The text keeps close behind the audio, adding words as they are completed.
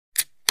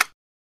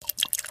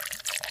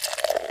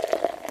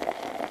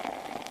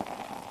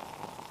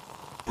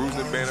Brews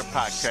and Banter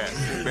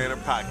Podcast. Banter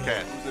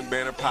Podcast. Brews and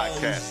Banter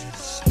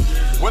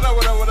Podcast. What up,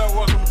 what up, what up?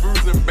 Welcome to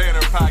Brews and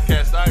Banter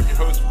Podcast. I'm your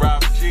host,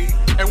 Rob G.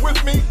 And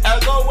with me,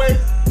 as always,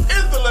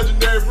 is the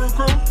Legendary Brew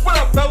Crew. What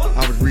up, fellas?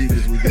 I was reading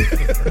this weekend.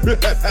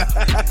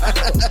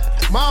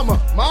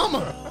 Mama.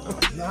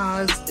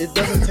 Nah, it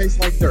doesn't taste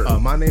like dirt.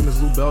 My name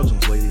is Lou Belgium,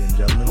 ladies and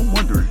gentlemen. I'm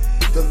wondering,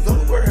 does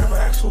Delaware have an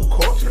actual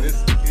culture?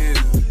 This is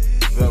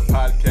the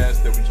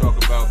podcast that we talk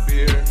about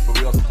beer, but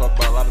we also talk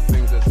about a lot of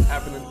things that's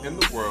happening in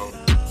the world,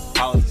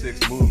 politics,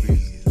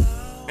 movies,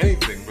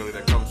 anything really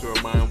that comes to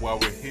our mind while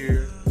we're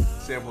here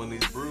sampling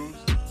these brews.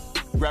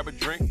 Grab a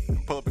drink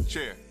and pull up a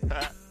chair.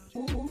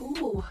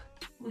 Ooh,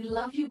 we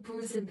love you,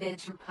 Brews and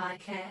Banter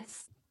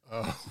Podcast.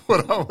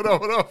 What up?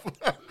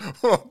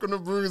 Welcome to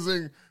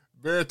Bruising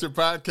Banter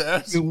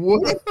Podcast.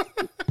 What?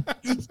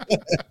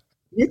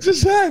 What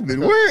just happened?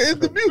 Where is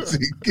the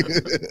music?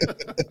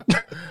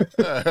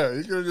 You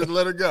could have just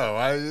let it go.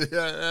 I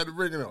had to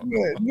bring it on.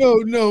 No.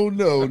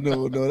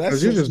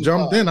 Because you just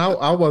jumped in.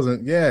 I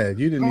wasn't. Yeah,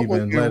 you didn't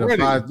even let it.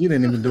 You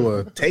didn't even do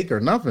a take or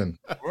nothing.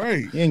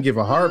 Right. You didn't give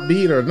a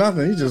heartbeat or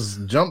nothing. You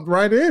just jumped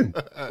right in.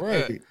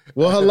 Right.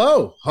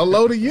 Well,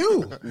 hello to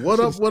you. What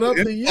up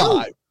to you?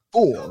 5,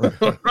 4.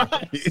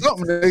 Right.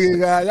 Something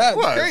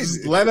that's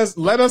crazy.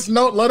 Let us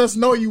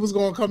know you was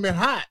gonna come in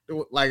hot.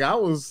 Like I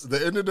was.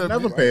 The end of the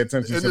never pay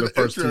attention to the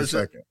first 2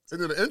 seconds.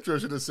 Into the intro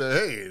should have said,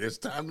 "Hey, it's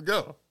time to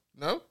go."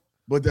 No,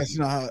 but that's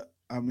not how.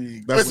 I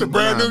mean, it's a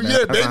brand new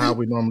year, baby. That's how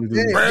we normally do.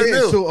 Brand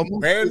new. So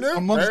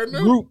amongst the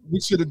group, we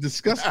should have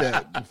discussed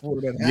that before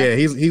that happened. Yeah,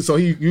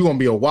 you gonna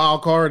be a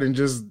wild card and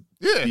just.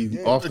 Yeah,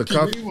 off the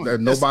cuff.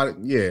 Nobody.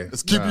 Yeah,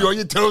 let's keep you on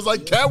your toes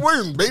like Cat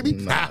Williams,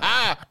 baby.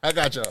 I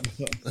got y'all.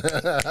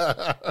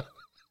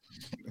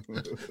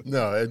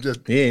 No, it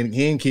just he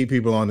ain't keep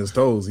people on his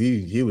toes.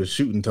 He was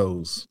shooting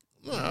toes.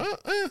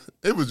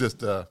 It was just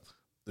the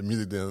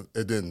music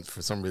didn't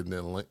for some reason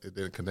it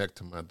didn't connect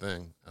to my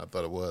thing. I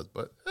thought it was,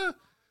 but it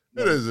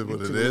is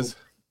what it is.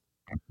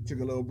 Took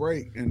a little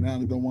break and now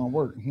it don't want to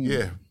work.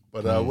 Yeah,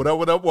 but what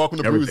up? Welcome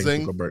to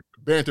Bruising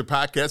Banter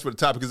Podcast, where the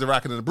topic is the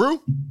rockin' and the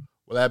brew.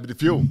 Well, happy to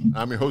fuel.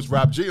 I'm your host,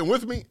 Rob G, and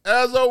with me,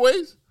 as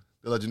always,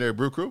 the Legendary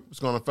Brew Crew. What's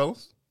going on,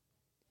 fellas?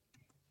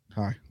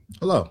 Hi.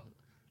 Hello.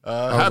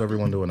 How's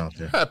everyone doing out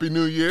there? Happy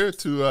New Year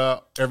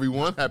to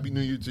everyone. Happy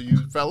New Year to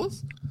you,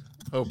 fellas.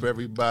 Hope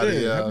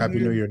everybody Happy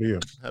New Year to you.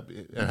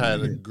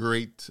 Had a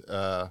great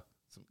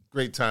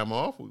time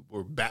off.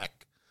 We're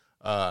back,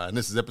 and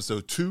this is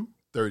episode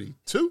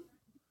 232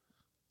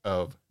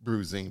 of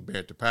Bruising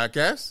Banter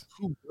Podcast.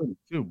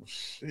 232.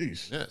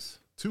 Jeez. Yes,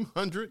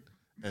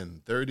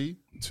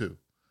 232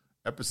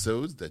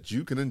 episodes that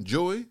you can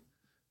enjoy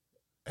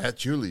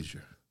at your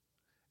leisure.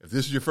 If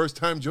this is your first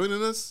time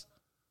joining us,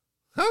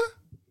 it's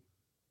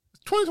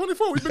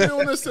 2024. We've been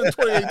doing this since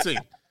 2018.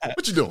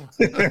 What you doing?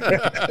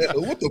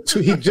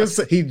 He just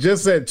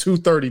said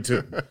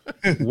 232.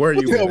 Where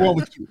you been?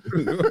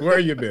 Where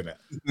you been at?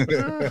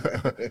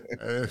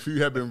 If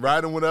you have been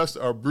riding with us,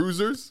 our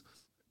bruisers,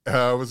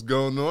 what's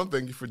going on?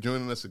 Thank you for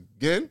joining us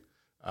again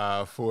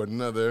for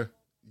another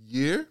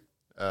year.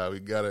 I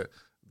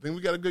think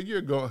we got a good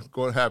year going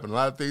to happen. A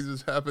lot of things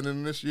is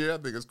happening this year. I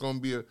think it's going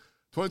to be a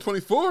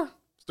 2024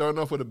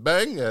 starting off with a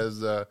bang.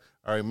 As I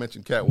already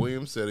mentioned, Cat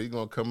Williams said he's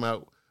going to come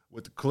out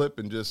with the clip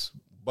and just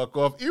buck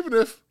off, even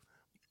if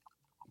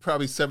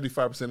probably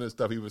 75% of the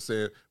stuff he was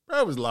saying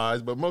probably was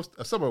lies, but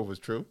some of it was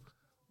true.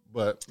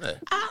 But hey.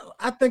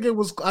 I think it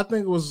was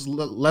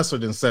lesser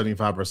than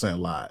 75%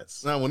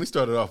 lies. Now, when he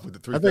started off with the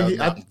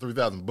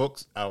 3,000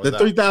 books, I was the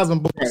 3,000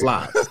 books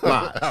lies.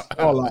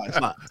 All lies.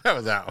 That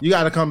was out. You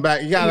got to come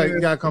back. You got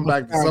to come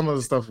back to some of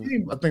the stuff.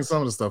 I think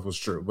some of the stuff was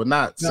true, but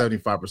not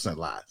 75%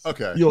 lies.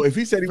 Okay. Yo, if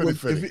he said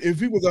if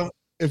he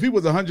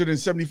was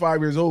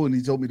 175 years old and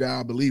he told me that,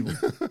 I believe him.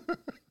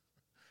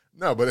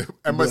 No, but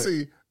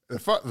see, the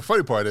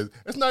funny part is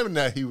it's not even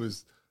that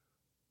it's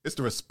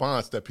the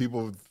response that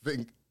people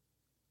think.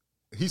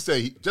 He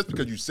say just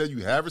because you said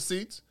you have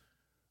receipts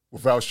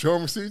without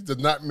showing receipts does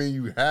not mean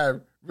you have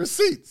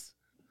receipts.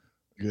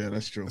 Yeah,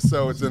 that's true.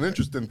 So it's an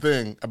interesting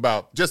thing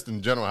about just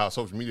in general how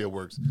social media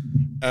works.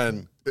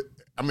 And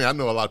I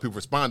know a lot of people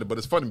responded, but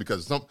it's funny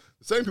because the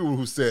same people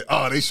who said,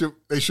 "Oh, they should,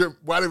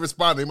 why they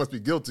respond? They must be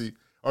guilty,"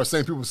 are the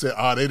same people who said,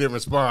 "Oh, they didn't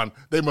respond.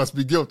 They must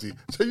be guilty."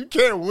 So you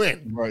can't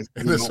win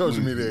in the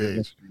social media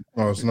age.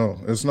 Oh, it's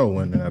no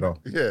winning at all.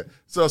 Yeah.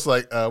 So it's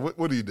like,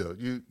 what do? You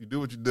do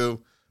what you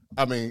do.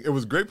 It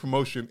was great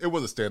promotion. It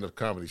was a stand-up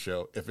comedy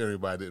show, if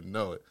anybody didn't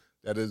know it.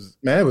 That is...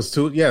 Man, it was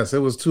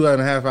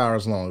 2.5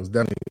 hours long. It was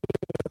definitely...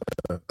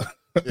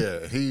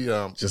 Yeah, he...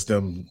 just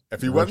them...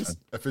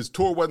 If his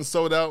tour wasn't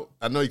sold out,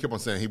 I know he kept on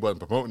saying he wasn't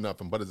promoting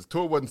nothing, but if his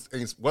tour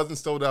wasn't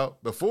sold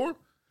out before,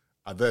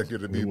 I think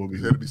it'd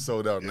be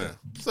sold out now.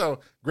 So,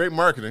 great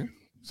marketing.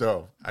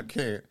 So, I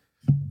can't...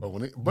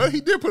 But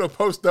he did put a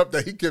post up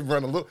that he can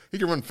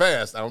run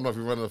fast. I don't know if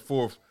he run a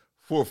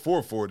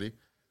 440.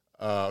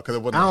 I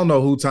don't know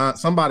who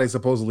somebody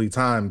supposedly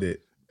timed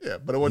it. Yeah,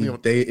 but it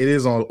wasn't it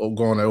is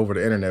going over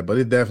the internet, but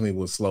it definitely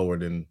was slower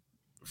than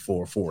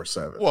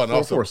 4.47. Well, and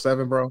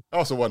 4.47, bro.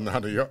 Also wasn't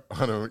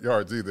 100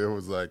 yards either. It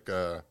was like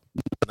it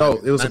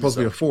was supposed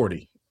to be a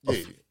 40. Yeah.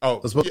 It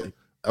was supposed to be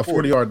a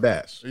 40-yard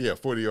dash. Yeah,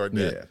 40-yard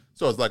dash. Yeah.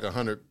 So it's like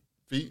 100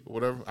 feet or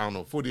whatever. I don't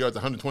know. 40 yards,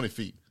 120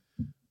 feet.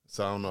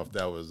 So I don't know if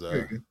that was.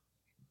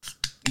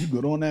 You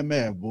good on that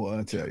math, boy?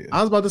 I tell you.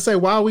 I was about to say,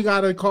 why we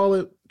gotta call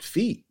it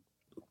feet?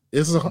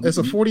 It's a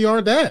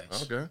 40-yard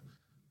dash. Okay.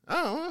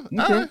 I don't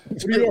Okay.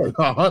 know.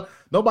 All right.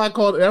 Nobody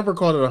ever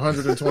called it a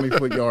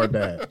 120-foot yard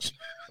dash.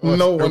 Well,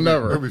 No one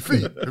ever. Every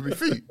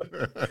feet.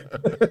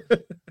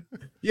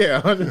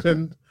 Yeah, 100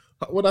 and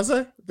what I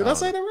say? Did I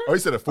say that right? Oh, he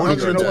said a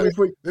 40-yard dash.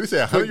 Foot. Did he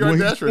say a 100-yard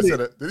dash, or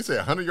did he say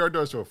a 100-yard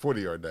dash or a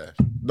 40-yard dash?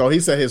 No, he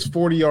said his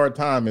 40-yard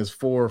time is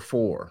 4.4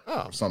 or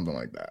something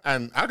like that.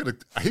 And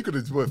he could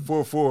have put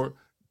 4.4,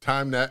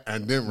 timed that,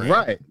 and then ran.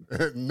 Right.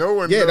 No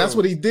one. Yeah, knows. that's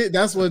what he did.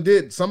 That's what it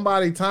did.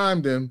 Somebody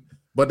timed him,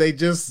 but they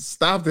just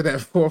stopped it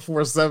at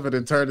 4.47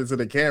 and turned it to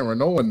the camera.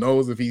 No one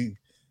knows if he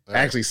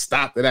actually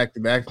stopped it.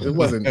 It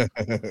wasn't.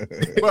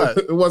 But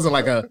it wasn't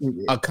like a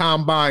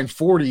combine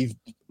 40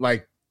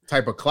 like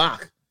type of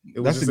clock.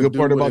 That's the good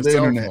part about the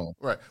internet.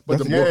 Right. But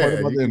That's the good part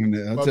about the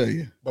internet, I'll tell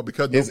you. But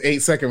because his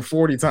 8-second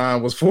 40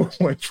 time was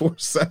 4.4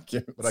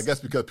 seconds. But I guess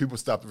because people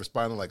stopped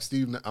responding, like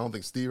Steve, I don't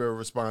think Steve ever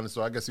responded.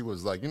 So I guess he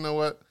was like, you know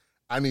what?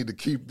 I need to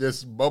keep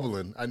this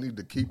bubbling. I need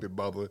to keep it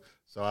bubbling.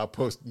 So I'll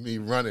post me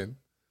running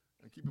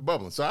and keep it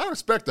bubbling. So I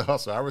respect the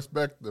hustle. I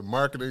respect the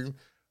marketing,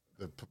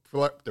 the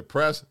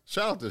press.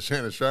 Shout out to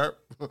Shannon Sharp.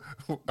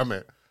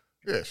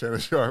 Shannon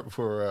Sharp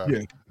for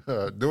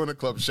doing it.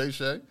 Club Shay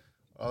Shay.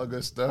 All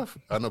good stuff.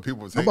 I know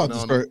people was hating on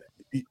it.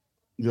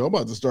 I'm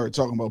about to start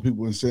talking about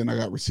people and saying I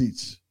got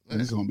receipts. And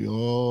it's going to be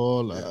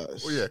all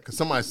lies. Well, yeah, because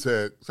somebody,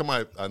 I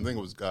think it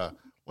was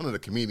one of the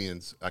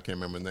comedians, I can't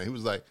remember his name. He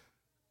was like,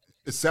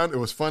 it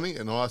was funny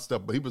and all that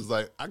stuff, but he was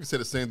like, I can say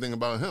the same thing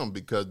about him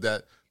because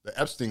the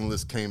Epstein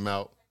list came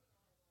out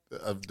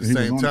at the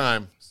same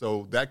time.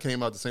 So that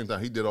came out at the same time.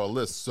 He did all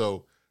lists.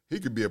 So he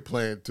could be a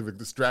plan to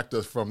distract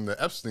us from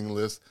the Epstein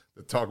list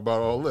to talk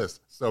about all lists.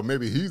 So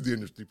maybe he's the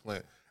industry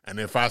plant. And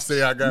if I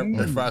say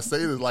if I say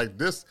it like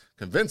this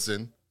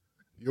convincing,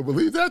 you'll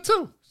believe that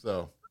too.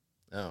 So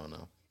I don't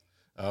know.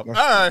 All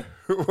right.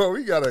 Well,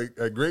 we got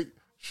a great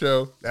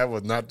show. That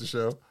was not the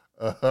show.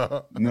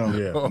 No.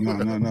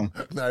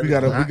 We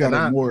got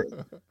a more.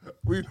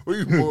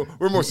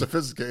 We're more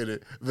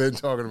sophisticated than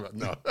talking about.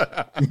 No,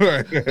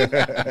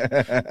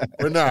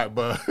 we're not.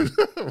 But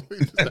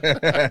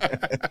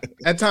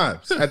at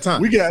times,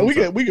 we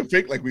can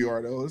fake like we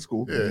are though. It's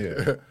cool.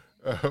 Yeah.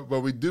 But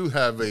we do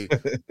have a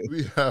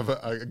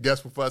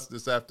guest with us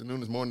this afternoon,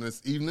 this morning,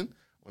 this evening.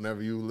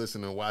 Whenever you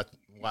listen and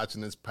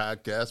watching this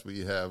podcast, we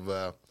have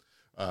a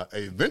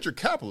venture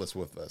capitalist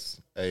with us.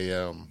 He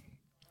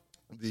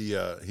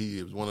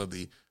is one of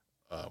the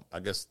I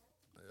guess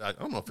I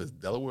don't know if it's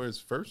Delaware's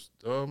first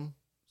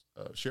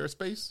share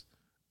space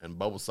and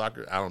bubble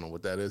soccer. I don't know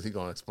what that is. He's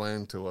gonna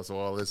explain to us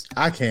all this.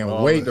 I can't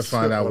wait to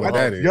find out what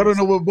that is. Y'all don't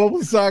know what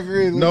bubble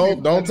soccer is? No,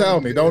 don't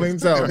tell me. Don't even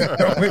tell me.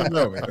 Don't even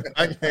tell me.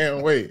 I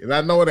can't wait. And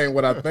I know it ain't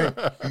what I think.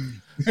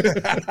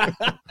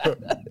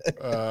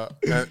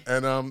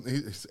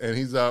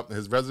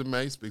 His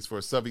resume speaks for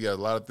itself. He got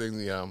a lot of things.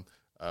 He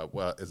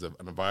is an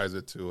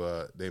advisor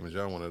to Daymond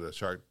John, one of the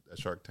Shark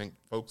Tank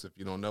folks. If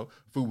you don't know,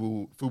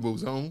 Fubu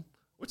Zone,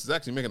 which is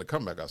actually making a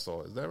comeback. I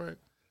saw. Is that right?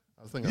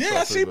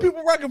 I see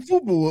people rocking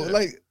FUBU. Yeah.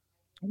 Like,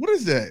 what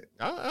is that?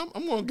 I'm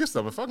gonna get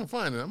some if I can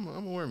find it. I'm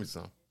gonna wear me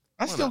some.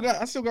 I still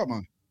got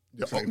mine.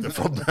 Yeah,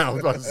 from now, I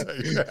was about to say.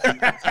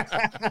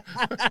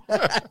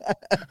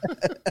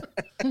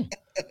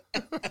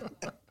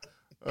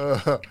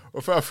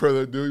 Without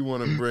further ado, we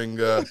want to bring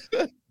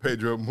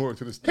Pedro Moore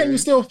to the stage. Can you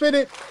still fit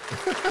it?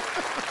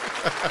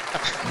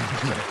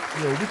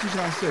 Yo, what you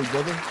trying to say,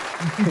 brother?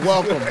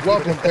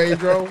 Welcome,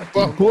 Pedro.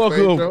 Welcome.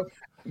 Pedro.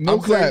 No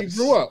claps.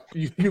 You grew up.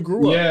 You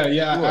grew up.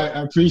 Yeah.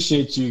 I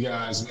appreciate you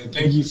guys, man.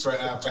 Thank you for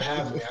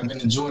having me. I've been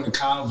enjoying the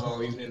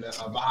convo, even in the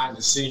behind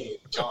the scenes.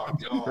 Y'all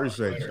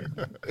appreciate you.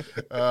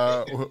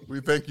 We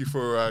thank you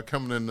for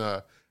coming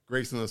and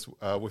gracing us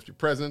with your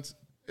presence.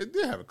 It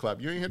did have a clap.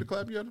 You ain't hear the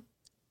clap yet?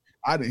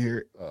 I didn't hear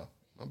it.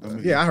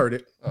 Yeah, I heard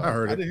it. I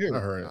heard it. I didn't hear it.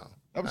 I heard it.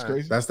 That was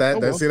crazy. That's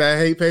that. See that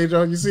hate,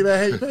 Pedro? You see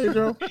that hate,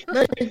 Pedro?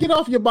 Man, get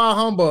off your bar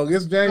humbug.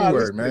 It's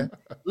January, man.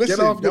 Get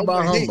off your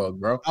bar humbug,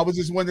 bro. I was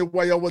just wondering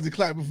why y'all wasn't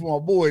clapping for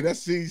my boy.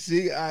 That's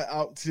see.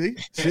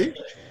 That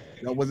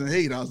wasn't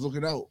hate. I was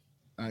looking out.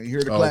 I didn't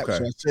hear the clap, so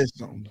I said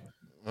something.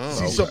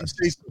 Say something.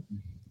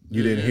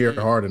 You didn't hear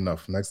hard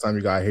enough. Next time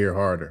you gotta hear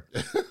harder.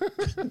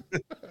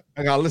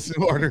 I gotta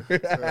listen harder.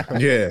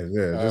 Yeah.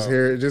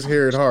 Just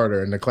hear it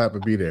harder, and the clap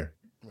will be there.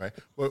 Right.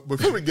 But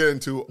before we get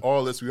into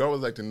all this, we always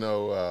like to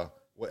know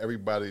what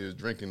everybody is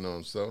drinking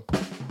on. So,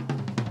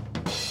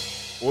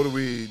 what are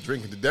we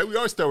drinking today? We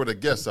always start with a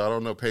guest. So I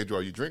don't know, Pedro,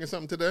 are you drinking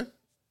something today?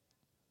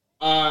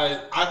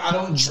 I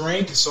don't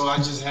drink, so I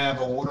just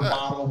have a water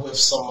bottle with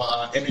some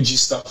energy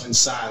stuff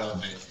inside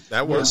of it.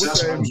 That works.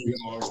 That's what I'm drinking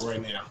on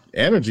right now.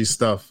 Energy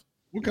stuff.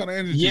 What kind of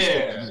energy?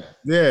 Yeah.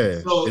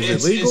 So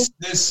is it legal?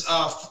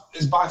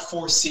 It's by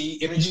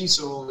 4C Energy,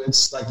 so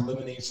it's like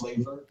lemonade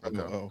flavor. Okay.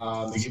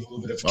 They give a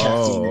little bit of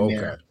caffeine in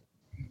there.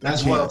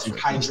 That's one of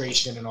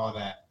hydration and all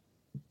that.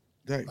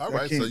 All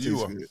right, so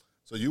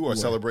you are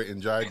celebrating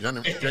dry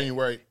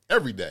January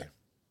every day.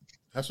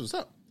 That's what's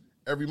up.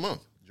 Every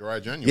month, dry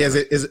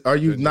January. Yeah, are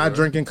you not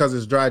drinking because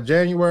it's dry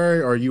January,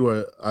 or are you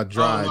a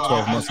dry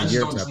 12 months a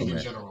year type of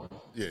man?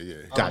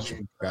 Yeah. Got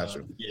you.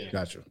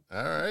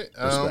 All right.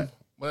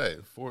 Hey,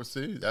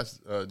 4C, that's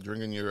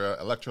drinking your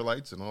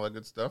electrolytes and all that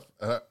good stuff.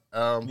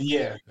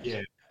 Yeah.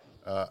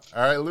 All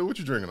right, Lou, what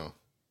you drinking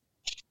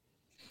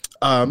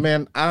on?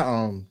 Man,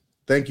 I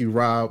thank you,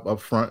 Rob, up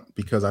front,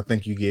 because I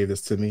think you gave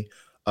this to me.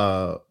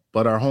 But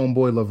our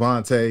homeboy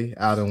Levante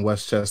out in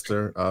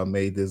Westchester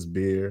made this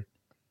beer.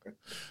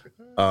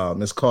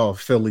 It's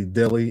called Philly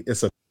Dilly.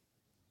 It's a.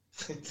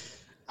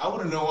 I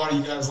want to know why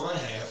you guys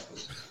laugh.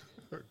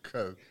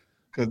 Because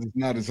it's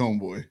not his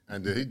homeboy.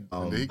 And did he?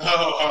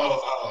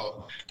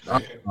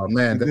 Oh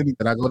man, did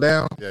I go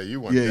down? Yeah,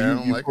 you went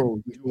down you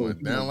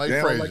went down like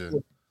Frazier.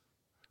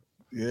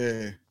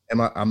 Yeah.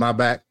 Am I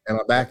back? Am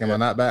I back? Am I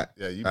not back?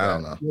 Yeah, you I back.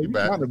 don't know. You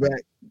back.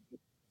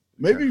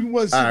 Maybe you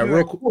was all right,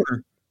 real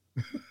quarter.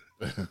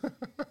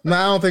 No,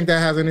 I don't think that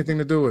has anything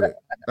to do with it.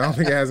 I don't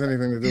think it has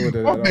anything to do with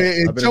it. I've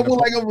been in trouble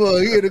like a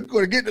bug. Here,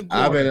 get the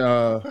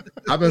corner.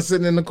 I've been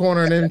sitting in the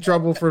corner and in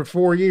trouble for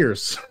 4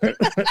 years.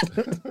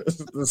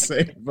 It's the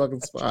same fucking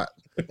spot.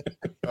 It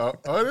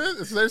is?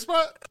 It's the same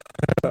spot?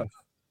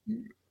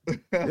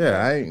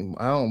 Yeah, I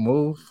don't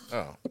move.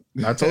 Oh.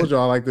 I told you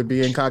I like to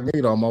be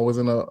incognito. I'm always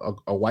in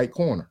a white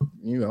corner,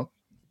 you know.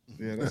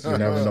 Yeah, you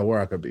never know where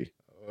I could be.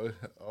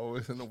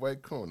 Always in the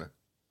white corner.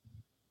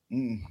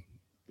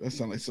 That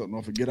sounds like something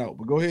off of Get Out.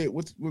 But go ahead.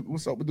 What's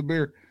up with the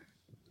beer?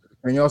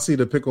 And y'all see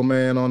the pickle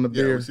man on the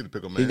beer? We see the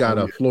pickle man. He got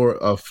a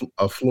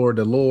Fleur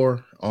de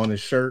Lore on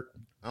his shirt.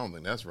 I don't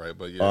think that's right,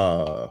 but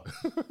yeah.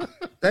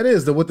 That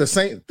is with the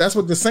Saints. That's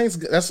what the Saints.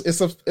 It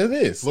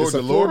is. Fleur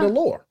de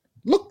Lore.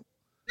 Look,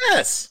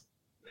 yes.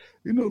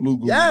 You know,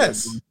 Luke.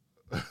 Yes.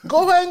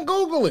 Go ahead and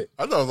Google it.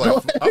 I thought it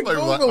was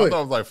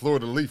like Fleur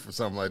de Leaf or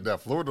something like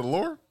that. Fleur de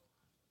Lore.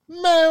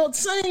 Man,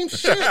 same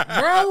shit,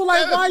 bro.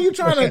 Like, why are you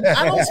trying to?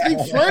 I don't speak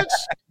French.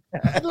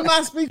 I do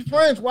not speak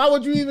French. Why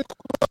would you even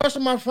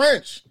question my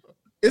French?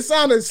 It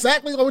sounded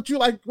exactly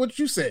like what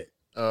you said.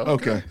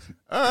 Okay.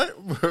 All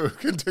right.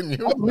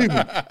 Continue. I believe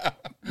him.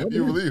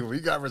 You believe him.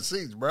 He got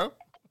receipts, bro.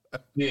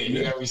 Yeah,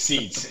 you got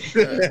receipts.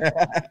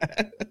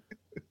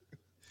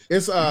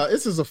 This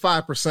is a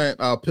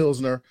 5%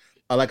 Pilsner.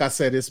 Like I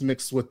said, it's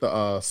mixed with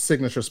the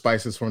signature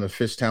spices from the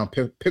Fishtown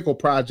Pickle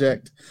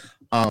Project.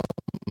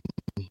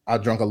 I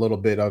drank a little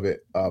bit of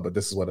it, but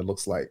this is what it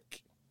looks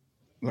like.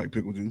 Like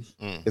pickle juice.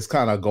 It's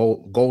kind of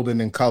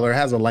golden in color. It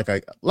has a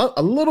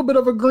little bit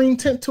of a green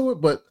tint to it,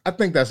 but I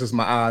think that's just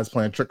my eyes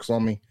playing tricks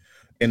on me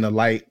in the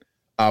light.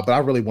 But I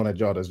really wanted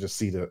y'all to just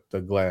see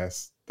the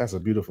glass. That's a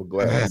beautiful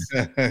glass.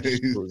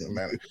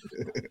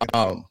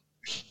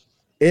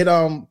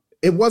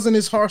 It wasn't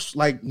as harsh.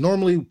 Like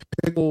normally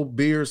pickle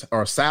beers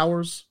are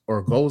sours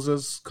or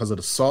gozas because of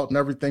the salt and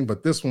everything,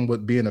 but this one,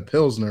 with being a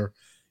Pilsner,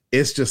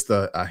 it's just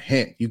a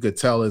hint. You could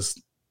tell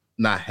it's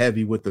not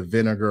heavy with the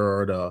vinegar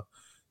or the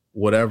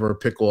whatever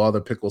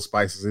other pickle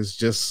spices. It's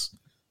just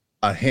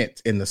a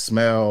hint in the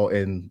smell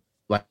and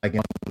like in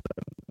the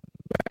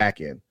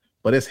back end.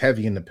 But it's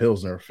heavy in the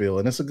Pilsner feel,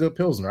 and it's a good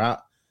Pilsner.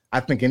 I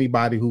think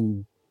anybody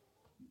who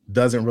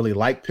doesn't really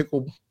like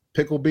pickle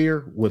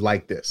beer would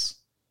like this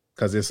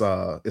because it's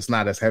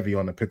not as heavy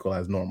on the pickle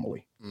as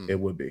normally it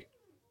would be.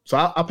 So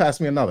I'll pass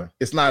me another.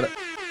 It's not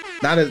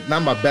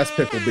my best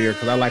pickle beer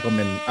because I like them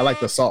I like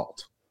the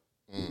salt.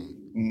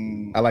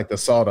 I like the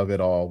salt of it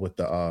all with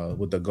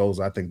the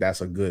goza. I think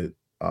that's a good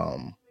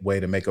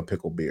way to make a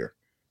pickle beer.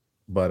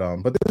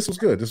 But this was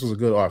good. This was a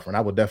good offer, and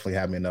I would definitely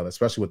have me another,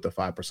 especially with the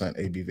 5%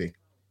 ABV.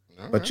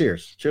 All but right.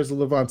 Cheers to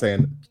Levante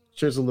and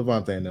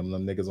them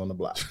niggas on the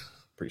block.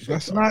 Appreciate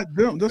that's not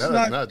them. That's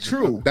not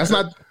true. That's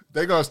not.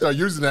 They gonna start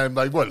using that and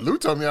like, what? Lou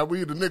told me I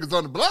we the niggas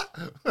on the block.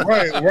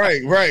 Right.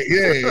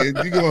 Yeah,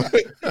 you gonna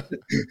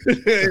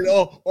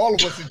all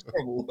of us in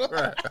trouble.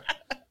 Right.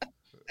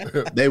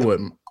 They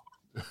wouldn't.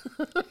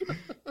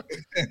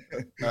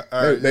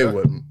 They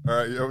wouldn't. All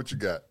right, what you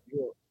got?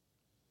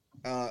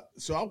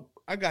 So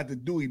I got the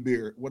Dewey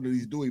beer, one of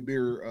these Dewey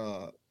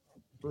beer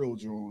thrill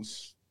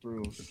joints.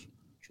 Thrills.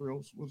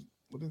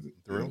 What is it?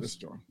 Thrills. This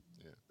joint.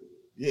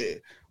 Yeah.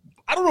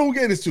 I don't know who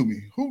gave this to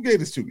me. Who gave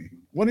this to me?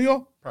 One of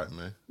y'all? Probably,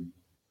 man.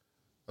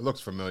 It looks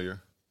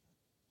familiar.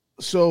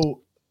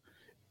 So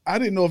I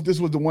didn't know if this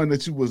was the one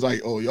that you was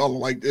like, oh, y'all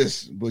like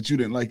this, but you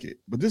didn't like it.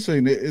 But this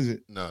ain't it, is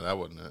it? No, that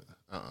wasn't it.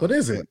 What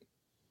is it?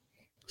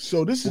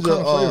 So this is what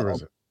kind of flavor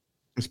is it?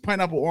 It's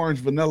pineapple, orange,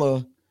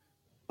 vanilla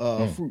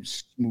fruit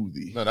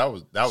smoothie. No, that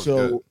was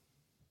good.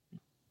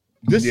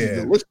 This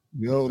is delicious,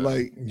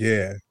 like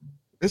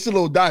it's a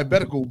little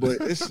diabetical, but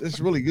it's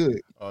really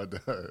good.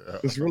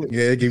 It's really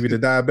it give you the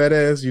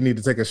diabetes. You need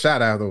to take a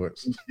shot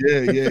afterwards.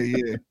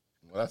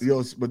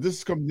 Well, but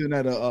this comes in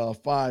at a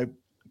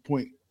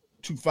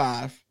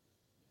 5.25.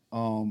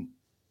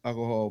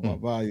 alcohol by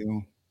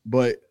volume.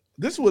 But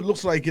this is what it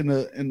looks like in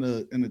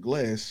the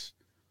glass.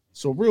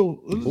 So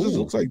it just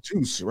looks like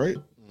juice, right?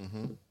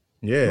 Mm-hmm.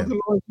 Yeah.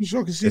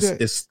 You can see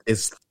that.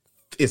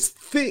 It's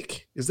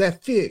thick. Is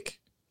that thick?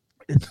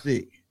 It's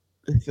thick.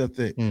 It's so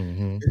thick.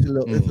 Mm-hmm. It's a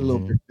little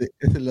bit thick.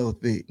 It's a little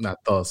thick. I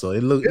thought so.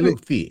 It look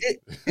thick.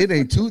 It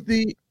ain't too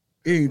thick.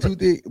 It ain't too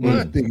thick, but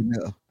it's thick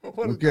enough.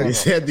 Okay.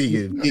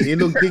 It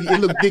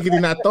looked thicker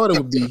than I thought it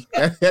would be.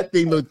 That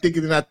thing looked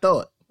thicker than I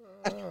thought.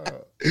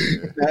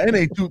 Now, it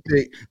ain't too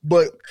thick,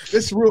 but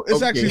it's real.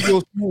 It's actually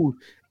real smooth.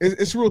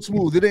 It's real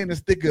smooth. It ain't as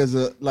thick as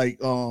your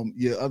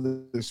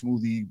other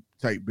smoothie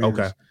type beers.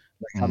 Okay.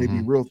 Like how they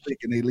be real thick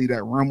and they leave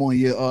that rum on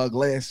your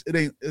glass.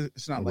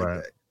 It's not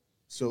like that.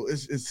 So it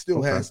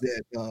still has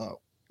that.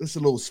 It's a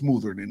little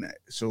smoother than that.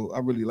 So I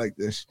really like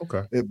this.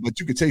 Okay. But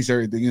you can taste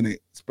everything in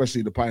it,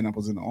 especially the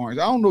pineapples and the orange.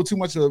 I don't know too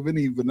much of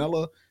any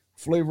vanilla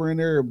flavor in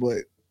there, but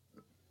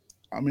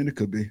I mean it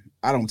could be.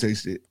 I don't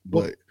taste it.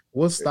 But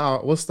what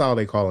style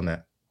they calling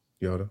that,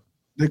 Yoda?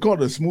 They call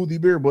it a smoothie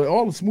beer, but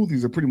all the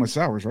smoothies are pretty much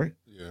sours, right?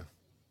 Yeah.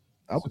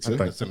 I would say.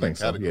 I think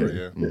so.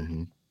 Yeah.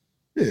 Mm-hmm.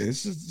 Yeah,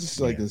 it's just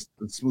like a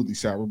smoothie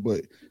sour,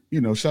 but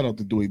shout out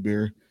to Dewey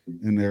Beer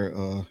and their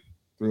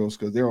thrills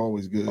because they're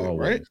always good,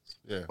 right?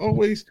 Yeah,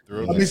 always.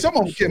 I mean, some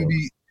of them can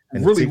be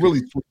really, really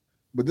sweet,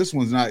 but this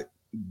one's not.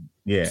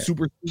 Yeah,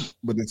 super sweet,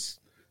 but it's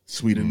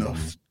sweet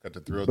enough. Got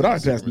the thrills. But I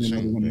passed me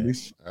another one of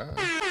these.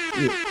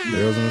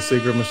 Thrills in the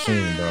secret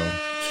machine, bro.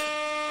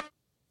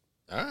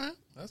 All right,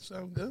 that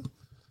sounds good.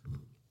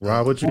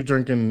 Rob, what you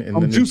drinking in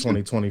the new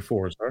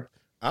 2024, sir?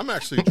 I'm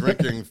actually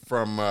drinking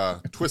from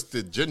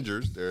Twisted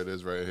Gingers. There it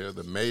is right here.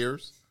 The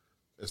Mayors.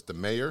 It's the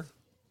Mayor.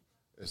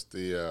 It's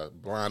the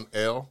blonde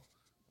ale.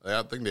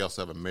 I think they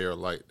also have a Mayor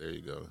Light. There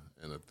you go.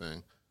 And a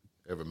thing.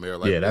 They have a Mayor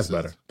Light. Yeah, that's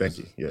better. Thank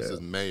you. Yeah. This is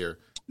Mayor.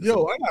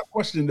 Yo, I got a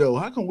question, though.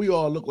 How come we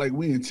all look like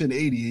we in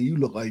 1080 and you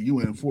look like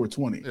you in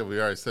 420? Yeah, we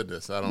already said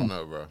this. I don't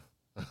know, bro.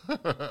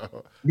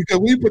 Because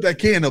when you put that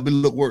can up, it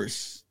look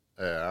worse.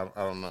 Yeah,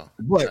 I don't know.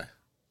 But okay.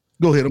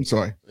 Go ahead. I'm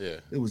sorry. Yeah,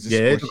 it was. Just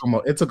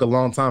it took a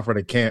long time for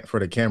the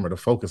camera to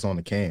focus on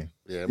the can.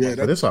 Yeah,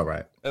 but it's all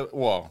right.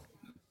 Well,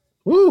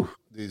 woo.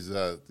 These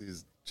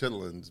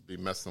chitlins be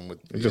messing with.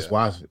 It just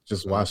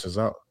washes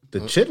out the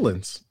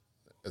chitlins.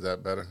 Is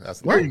that better?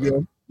 There you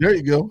go. There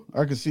you go.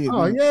 I can see it.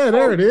 Oh yeah,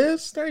 there it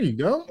is. There you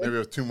go. Maybe it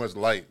was too much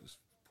light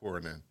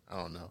pouring in. I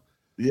don't know.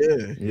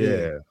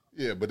 Yeah.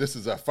 But this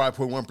is a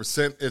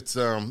 5.1%.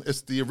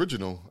 It's the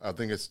original. I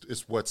think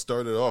it's what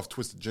started off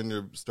Twisted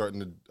Ginger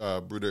starting to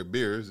brew their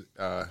beers.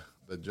 The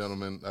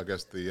gentleman, I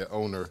guess the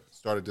owner,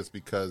 started this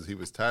because he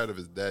was tired of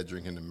his dad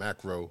drinking the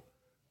macro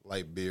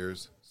light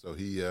beers, so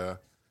he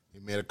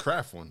made a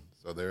craft one.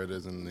 So there it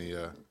is in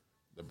the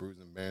Brews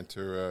and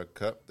Banter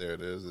cup. There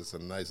it is. It's a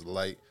nice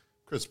light,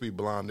 crispy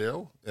blonde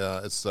ale.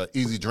 It's an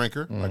easy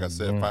drinker. Like I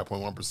said,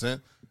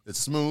 5.1%. It's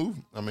smooth.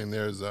 I mean,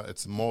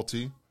 it's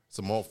malty. It's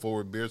a malt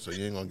forward beer, so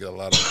you ain't gonna get a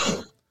lot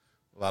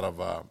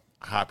of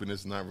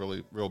hoppiness. Not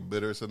really real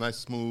bitter. It's a nice,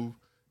 smooth,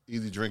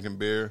 easy drinking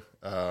beer.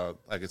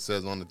 Like it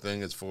says on the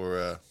thing, it's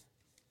for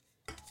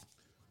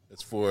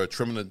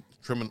trimming,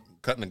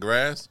 cutting the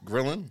grass,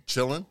 grilling,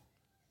 chilling,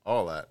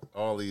 all that.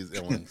 All these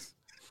illins.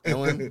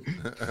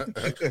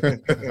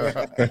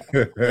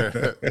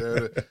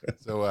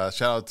 So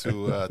shout out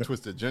to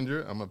Twisted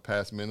Ginger. I'm gonna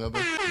pass me another.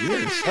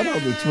 Yeah, shout out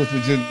to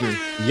Twisted Ginger.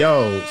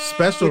 Yo,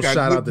 special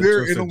shout out to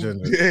Twisted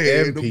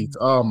Ginger and pizza.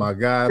 Oh my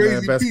god,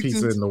 man, best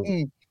pizza in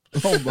the.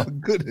 Oh my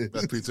goodness,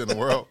 best pizza in the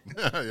world.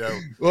 Yeah.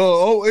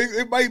 Well,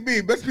 it might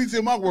be best pizza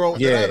in my world.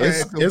 Yeah,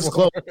 it's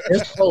close.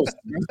 It's close.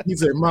 Best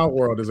pizza in my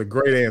world is a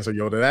great answer,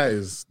 yo. That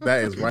is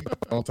right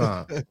on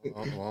time.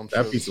 Well,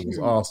 that pizza was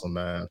awesome,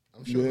 man.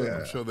 I'm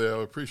sure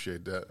they'll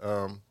appreciate that.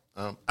 All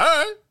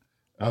right.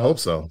 I hope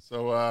so.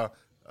 So,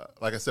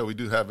 like I said, we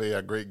do have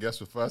a great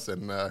guest with us,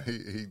 and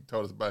he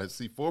told us about his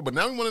C4. But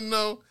now we want to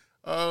know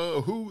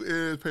who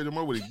is Pedro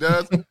Moore, what he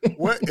does.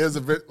 What is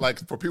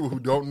for people who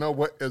don't know,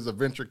 what is a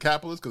venture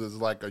capitalist? Because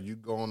it's like, are you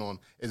going on?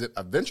 Is it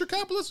a venture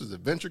capitalist? Is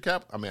it venture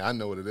cap? I mean, I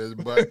know what it is,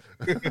 but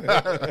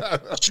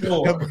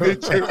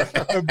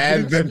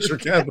adventure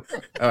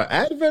capitalist.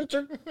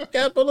 Adventure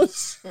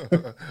capitalist.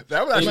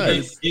 That would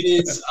actually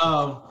it is.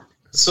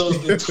 So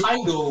the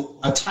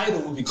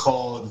title would be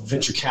called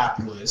venture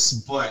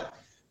capitalist, but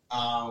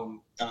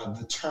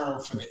the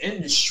term for the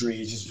industry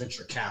is just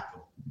venture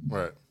capital.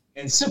 Right.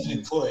 And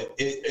simply put,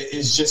 it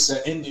is just an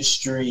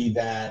industry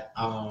that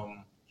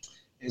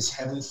is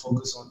heavily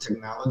focused on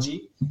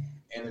technology.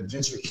 And a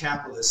venture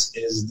capitalist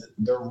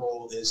their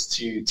role is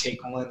to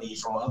take money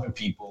from other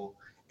people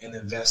and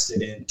invest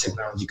it in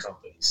technology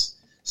companies.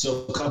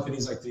 So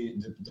companies like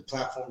the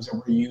platforms that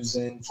we're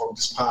using for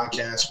this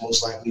podcast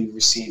most likely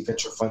receive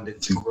venture funding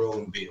to grow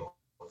and build.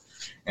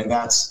 And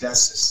that's to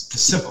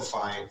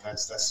simplify it.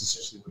 That's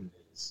essentially what it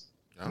is.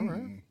 All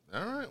right.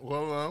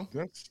 Well,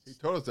 he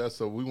told us that,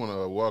 so we want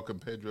to welcome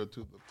Pedro to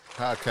the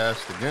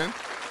podcast again.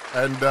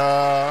 And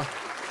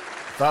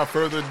without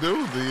further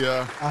ado,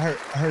 I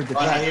heard the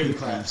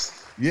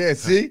claps. Yeah,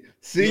 see, yeah.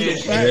 See,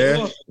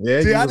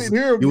 I didn't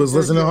hear him. You was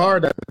listening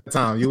hard at the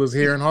time. You was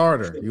hearing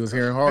harder.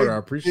 I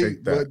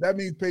appreciate that. But that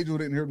means Pedro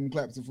didn't hear them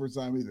claps the first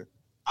time either.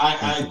 I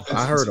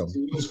heard them.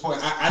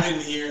 I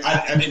didn't hear.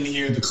 I didn't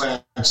hear the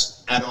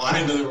claps at all. I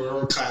didn't know there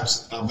were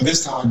claps, but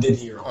this time I did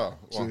hear them. Oh,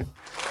 well.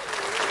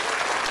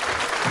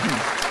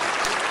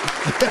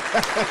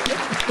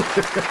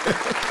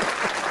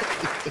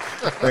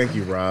 Thank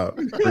you, Rob.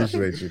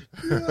 Appreciate you.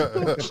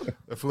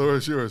 The floor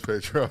is yours,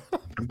 Pedro.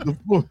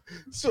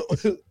 So,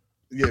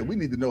 yeah, we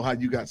need to know how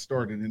you got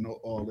started in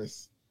all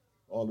this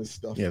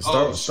stuff. Yeah,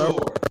 start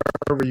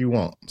wherever you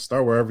want.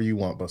 Start wherever you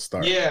want, but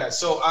start. Yeah,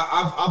 so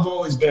I've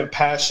always been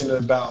passionate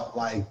about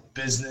like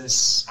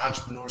business,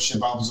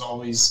 entrepreneurship. I was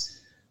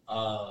always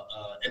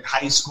in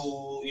high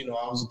school. You know,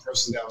 I was a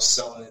person that was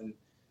selling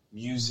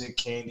music,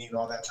 candy, and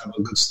all that type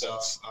of good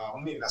stuff.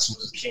 Maybe not so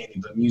much candy,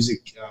 but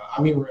music. I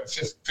remember in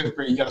fifth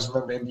grade, you guys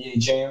remember NBA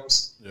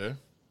Jams? Yeah.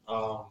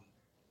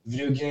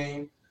 Video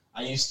game.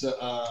 I used to,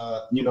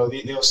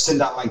 they'll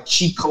send out like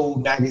cheat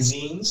code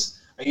magazines.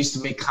 I used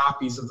to make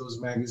copies of those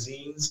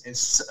magazines and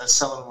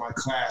sell them in my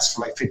class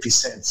for like 50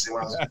 cents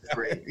when I was in fifth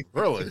grade.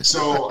 Really?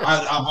 So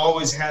I've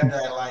always had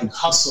that like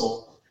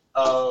hustle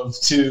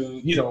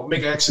to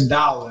make an extra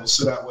 $1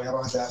 so that way I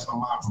don't have to ask my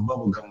mom for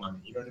bubblegum money.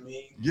 You know what I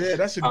mean? Yeah,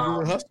 that's a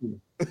good hustle.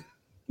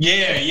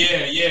 Yeah.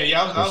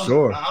 I don't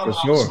know how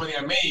much money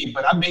I made,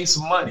 but I made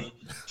some money.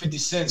 50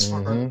 cents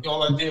for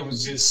all I did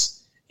was just,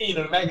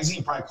 the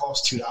magazine probably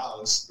cost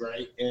 $2,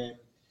 right? And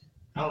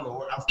I don't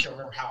know, I can't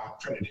remember how I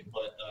printed it,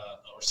 but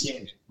or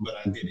scanned it, but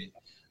I did it.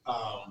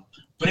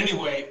 But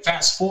anyway,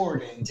 fast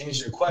forwarding to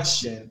answer your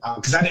question,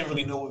 because I didn't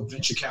really know what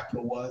venture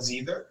capital was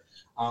either.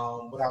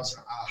 When I was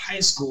in high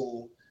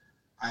school,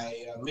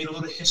 I made a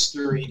little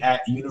history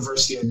at the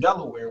University of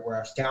Delaware,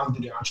 where I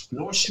founded an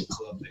entrepreneurship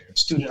club there, a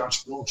student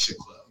entrepreneurship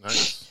club.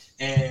 Nice.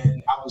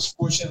 And I was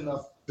fortunate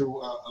enough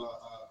through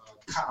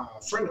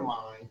a friend of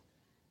mine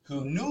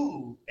who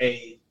knew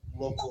a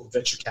local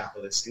venture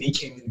capitalist, and he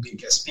came in to be a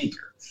guest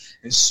speaker.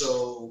 And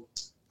so,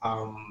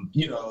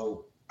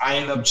 I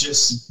ended up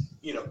just,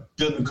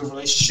 building a good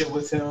relationship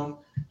with him,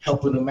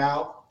 helping him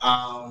out.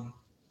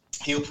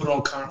 He'll put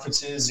on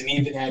conferences, and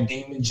even had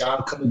Daymond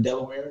John come to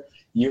Delaware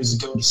years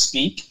ago to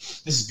speak.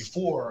 This is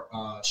before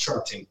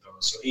Shark Tank, though.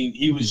 So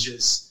he was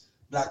just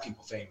Black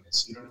people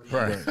famous. You know what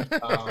I mean?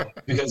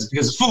 Right. Because of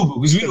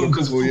FUBU. Because we know him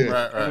because of FUBU. Right. You know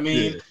what I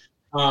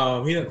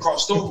mean? He done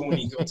crossed over when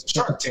he goes to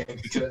Shark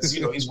Tank because,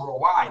 he's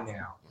worldwide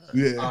now.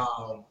 Yeah.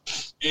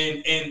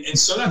 And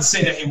so not to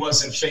say that he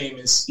wasn't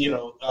famous,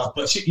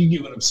 but you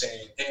get what I'm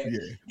saying.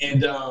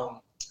 And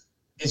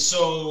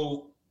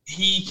so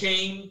he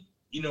came,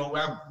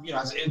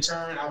 as an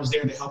intern, I was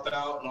there to help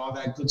out and all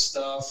that good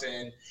stuff,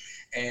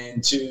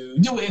 and to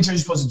do what interns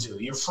are supposed to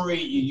do. You're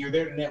free. You're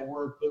there to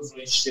network, build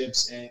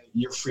relationships, and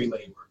you're free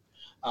labor.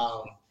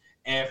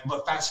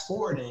 But fast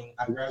forwarding,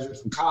 I graduated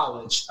from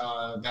college.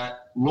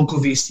 That local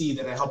VC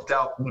that I helped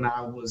out when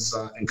I was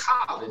in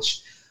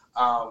college,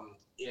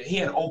 he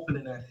had an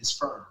opening at his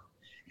firm.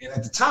 And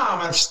at the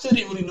time, I still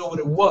didn't really know what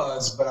it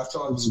was, but I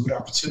felt it was a good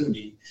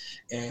opportunity.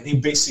 And he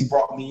basically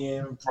brought me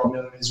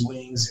under his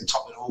wings and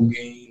taught me the whole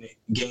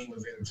game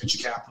of venture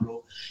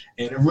capital.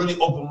 And it really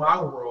opened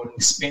my world and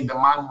expanded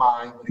my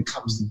mind when it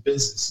comes to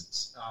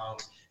businesses.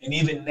 And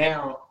even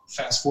now,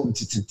 fast forward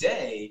to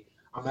today,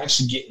 I'm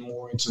actually getting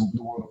more into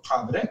the world of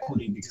private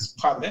equity, because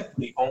private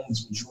equity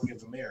owns the majority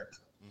of America.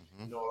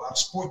 A lot of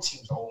sport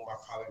teams are owned by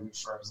private equity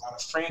firms. A lot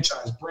of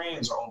franchise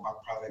brands are owned by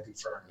private equity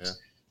firms. Yeah.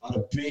 A lot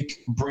of big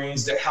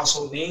brands, that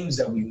household names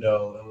that we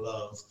know and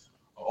love,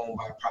 are owned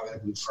by private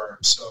equity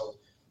firms. So,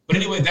 but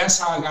anyway, that's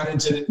how I got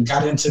into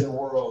the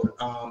world.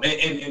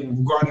 And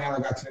regarding how I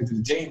got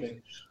connected to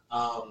Daymond,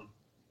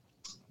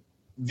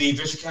 the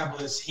venture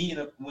capitalist,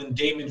 when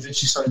Daymond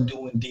eventually started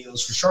doing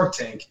deals for Shark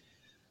Tank,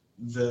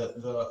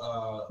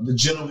 the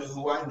gentleman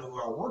who I knew,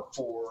 who I worked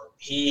for,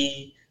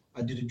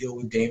 I did a deal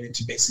with Daymond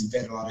to basically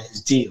vet a lot of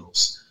his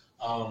deals.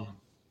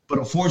 But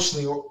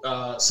unfortunately,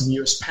 some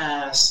years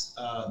passed,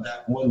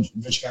 that one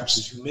venture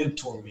capitalist who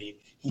mentored me,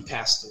 he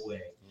passed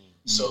away.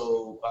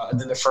 So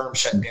then the firm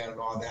shut down and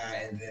all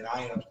that, and then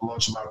I ended up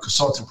launching my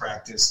consulting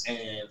practice,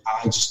 and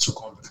I just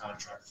took on the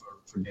contract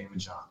for Daymond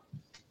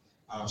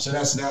John. So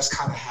that's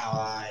kind of how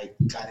I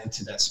got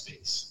into that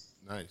space.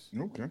 Nice.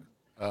 Okay.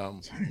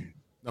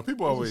 Now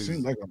people always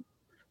seem like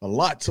a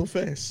lot so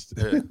fast.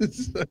 Yeah.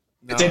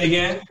 Say it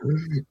again.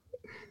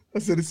 I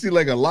said it seemed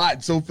like a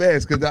lot so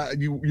fast, because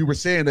you were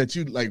saying that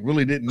you like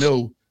really didn't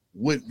know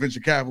what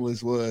venture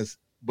capitalist was,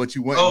 but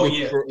you went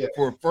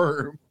for a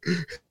firm,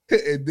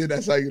 and then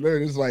that's how you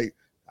learn. It's like,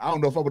 I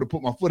don't know if I would have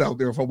put my foot out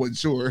there if I wasn't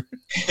sure.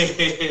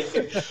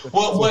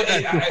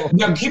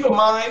 Now keep in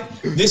mind,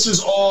 this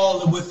was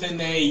all within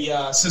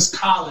since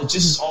college,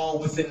 this is all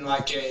within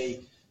like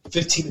a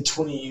 15 to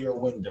 20 year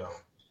window.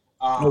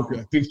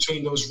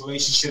 Between those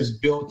relationships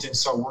built and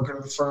start working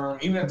at the firm.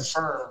 Even at the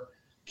firm,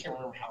 I can't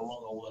remember how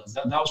long it was.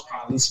 That was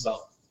probably at least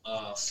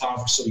about 5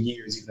 or so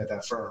years even at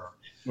that firm.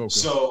 Okay.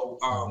 So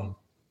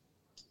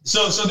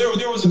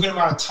there was a good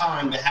amount of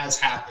time that has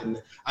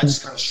happened. I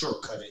just kind of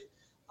shortcut it.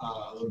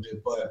 a little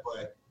bit, but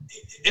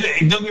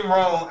don't get me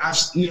wrong.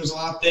 There's a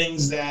lot of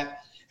things that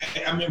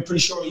I'm pretty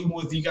sure even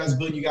with you guys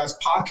building you guys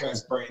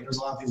podcast brand, there's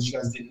a lot of things you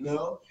guys didn't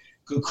know.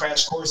 Good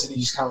crash course, and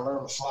you just kind of learn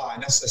on the fly.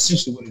 And that's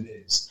essentially what it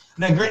is.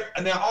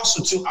 And then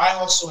also too, I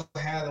also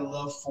had a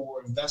love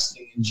for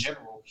investing in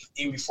general.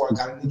 Even before I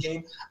got into the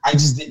game, I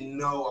just didn't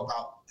know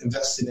about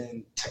investing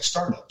in tech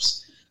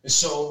startups. And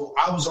so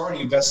I was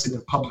already invested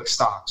in public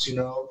stocks.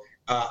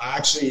 I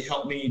actually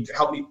helped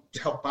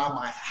buy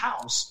my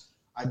house.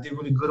 I did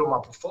really good on my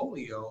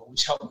portfolio,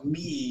 which helped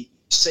me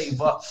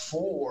save up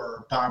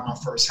for buying my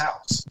first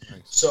house.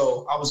 Nice.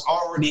 So I was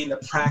already in the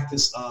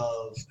practice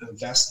of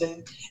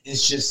investing.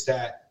 It's just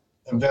that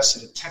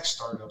investing in tech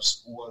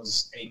startups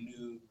was a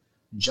new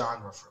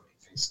genre for me,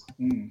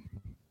 basically.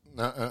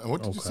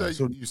 What did you say?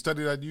 So you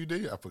studied at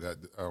UD? I forgot.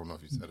 I don't know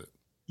if you said it.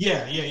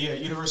 Yeah.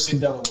 University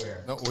of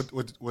Delaware. No,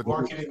 what?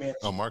 Marketing management.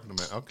 Oh, marketing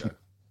management. Okay.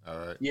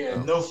 All right.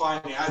 Yeah, no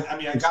finance. I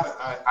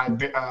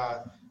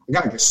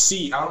got like a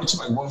C. I only took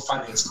like one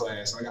finance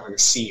class, and I got like a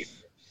C.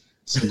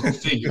 So go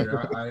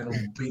figure. I ended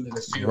up being in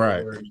the field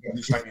where you got to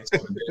do finance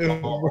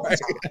all the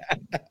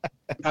time.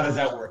 How does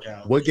that work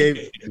out? What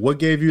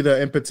gave you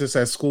the impetus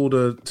at school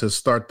to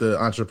start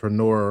the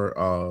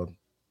entrepreneur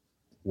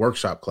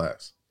workshop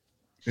class?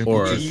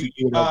 Or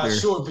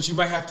sure, but you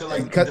might have to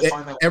like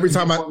define that every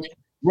time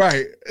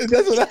right.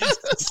 That's what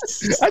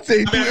I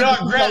say. I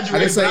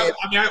graduated.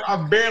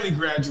 I barely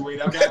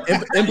graduated.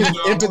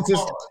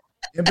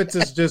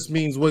 Impetus just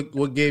means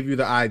what gave you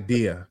the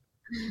idea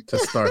to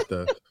start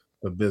the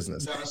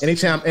business.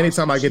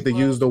 Anytime I get to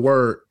use the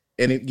word,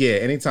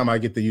 anytime I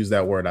get to use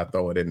that word, I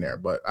throw it in there.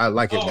 But I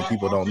like it when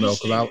people don't know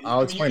because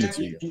I'll explain it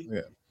to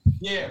you.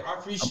 Yeah, I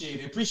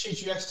appreciate it.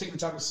 Appreciate you actually taking the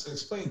time to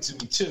explain it to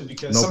me too,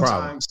 because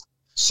sometimes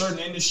certain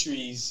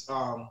industries,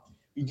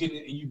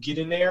 you get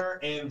in there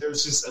and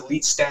there's this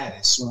elite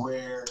status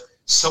where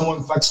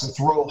someone likes to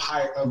throw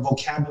higher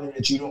vocabulary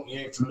that you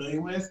ain't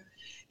familiar with,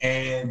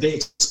 and they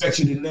expect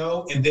you to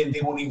know, and then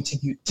they won't even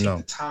take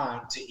the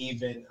time to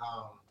even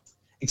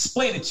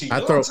explain it to you.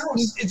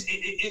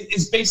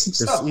 It's basic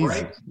stuff, easy.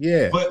 Right?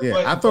 Yeah, but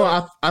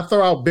I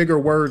throw out bigger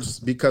words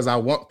because I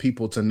want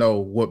people to know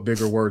what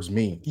bigger words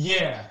mean.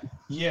 Yeah.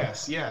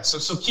 Yes.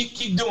 So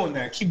keep doing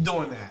that. Keep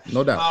doing that.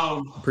 No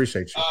doubt.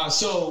 Appreciate you.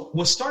 So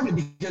what started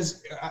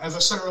because, as I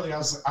said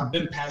earlier, I've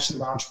been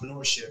passionate about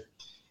entrepreneurship,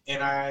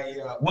 and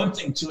one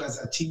thing too, as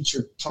a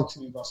teacher talked to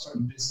me about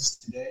starting a business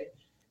today,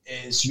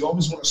 is you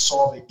always want to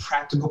solve a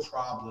practical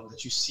problem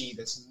that you see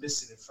that's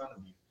missing in front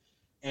of you.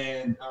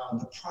 And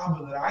the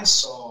problem that I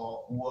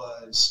saw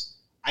was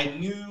I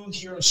knew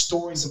hearing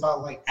stories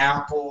about like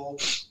Apple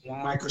and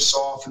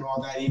Microsoft and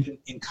all that, even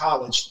in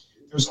college,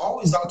 there's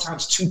always a lot of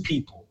times two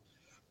people.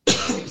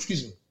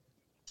 Excuse me.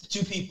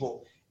 Two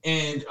people.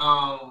 And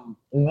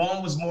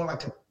one was more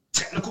like a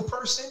technical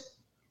person,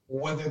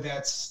 whether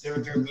that's they're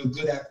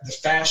good at the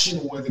fashion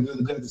or whether they're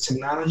good at the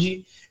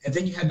technology. And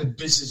then you had the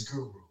business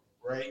guru,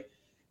 right?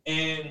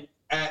 And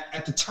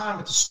at the time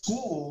at the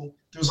school,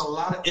 there was a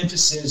lot of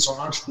emphasis on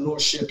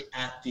entrepreneurship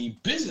at the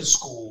business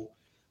school,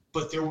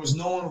 but there was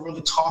no one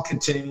really talking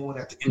to anyone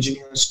at the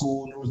engineering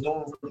school. And there was no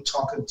one really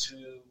talking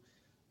to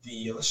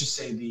the, let's just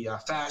say the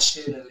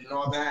fashion and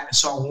all that. And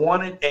so I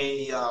wanted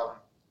a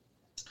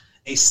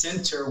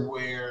center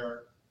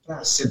where,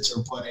 not a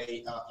center, but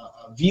a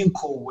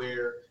vehicle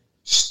where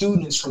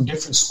students from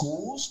different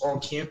schools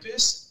on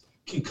campus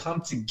can come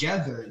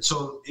together.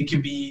 So it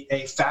could be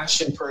a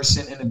fashion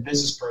person and a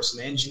business person,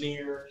 an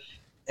engineer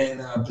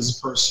and a business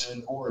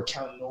person or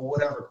accountant or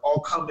whatever, all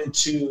come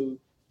into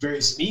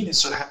various meetings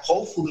so that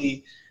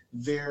hopefully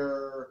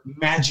their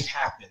magic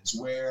happens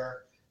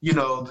where,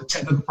 the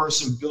technical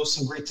person builds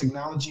some great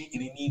technology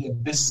and they need a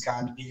business guy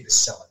to be able to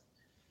sell it.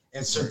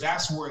 And so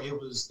that's where it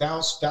was,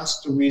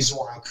 that's the reason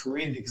why I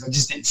created it, because I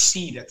just didn't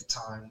see it at the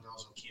time when I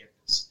was on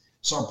campus.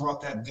 So I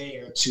brought that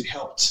there to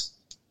help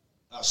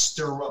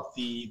stir up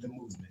the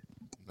movement.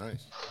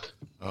 Nice.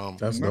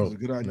 That's a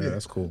good idea. Yeah,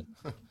 that's cool.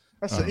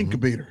 That's an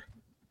incubator.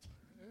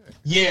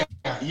 Yeah.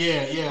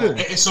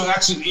 And so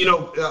actually,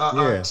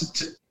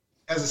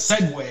 as a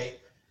segue,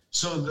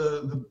 so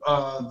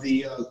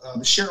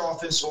the share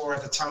office, or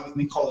at the time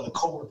we call it a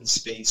co-working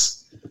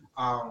space,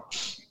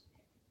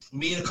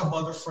 me and a couple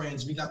other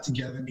friends, we got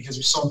together because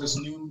we saw this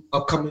new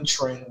upcoming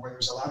trend where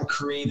there's a lot of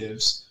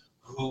creatives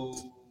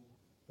who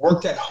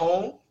worked at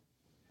home.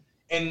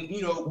 And,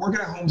 working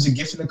at home is a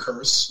gift and a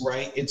curse,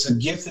 right? It's a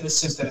gift in the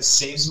sense that it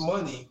saves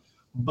money,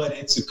 but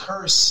it's a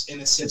curse in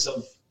the sense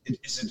of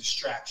it's a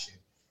distraction.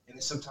 And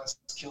it sometimes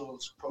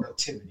kills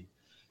productivity.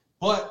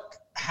 But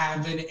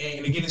and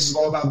again, this is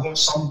all about going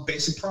to solve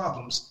basic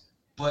problems.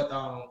 But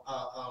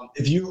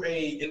if you're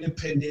a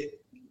independent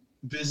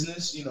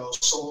business,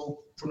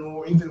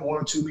 solopreneur, even 1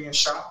 or 2 man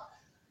shop,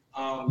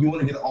 you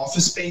want to get an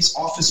office space.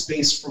 Office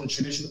space from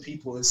traditional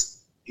people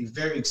is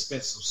very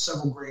expensive,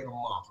 several grand a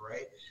month,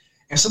 right?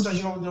 And sometimes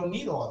you don't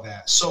need all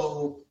that.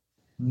 So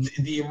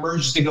the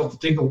emergence, think of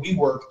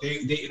WeWork.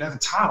 And at the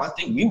time, I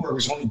think WeWork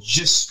was only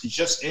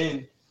just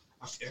in,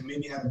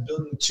 maybe had a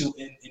building or two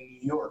in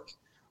New York.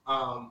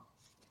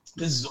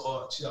 This is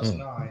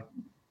 2009.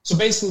 So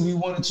basically, we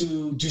wanted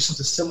to do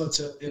something similar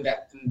to in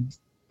that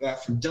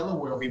for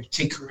Delaware, we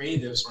take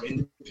creatives or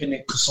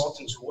independent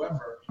consultants,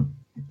 whoever,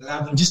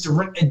 allow them just to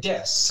rent a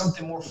desk,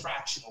 something more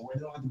fractional, where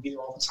they don't have to be there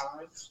all the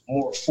time,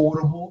 more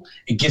affordable.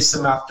 It gets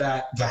them out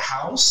the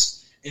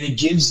house, and it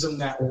gives them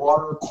that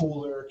water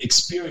cooler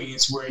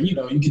experience where, you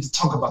get to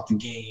talk about the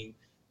game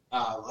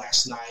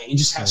last night and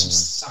just have some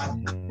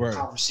side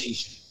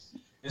conversation.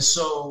 And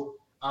so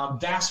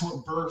that's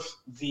what birthed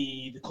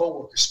the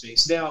co-worker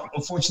space. Now,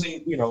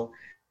 unfortunately,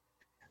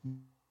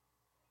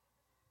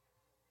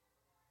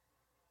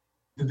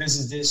 the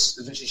business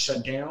did eventually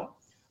shut down.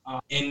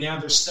 And now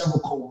there's several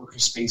co-worker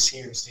space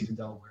here in the state of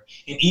Delaware.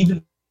 And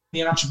even the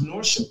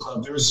entrepreneurship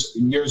club, there's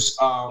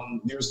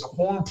the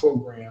Horn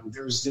program,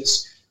 there's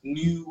this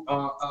new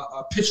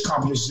pitch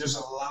competition. There's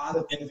a lot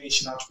of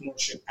innovation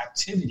entrepreneurship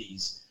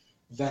activities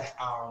that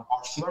are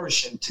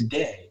flourishing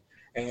today.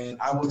 And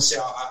I want to say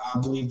I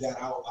believe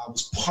that I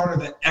was part of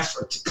that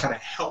effort to kind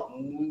of help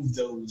move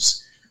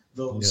those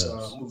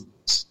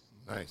movements.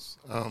 Nice.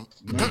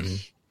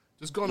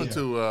 Just going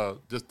into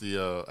just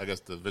the I guess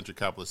the venture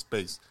capitalist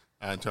space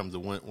in terms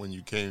of when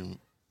you came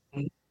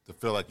to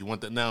feel like you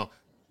want that. Now,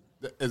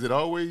 is it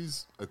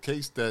always a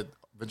case that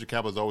venture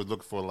capitalists always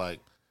look for like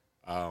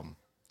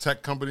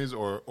tech companies,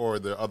 or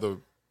there are other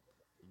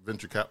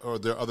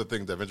there are other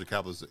things that venture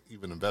capitalists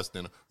even invest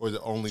in, or is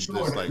it only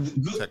just like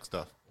tech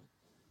stuff?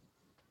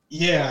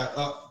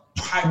 Yeah,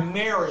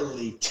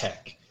 primarily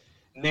tech.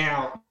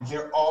 Now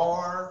there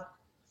are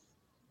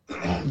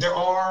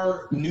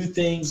new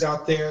things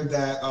out there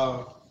that.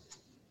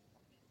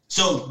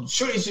 So,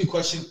 short answer to your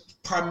question: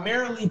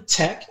 primarily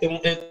tech,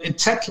 and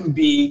tech can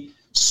be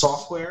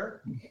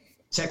software.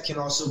 Tech can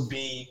also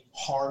be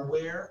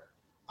hardware.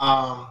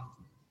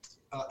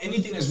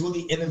 Anything that's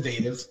really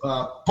innovative.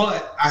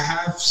 But I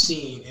have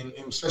seen, and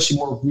especially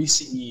more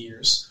recent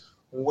years,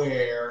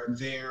 where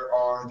they're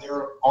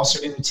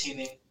also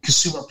entertaining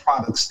consumer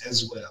products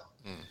as well.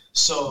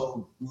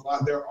 So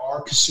there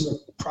are consumer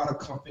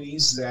product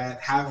companies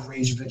that have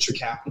raised venture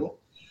capital.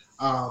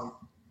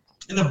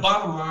 And the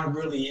bottom line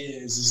really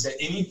is that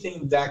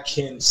anything that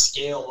can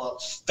scale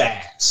up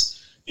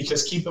fast,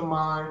 because keep in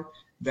mind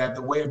that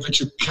the way a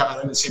venture capitalist,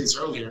 I didn't say this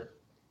earlier,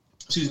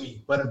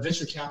 but a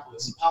venture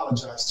capitalist,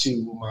 apologize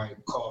to my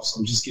cough, so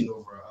I'm just getting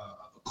over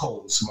a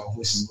cold, so my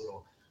voice is a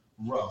little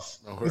rough.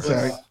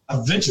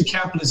 A venture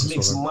capitalist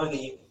makes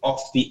money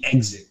off the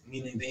exit,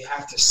 meaning they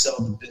have to sell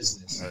the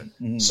business.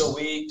 Right.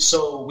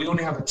 So we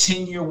only have a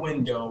 10-year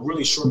window,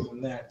 really shorter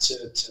than that,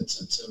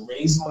 to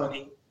raise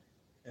money,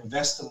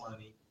 invest the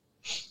money,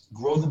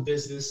 grow the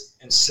business,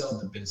 and sell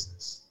the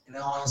business. And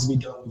that all has to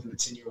be done within a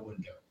 10-year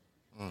window.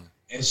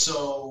 And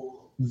so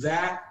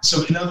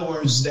in other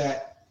words,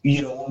 that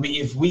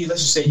if we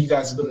let's just say you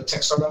guys build a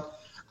tech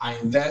startup, I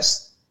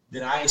invest,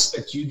 then I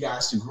expect you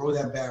guys to grow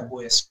that bad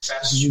boy as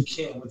fast as you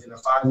can within a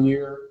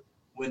 5-year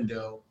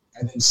window,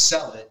 and then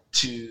sell it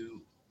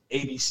to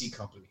ABC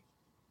company.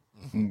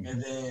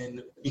 And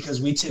then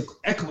because we took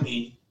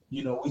equity,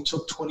 we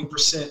took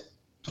 20%,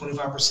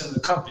 25% of the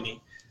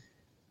company.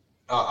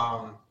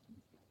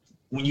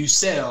 When you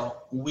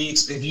sell,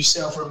 if you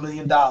sell for $1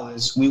 million,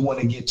 we want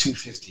to get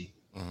 $250.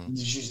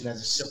 Just use it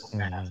as a simple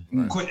math.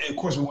 Of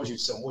course, we want you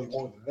to sell way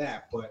more than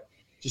that, but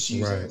just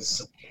use it as a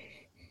simple.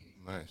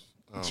 Nice.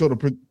 So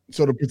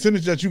the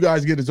percentage that you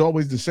guys get is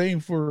always the same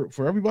for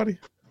everybody?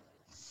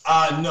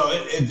 No,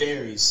 it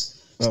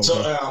varies. Okay.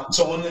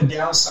 So one of the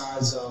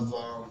downsides of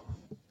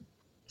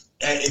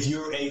if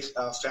you're a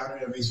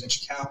founder of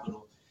venture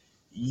capital,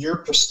 your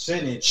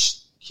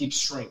percentage keeps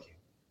shrinking.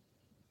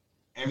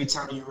 Every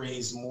time you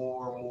raise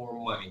more and more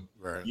money,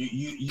 right?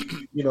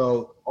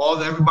 All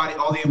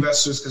the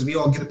investors, because we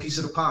all get a piece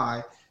of the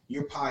pie.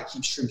 Your pie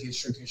keeps shrinking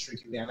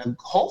down. And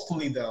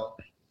hopefully, though,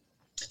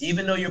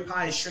 even though your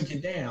pie is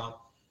shrinking down,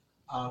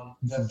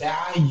 the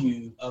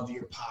value of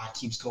your pie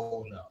keeps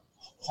going up.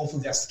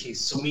 Hopefully, that's the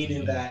case. So,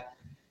 meaning that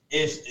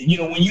if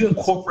when you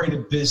incorporate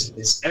a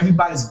business,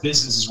 everybody's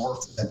business is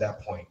worth it at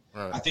that point.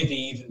 Right. I think they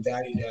even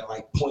valued at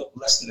like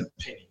less than a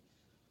penny.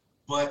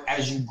 But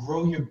as you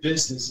grow your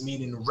business,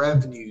 meaning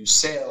revenue,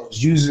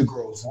 sales, user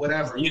growth,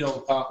 whatever, with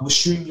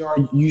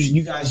StreamYard,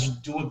 you guys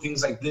doing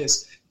things like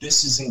this.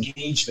 This is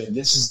engagement.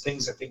 This is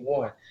things that they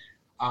want.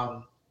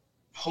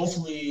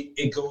 Hopefully,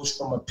 it goes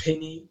from a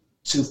penny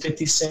to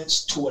 50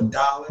 cents to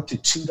 $1 to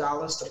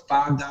 $2 to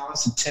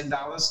 $5 to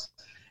 $10,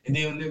 and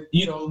then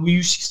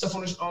we see stuff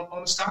on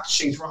the stock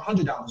exchange for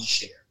 $100 a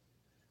share.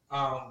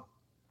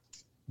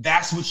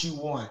 That's what you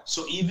want.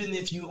 So even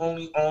if you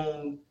only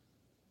own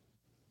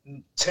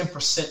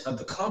 10% of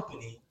the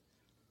company,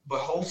 but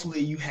hopefully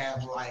you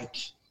have like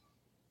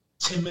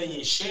 10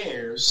 million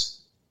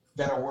shares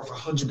that are worth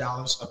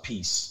 $100 a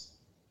piece.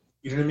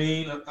 You know what I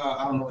mean?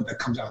 I don't know what that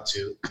comes out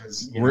to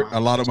because a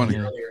lot of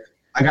money.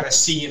 I got a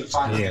C in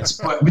finance,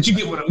 but you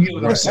get what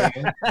I'm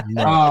saying.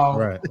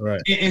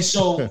 Right. And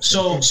so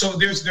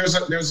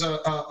there's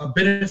a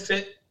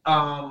benefit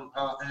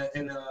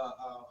and a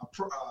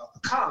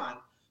con,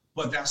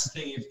 but that's the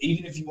thing.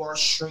 Even if you are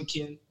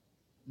shrinking,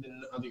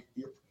 then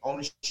your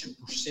ownership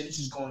percentage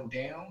is going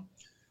down.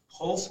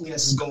 hopefully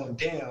as it's going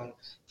down,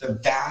 the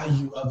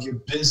value of your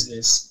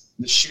business,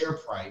 the share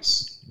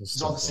price,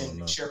 it's all the same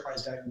thing. Share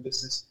price, value of your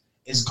business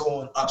is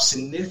going up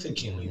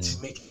significantly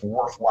to make it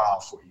worthwhile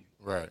for you.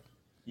 Right.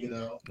 You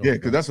know? Yeah,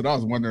 because that's what I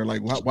was wondering.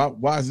 Like,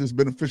 why is this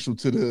beneficial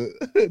to the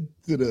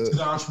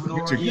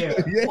entrepreneur?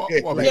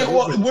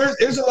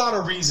 There's a lot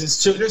of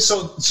reasons too.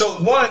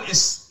 So one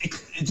is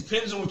it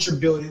depends on what you're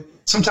building.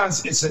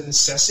 Sometimes it's a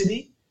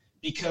necessity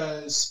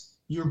because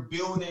you're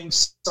building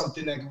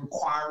something that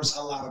requires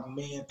a lot of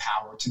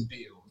manpower to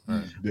build.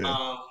 Right.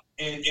 Yeah.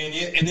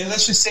 And then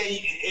let's just say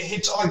it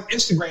hits on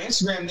Instagram.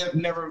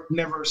 Instagram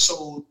never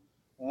sold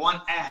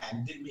one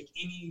ad, didn't make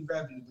any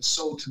revenue, was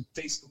sold to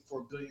Facebook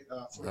for $1 billion,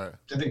 I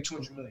think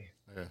 $200 million,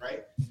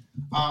 right?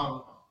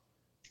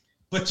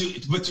 But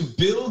to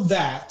build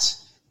that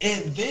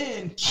and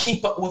then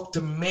keep up with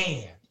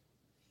demand,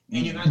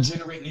 and you're not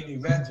generating any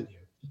revenue,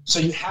 so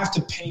you have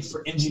to pay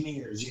for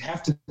engineers, you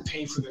have to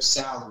pay for their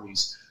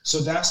salaries. So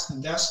that's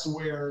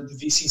where the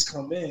VCs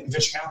come in,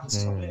 venture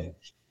capitalists come in,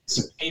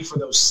 to pay for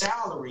those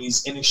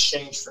salaries in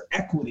exchange for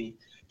equity.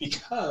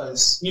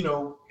 Because, you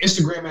know,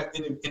 Instagram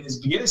in its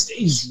beginning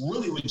stages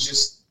really was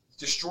just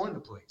destroying the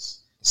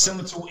place.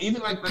 Similar to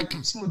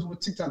similar to what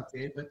TikTok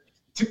did, but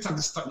TikTok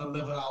is starting to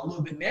level out a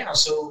little bit now.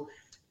 So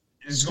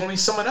there's going to be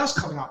someone else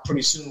coming out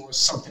pretty soon or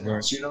something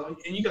else, you know,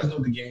 and you guys know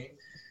the game.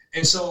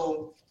 And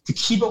so to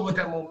keep up with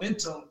that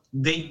momentum,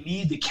 they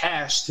need the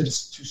cash to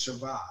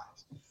survive.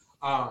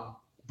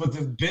 But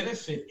the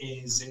benefit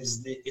is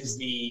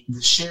the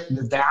share,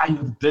 the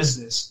value of the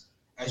business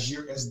as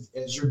your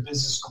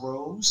business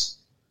grows.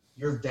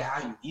 Your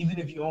value, even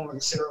if you own, like I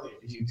said earlier,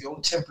 if you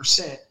own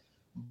 10%,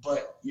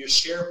 but your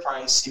share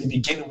price in the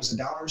beginning was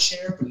 $1 a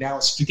share, but now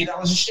it's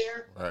 $50 a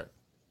share. Right.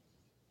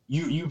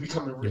 You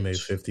becoming rich. You made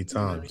 50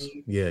 times. You know I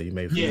mean? Yeah, you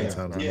made 50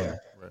 times. Yeah.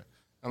 Right.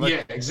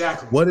 Yeah,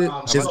 exactly. What it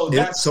I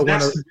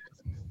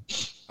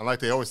like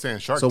they always say in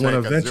Shark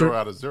Tank, 0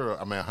 out of 0.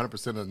 I mean,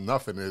 100% of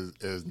nothing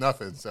is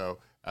nothing. So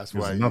that's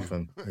why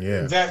nothing.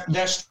 Yeah.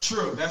 That's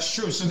true. That's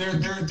true. So there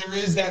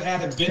is that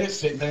added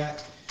benefit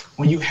that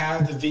when you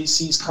have the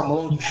VCs come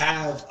on, you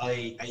have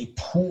a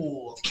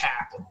pool of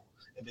capital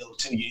available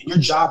to you. And your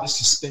job is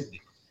to spend it.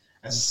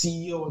 As a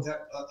CEO of the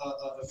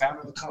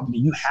founder of the company,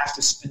 you have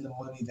to spend the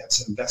money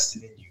that's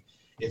invested in you.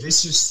 If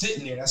it's just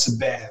sitting there, that's a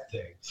bad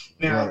thing.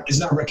 Now, It's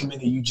not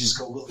recommended you just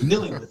go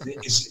willy-nilly with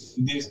it.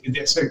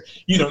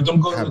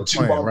 Don't go to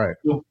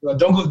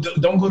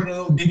don't go to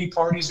no Diddy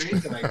parties or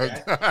anything like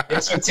that. The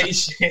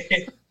expectation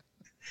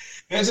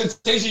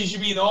you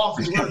should be in the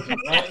office working,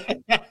 right?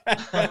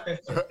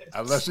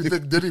 Unless you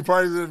think Diddy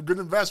parties are a good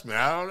investment,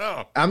 I don't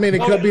know. I mean,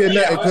 it could be a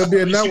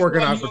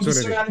networking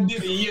opportunity.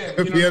 It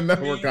could be a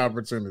network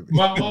opportunity.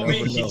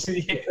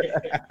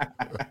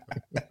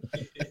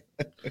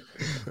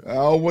 I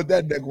don't want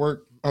that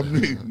network. I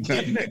mean,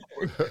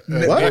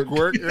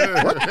 network.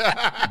 Yeah.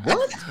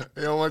 What?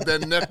 You don't want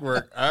that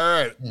network. All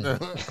right.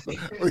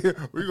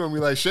 We're going to be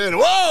like, Shannon,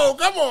 whoa,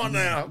 come on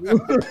now.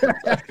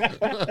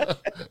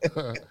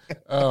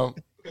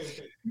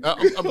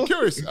 I'm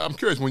curious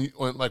when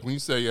you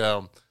say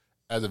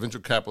as a venture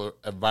capital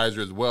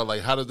advisor as well,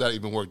 like how does that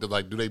even work? Do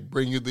they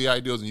bring you the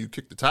ideas and you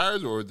kick the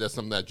tires, or is that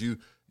something that you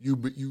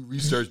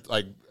research,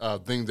 like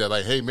things that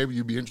like, hey, maybe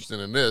you'd be interested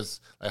in this?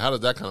 Like, how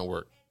does that kind of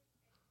work?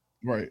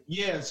 Right.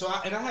 Yeah. So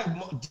I have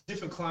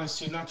different clients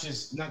too, not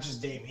just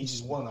Daymond. He's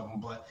just one of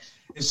them.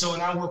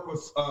 And I work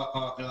with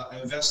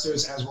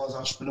investors as well as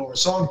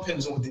entrepreneurs. So it all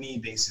depends on what the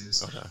need base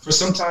is. Okay. For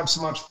sometimes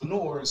some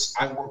entrepreneurs,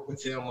 I work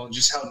with them on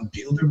just how to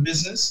build their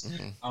business.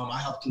 Mm-hmm. I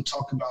help them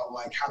talk about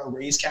like how to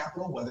raise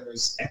capital, whether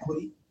it's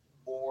equity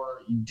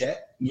or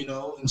debt,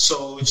 and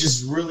so it's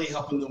just really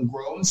helping them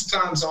grow. And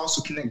sometimes I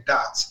also connect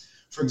dots.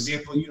 For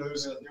example,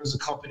 there's a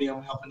company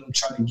I'm helping them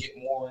try to get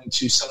more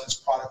into selling this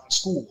product in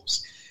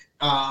schools.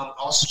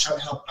 Also try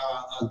to help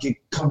get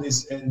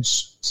companies and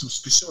some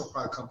consumer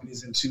product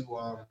companies into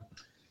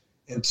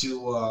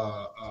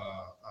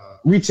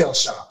retail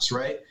shops,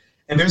 right?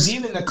 And there's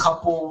even a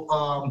couple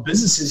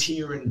businesses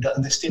here in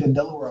the state of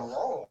Delaware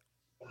alone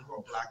who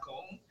are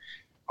Black-owned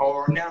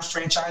or now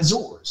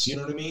franchisors, you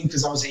know what I mean?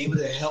 Because I was able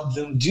to help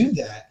them do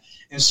that.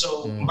 And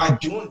so by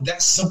doing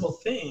that simple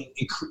thing,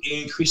 it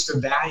increased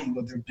the value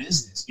of their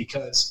business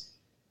because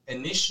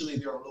initially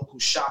they're a local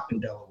shop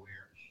in Delaware.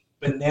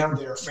 But now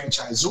they're a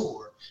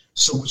franchisor,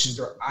 so which is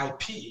their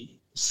IP,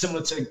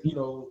 similar to,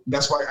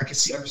 that's why I can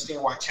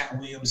understand why Cat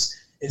Williams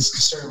is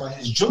concerned about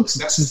his jokes.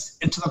 That's his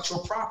intellectual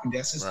property.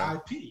 That's his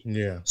IP.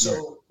 Yeah.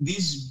 So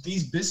these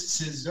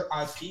businesses, their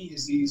IP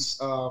is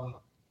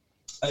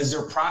as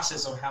their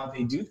process of how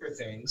they do their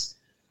things.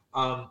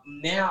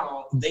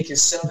 Now they can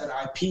sell that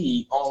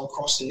IP all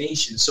across the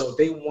nation. So if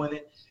they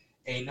wanted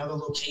another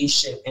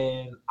location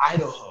in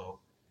Idaho,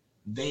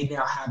 they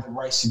now have the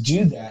rights to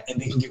do that,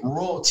 and they can get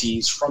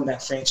royalties from that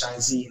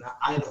franchisee in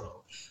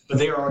Idaho. But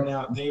they are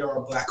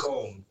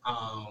Black-owned,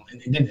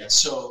 and they did that.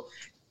 So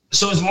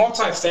it's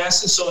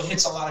multifaceted, so it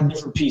hits a lot of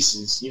different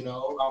pieces.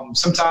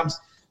 Sometimes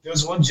there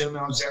was one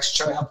gentleman I was actually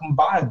trying to help him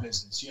buy a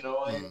business,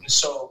 and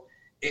so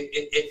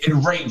it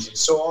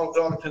ranges. So it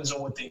all depends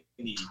on what they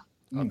need.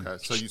 Okay,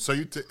 so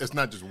you it's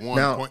not just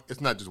one point.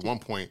 It's not just one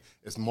point.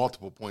 It's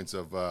multiple points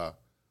of the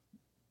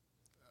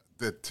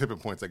tipping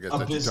points. I guess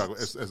that you talk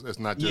about. It's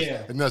not just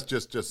it's not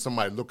just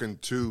somebody looking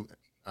to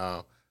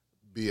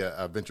be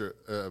a venture.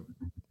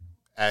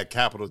 Add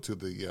capital to a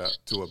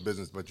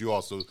business, but you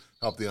also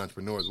help the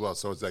entrepreneur as well.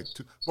 So it's like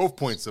both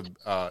points of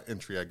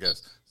entry, I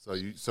guess. So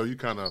you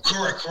kind of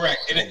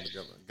correct. And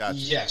gotcha.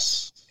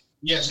 Yes.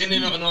 And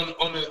then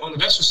on the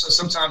investor side,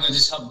 sometimes I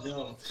just help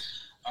them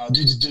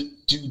do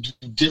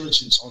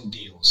diligence on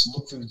deals,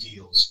 look for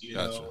deals,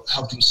 know,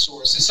 help them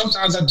source. And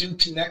sometimes I do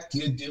connect,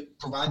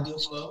 provide deal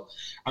flow.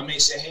 I may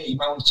say, hey, you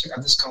might want to check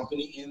out this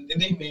company, and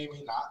they may or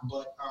may not,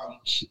 but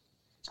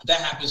that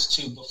happens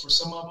too. But for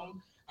some of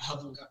them, I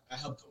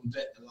help them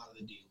vet a lot of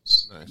the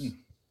deals. Nice.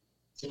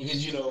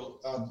 Because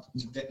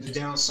the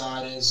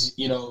downside is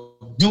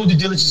doing the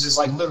diligence is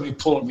like literally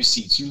pulling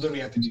receipts. You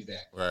literally have to do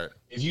that. Right.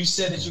 If you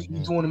said that you're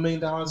doing $1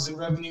 million in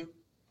revenue,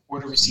 where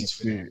are the receipts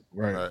for that?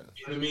 Right. You know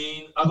what I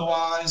mean?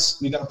 Otherwise,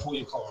 we got to pull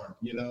your card.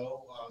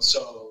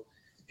 So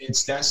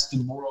that's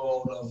the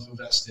world of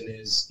investing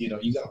is you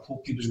got to pull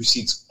people's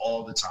receipts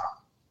all the time.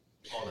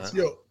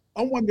 Yo,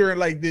 I'm wondering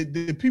like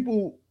the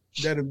people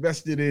that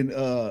invested in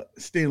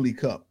Stanley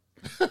Cup.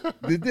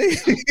 Did they?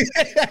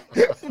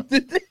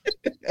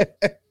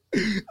 I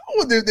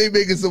wonder if they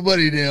making some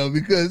money now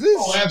because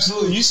this.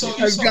 Absolutely! You saw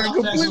got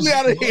completely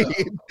out of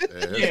hand.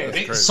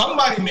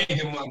 Somebody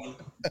making money.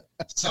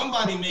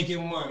 Somebody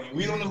making money.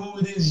 We don't know who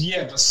it is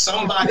yet, but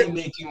somebody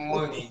making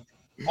money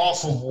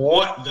off of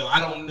what though? I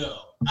don't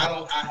know.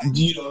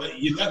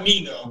 You let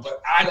me know, but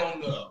I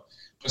don't know.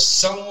 But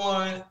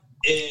someone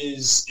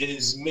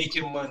is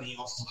making money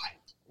off of hype.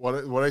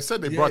 Well, they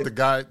said they brought the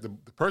guy, the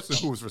person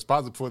who was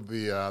responsible for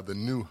the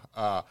new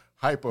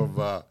hype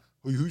of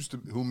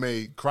who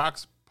made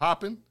Crocs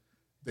popping.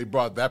 They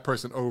brought that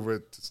person over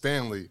to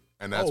Stanley,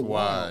 and that's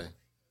why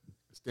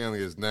Stanley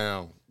is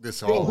now this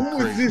whole.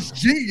 Who is this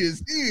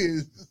genius?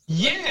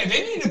 Yeah,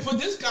 they need to put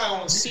this guy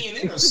on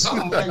CNN or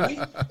something. Like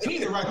they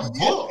need to write a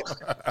book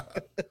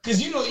because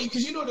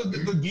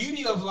the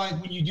beauty of like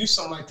when you do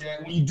something like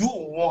that, when you do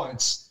it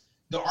once,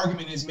 the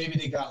argument is maybe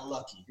they got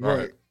lucky,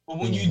 right? But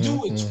when you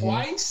do it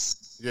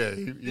twice, that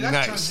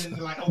nice. Turns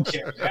into like,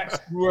 okay, that's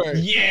right.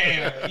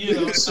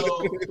 Yeah,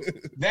 so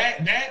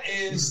that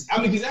is, I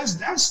mean, because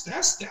that's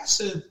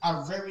a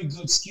very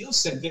good skill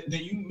set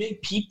that you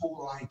make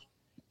people like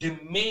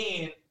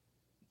demand.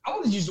 I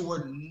want to use the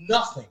word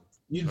nothing.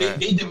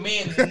 They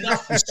demand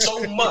nothing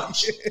so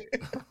much.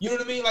 You know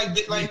what I mean? That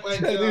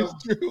is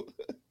true.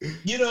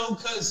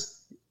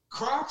 Because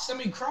Crocs. I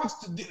mean, Crocs.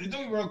 Don't get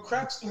me wrong.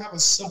 Crocs do have a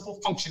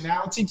simple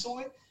functionality to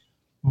it,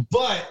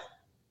 but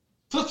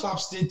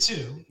flip-flops did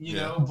too,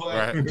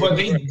 but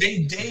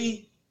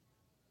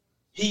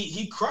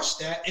he crushed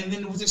that. And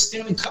then with the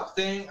Stanley Cup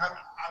thing,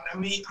 I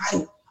mean,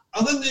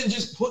 other than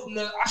just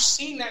I've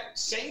seen that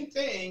same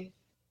thing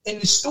in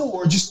the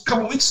store just a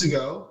couple weeks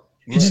ago.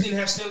 It just didn't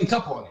have Stanley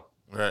Cup on it.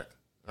 Right.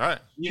 All right.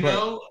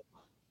 Yeah.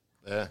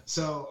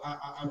 So,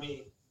 I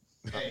mean,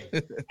 hey.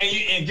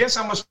 and guess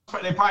how much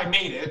they probably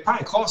made it? It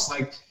probably cost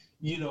like,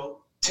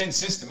 10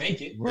 cents to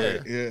make it.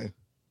 Right, yeah.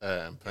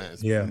 And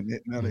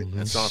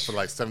selling for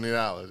like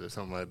 $70 or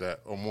something like that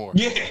or more.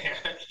 Yeah.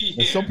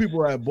 And some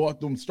people have bought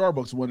them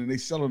Starbucks one and they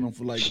selling them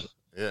for like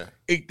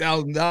 $8,000,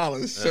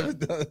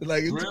 $7,000.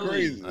 Like it's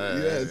crazy.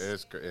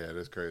 Yes, it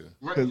is crazy.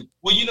 Right.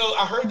 Well,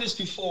 I heard this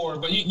before,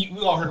 but we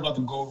all heard about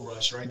the gold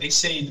rush, right? They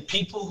say the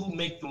people who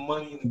make the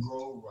money in the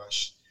gold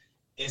rush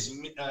is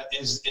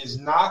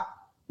not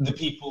the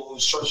people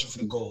who's searching for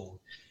the gold.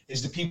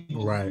 It's the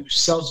people who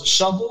sells a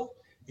shovel.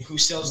 Who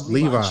sells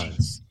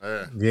Levi's?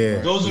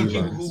 Yeah, those are the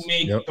people who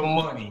make the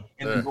money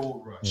in the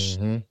gold rush.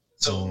 Mm-hmm.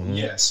 So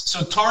yes,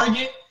 so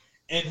Target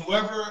and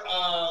whoever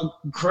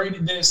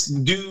created this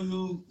dude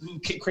who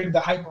created the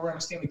hype around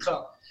the Stanley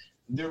Cup,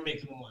 they're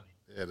making the money.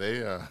 Yeah,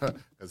 they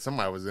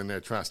somebody was in there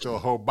trying to steal a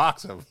whole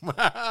box of them.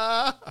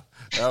 That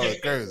was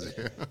crazy.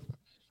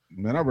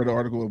 Man, I read an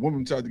article. A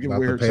woman tried to give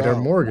away her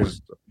Pedro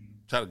mortgage.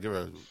 Try to give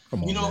her.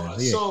 Come on, man.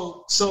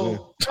 So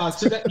to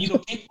that,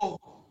 people.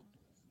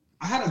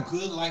 I had a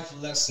good life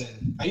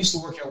lesson. I used to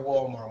work at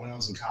Walmart when I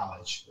was in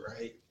college,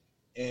 right?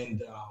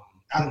 And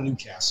out of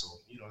Newcastle,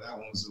 that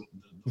one was the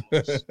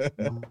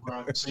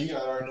most. So you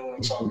guys already know what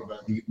I'm talking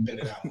about. You've been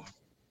to that one.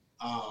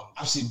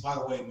 I've seen. By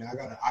the way, man, I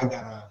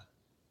got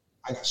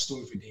a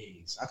story for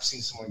days. I've seen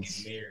someone get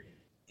married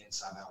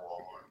inside that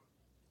Walmart.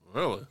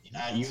 Really?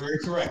 You heard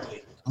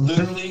correctly.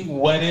 Literally,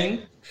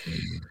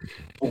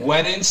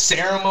 wedding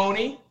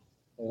ceremony,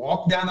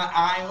 walk down the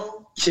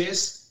aisle,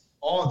 kiss,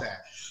 all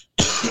that.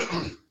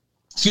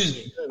 Excuse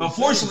me.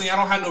 Unfortunately, I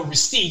don't have no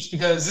receipts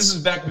because this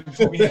is back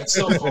before we had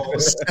cell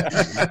phones.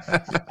 but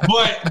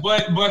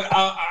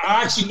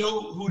I actually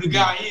know who the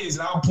guy is,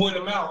 and I'll point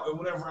him out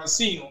whenever I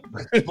see him.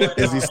 But,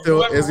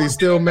 is he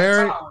still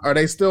married? Are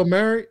they still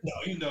married? No,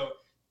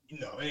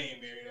 they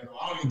ain't married at all.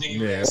 I don't even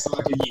think it lasted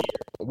like a year.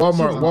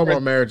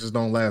 Walmart marriages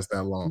don't last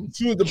that long. As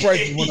soon as the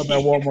prices went up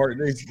at Walmart,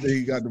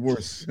 they got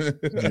divorced.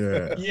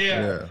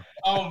 Yeah.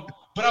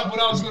 what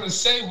I was gonna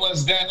say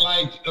was that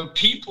like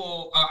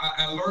people,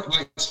 I learned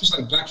like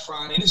especially like Black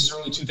Friday. This is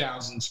early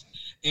 2000s,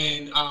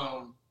 and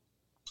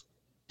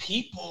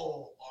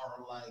people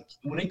are like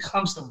when it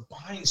comes to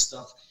buying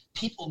stuff,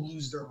 people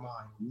lose their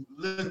mind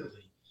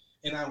literally,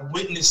 and I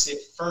witnessed it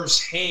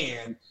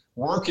firsthand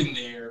working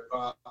there.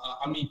 I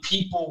mean,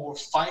 people will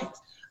fight.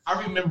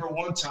 I remember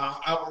one time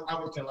I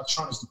worked in the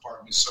electronics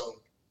department,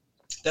 so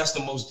that's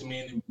the most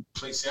demanding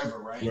place ever,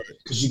 right?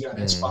 Because you got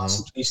Xbox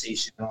and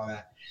PlayStation and all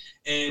that.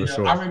 And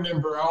sure. I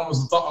remember I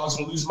almost thought I was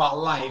going to lose my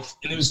life.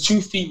 And there was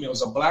two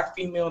females, a black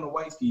female and a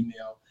white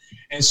female.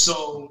 And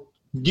so,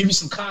 to give you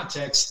some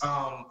context,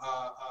 at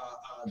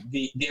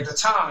the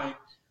time,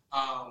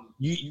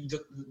 the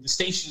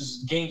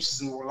station's game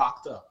system were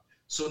locked up.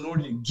 So in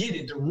order to get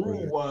it, the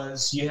rule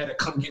was you had to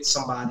come get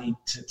somebody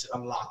to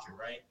unlock it,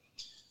 right?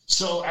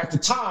 So at the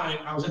time,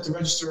 I was at the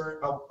register.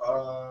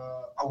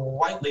 A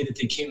white lady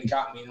that came and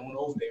got me, and I went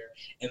over there,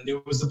 and there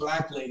was a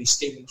black lady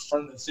standing in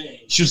front of the thing.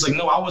 She was like,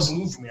 "No, I wasn't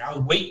moving from here. I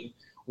was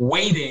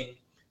waiting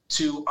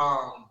to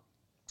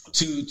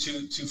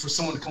for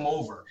someone to come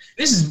over.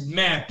 This is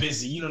mad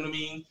busy, you know what I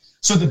mean?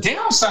 So the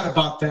downside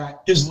about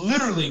that is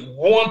literally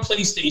one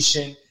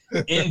PlayStation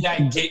in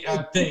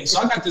that thing. So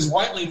I got this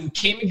white lady who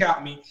came and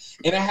got me,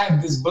 and I had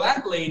this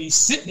black lady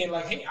sitting there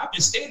like, "Hey, I've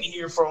been standing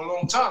here for a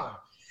long time."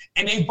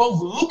 And they both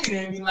looking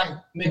at me like,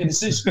 make a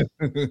decision.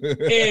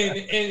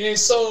 and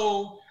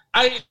so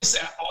I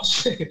said, oh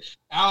shit.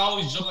 I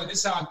always joke like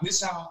this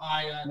how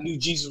I knew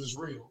Jesus was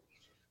real,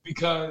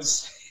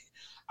 because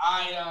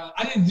I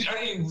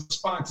didn't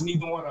respond to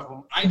neither one of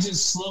them. I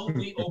just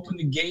slowly opened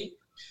the gate,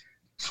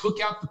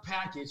 took out the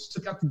package,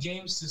 took out the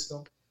game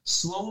system,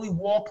 slowly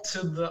walked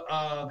to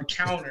the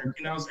counter,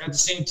 and I was at the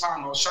same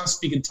time I was trying to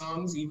speak in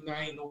tongues, even though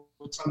I didn't know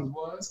what tongues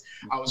was.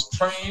 I was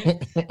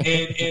praying,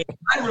 and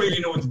I really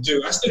didn't know what to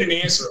do. I still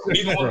didn't answer.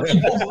 Neither one of them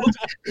looked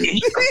at me.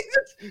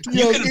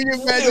 You can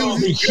feel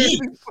the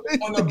heat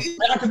on the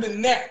back of the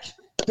neck,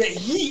 the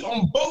heat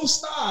on both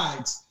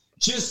sides,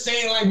 just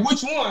saying like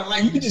which one.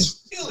 Like you could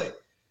just feel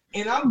it.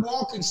 And I'm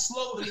walking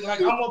slowly,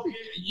 like I'm up here,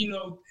 you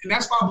know, and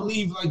that's why I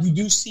believe like you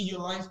do see your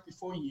life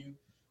before you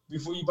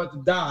about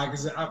to die,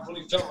 because I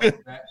really felt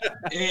like that.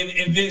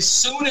 And then as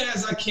soon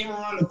as I came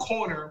around the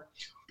corner,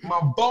 my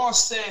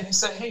boss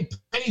said, "Hey,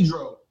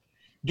 Pedro,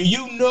 do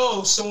you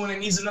know someone that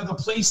needs another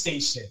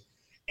PlayStation?"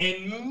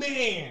 And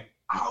man,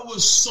 I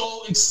was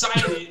so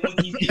excited when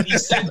he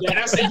said that.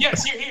 I said,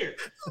 "Yes, here."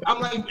 I'm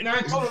like, and I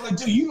told him, like,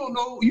 "Dude, you don't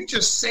know, you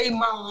just saved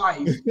my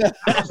life."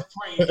 I was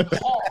praying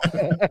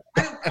hard.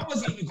 I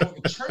wasn't even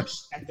going to church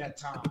at that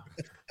time,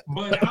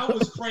 but I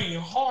was praying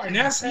hard. And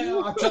that's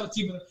how I tell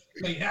people,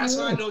 like, that's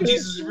how I know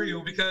Jesus is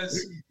real,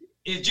 because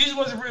if Jesus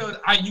wasn't real,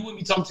 you wouldn't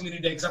be talking to me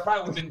today, because I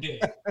probably would have been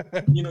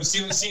dead. You know,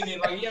 seeing it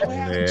like, yeah, what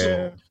happened to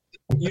him?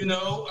 You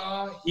know,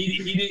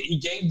 he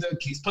gave the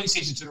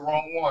PlayStation to the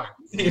wrong one.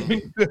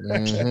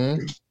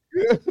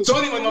 So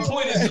anyway, my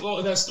point is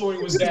that story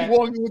was that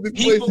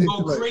people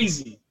go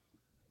crazy.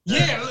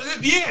 Yeah,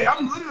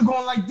 I'm literally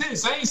going like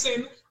this. I ain't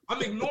saying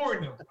I'm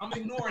ignoring them. I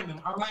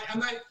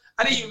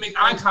didn't even make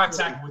eye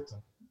contact with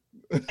them.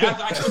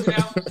 After I took it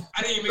out,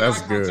 I didn't even make eye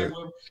contact with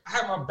them. I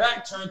had my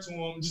back turned to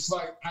him, just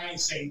like I ain't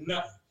saying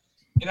nothing.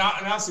 And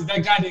I said,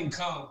 that guy didn't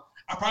come,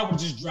 I probably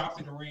would have just dropped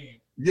it and ran.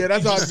 Yeah,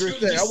 that's what I was just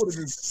saying. I would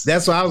have just.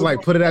 That's why I was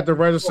like, put it at the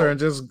register and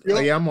just.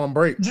 Yeah, I'm on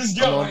break.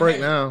 I'm on break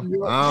now.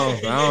 I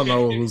don't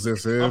know whose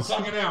this is. I'm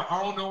talking out.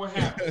 I don't know what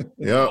happened.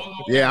 Yep.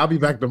 Yeah, I'll be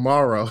back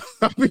tomorrow.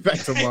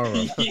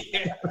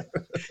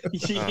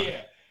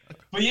 Yeah.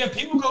 But yeah,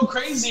 people go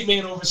crazy,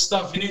 man, over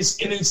stuff, and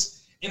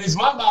it's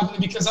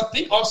mind-boggling, because I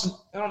think also,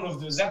 I don't know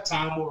if it was that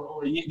time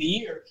or the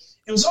year,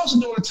 it was also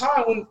during a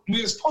time when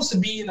we were supposed to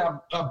be in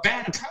a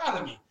bad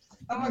economy.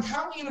 I'm like,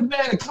 how are we in a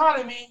bad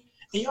economy?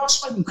 And y'all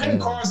swiping credit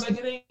cards like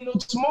it ain't no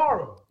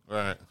tomorrow.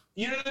 Right.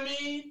 You know what I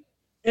mean?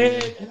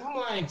 And I'm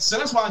like, so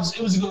that's why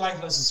it was a good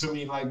life lesson for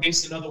me. Like,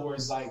 basically, in other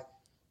words, like,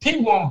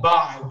 people won't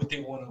buy what they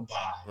want to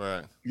buy.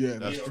 Right. Yeah,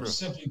 that's true.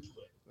 Simply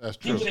put. That's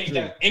true.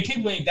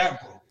 People ain't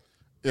that broke.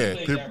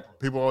 Yeah,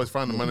 people always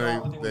find the money.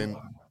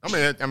 I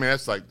mean,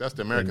 that's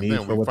the American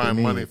thing. We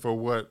find money for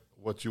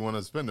what you want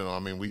to spend it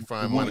on. I mean, we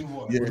find money.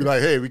 We be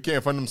like, hey, we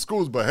can't fund them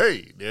schools, but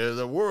hey, there's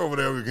a war over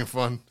there we can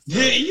fund.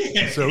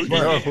 So we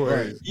can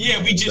right.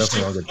 Yeah, we just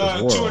took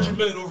 $200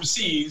 million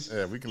overseas.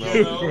 Yeah, we can.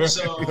 You know,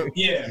 so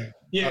yeah.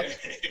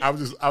 I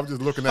was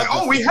just looking at.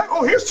 Like,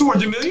 here's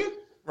 $200 million.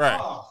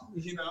 Right.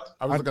 You know,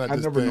 I was looking at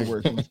this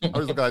thing. I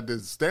was looking at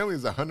this.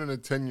 Stanley's a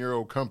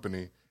 110-year-old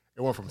company.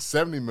 It went from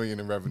 $70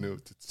 million in revenue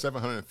to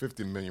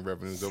 $750 million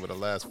revenues over the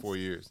last 4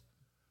 years.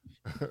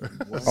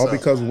 All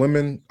because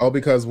women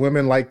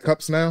like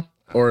cups now,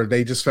 or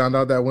they just found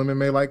out that women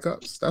may like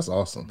cups. That's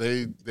awesome.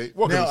 Stanley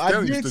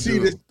used to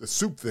do the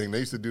soup thing. They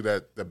used to do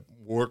that, the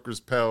workers'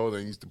 pail.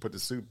 They used to put the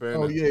soup in.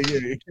 Oh yeah, it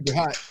keep it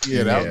hot.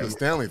 Yeah, that was the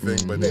Stanley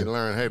thing. But they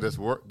learned, hey,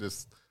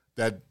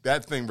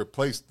 that thing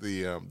replaced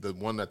the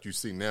one that you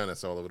see now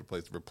that's all over the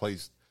place.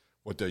 Replaced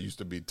what there used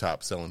to be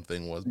top selling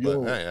thing was.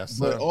 But hey, that's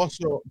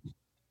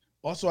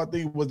Also, I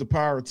think it was the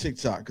power of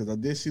TikTok because I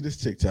did see this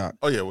TikTok.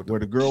 Oh yeah, where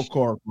the girl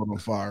car caught on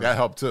fire. That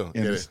helped too.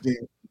 And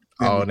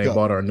and they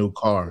bought her a new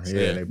car.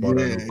 Yeah, they bought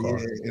her a new car.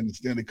 Yeah, and the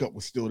Stanley Cup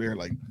was still there,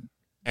 like.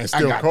 And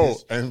still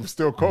cold. And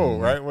still cold,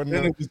 right? Wasn't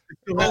it? It was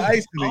still had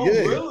ice in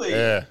it. Really?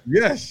 Yeah.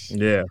 Yes.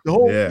 Yeah. The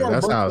whole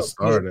that's how it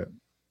started.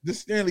 The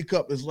Stanley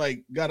Cup is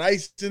like got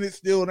ice in it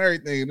still and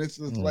everything. And it's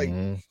just like,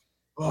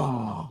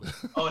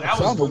 that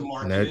was good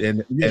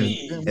marketing.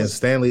 And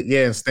Stanley,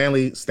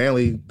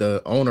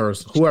 the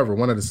owners, whoever,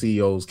 one of the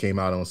CEOs came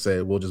out and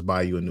said, "We'll just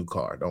buy you a new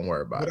car. Don't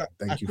worry about it."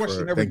 Thank you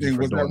for everything.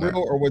 Was that real, that.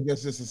 or was that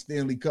just a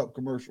Stanley Cup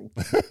commercial?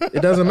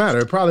 It doesn't matter.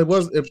 It probably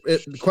was.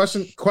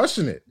 Question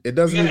it. It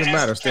doesn't even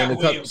matter.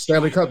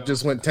 Stanley Cup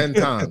just went 10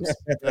 times.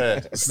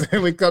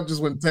 Stanley Cup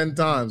just went 10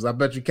 times. I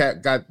bet you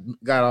Cat got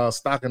a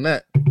stock in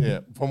that. Yeah,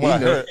 from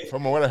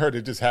what I heard,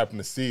 they just happened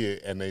to see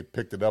it and they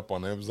picked it up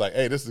on it. It was like,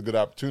 hey, this is a good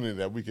opportunity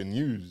that we can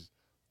use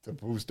to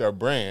boost our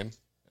brand.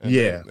 And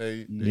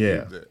they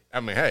used it. I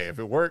mean, hey, if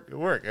it worked, it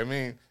worked. I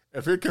mean,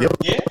 if it could,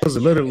 it was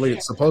literally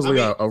supposedly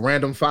a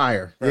random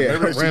fire. Yeah, a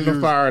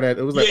random fire that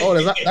it was like,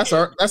 that's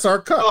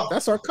our cup.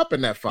 That's our cup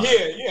in that fire.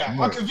 Yeah.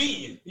 How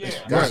convenient.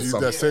 Yeah, use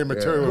that same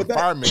material in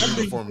fireman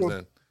uniforms.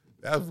 Then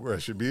that's where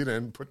it should be.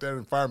 Then put that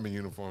in fireman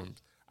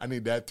uniforms. I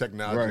need that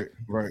technology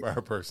for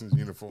a person's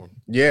uniform.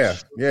 Yeah.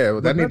 Well,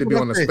 that need to be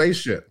on the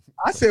spaceship.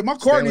 I said my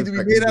car needs to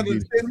be made out of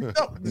the Stanley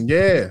Cup.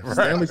 Yeah,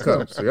 Stanley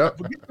Cups.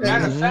 Yep.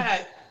 Matter of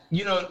fact,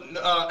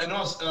 and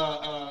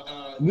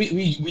also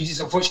we just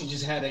unfortunately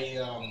just had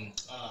a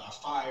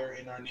fire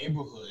in our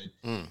neighborhood,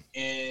 and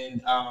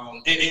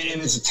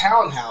it's a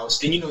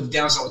townhouse, and the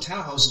downside with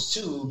townhouses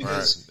too,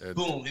 because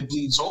boom, it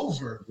bleeds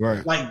over.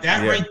 Right. Like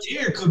that right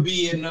there could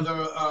be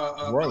another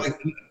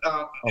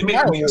it may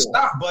not be a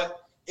stop, but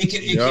it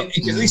can at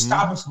least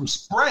stop it from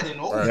spreading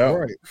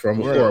over.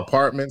 For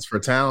apartments, for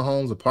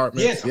townhomes,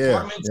 apartments.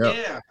 Apartments.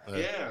 Yeah.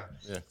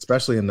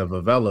 Especially in the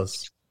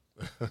favelas.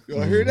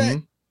 Y'all hear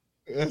that?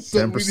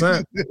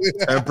 10%.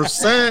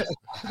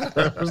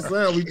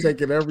 10%. We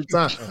take it every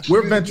time.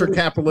 We're venture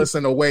capitalists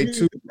in a way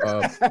too.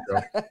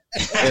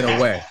 In a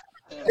way.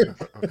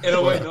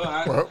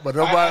 But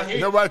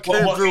nobody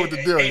came through with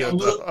the deal yet.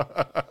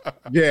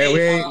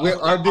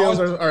 Our deals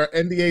our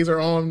NDAs are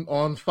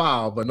on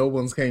file, but no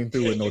one's came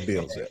through with no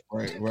deals yet.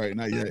 Right,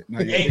 not yet.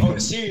 Hey, on a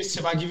serious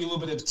tip, I give you a little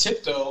bit of a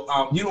tip though.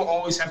 You don't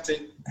always have to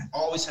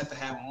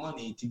have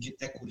money to get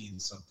equity in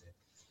something.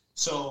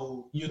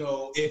 So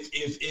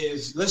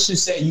if let's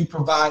just say you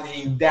provide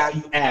a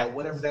value add,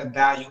 whatever that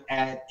value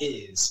add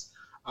is.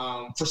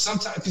 For some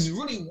time, because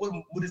really, what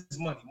is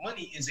money?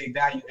 Money is a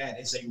value add,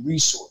 it's a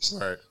resource.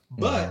 Right.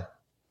 But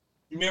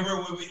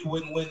remember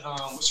when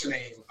what's her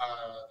name?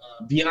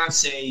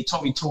 Beyonce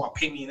told me to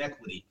pay me in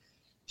equity.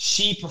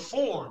 She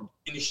performed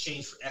in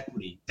exchange for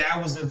equity.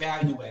 That was the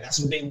value add. That's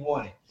what they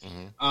wanted.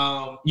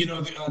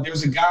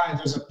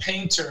 There's a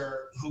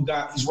painter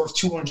he's worth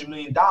 $200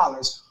 million,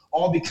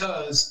 all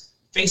because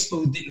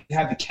Facebook didn't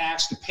have the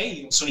cash to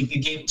pay him, so they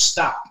gave him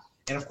stock.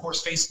 And of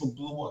course, Facebook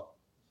blew up.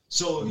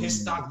 So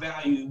his stock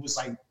value was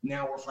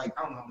now worth I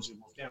don't know how much it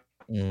was worth now.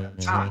 At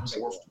the time, it was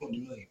worth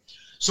 $200 million.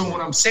 So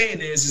what I'm saying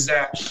is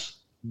that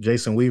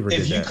Jason Weaver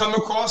if you come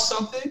across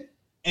something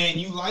and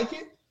you like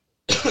it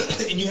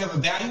and you have a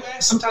value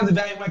add, sometimes the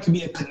value add can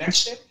be a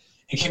connection.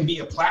 It can be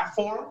a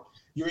platform.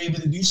 You're able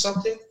to do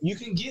something. You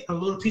can get a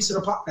little piece of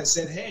the pie that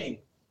said,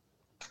 hey,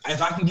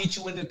 if I can get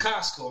you into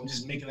Costco, I'm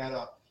just making that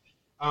up.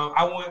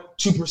 I want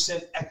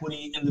 2%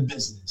 equity in the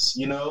business.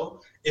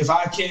 If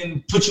I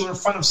can put you in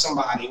front of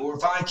somebody, or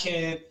if I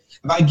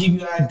give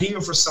you an idea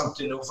for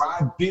something, or if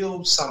I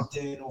build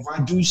something, or if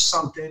I do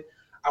something,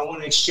 I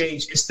want to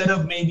exchange. Instead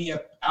of maybe an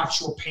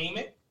actual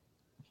payment,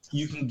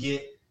 you can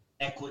get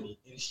equity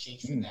in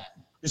exchange for that.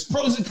 There's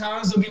pros and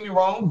cons, don't get me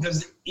wrong,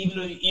 because even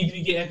if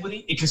you get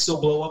equity, it can still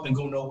blow up and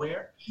go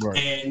nowhere. Right.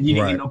 And you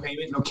didn't get no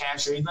payment, no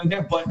cash or anything like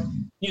that. But,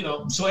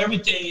 so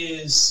everything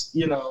is,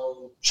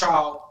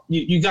 trial.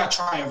 You got to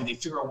try everything,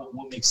 figure out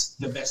what makes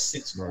the best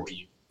sense for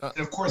you. And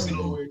of course, in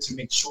order to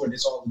make sure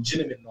it's all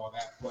legitimate and all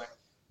that. But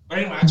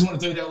anyway, I just want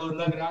to throw that little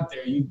nugget out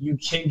there. You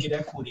can get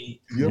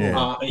equity,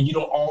 and you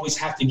don't always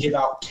have to give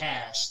out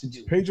cash to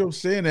do it. Pedro's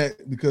saying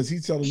that because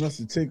he's telling us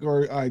to take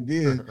our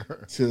idea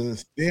to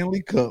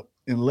Stanley Cup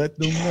and let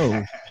them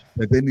know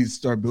that they need to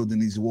start building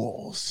these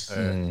walls.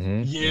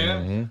 Now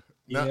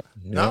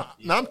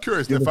I'm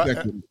curious.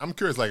 I'm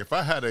curious. Like if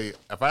I had a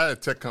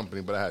tech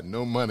company, but I had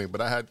no money, but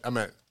I had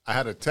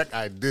a tech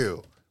idea,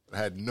 but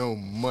I had no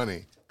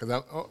money. And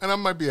I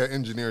might be an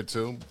engineer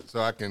too,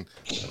 so I can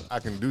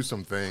do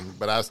some things,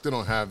 but I still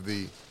don't have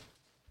the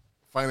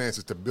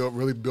finances to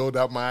really build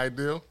out my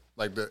ideal.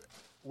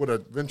 Would a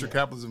venture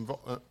capitalism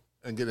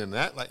and get in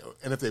that?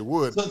 And if they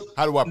would,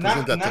 how do I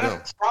present that to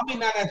them? Probably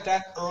not at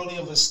that early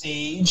of a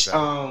stage,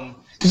 because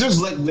there's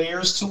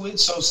layers to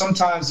it. So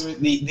sometimes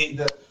I'm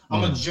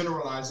gonna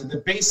generalize it. The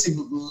basic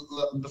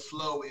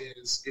flow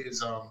is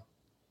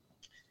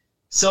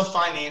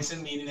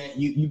self-financing, meaning that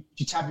you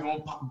tap your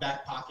own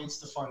back pockets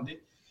to fund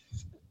it.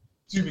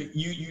 Excuse me,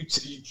 you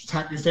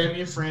tap your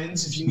family and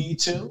friends if you need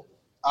to.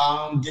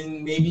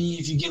 then maybe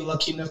if you get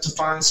lucky enough to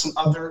find some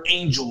other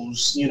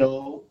angels, you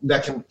know,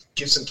 that can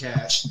give some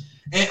cash,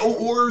 and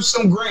or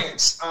some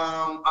grants.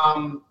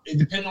 It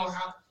depends on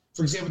how.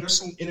 For example,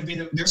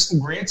 there's some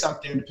grants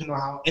out there, depending on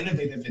how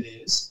innovative it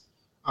is.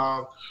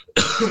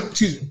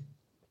 Excuse me,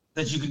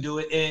 that you can do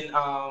it, and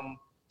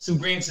some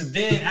grants, and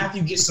then after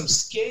you get some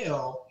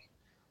scale.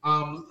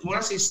 When I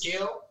say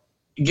scale,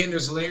 again,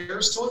 there's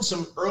layers to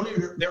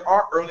it. There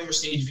are earlier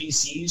stage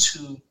VCs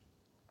who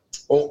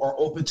are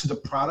open to the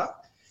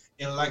product,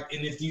 and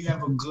if you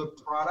have a good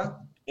product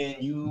and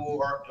you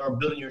are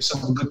building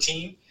yourself a good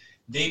team,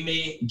 they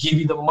may give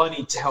you the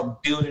money to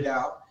help build it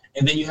out.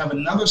 And then you have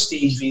another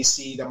stage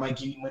VC that might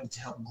give you money to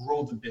help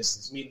grow the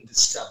business, meaning to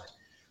sell it.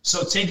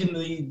 So taking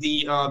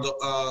the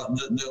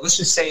let's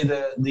just say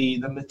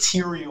the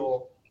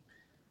material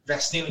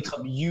that Stanley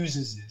Cup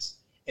uses this,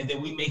 and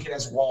then we make it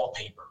as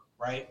wallpaper,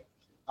 right?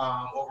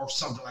 Or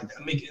something like that.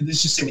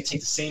 Let's just say we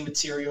take the same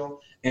material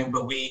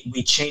but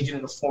we change it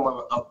in the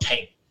form of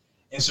paint.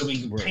 And so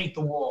we can paint the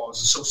walls.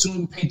 And so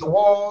soon we paint the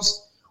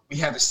walls, we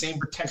have the same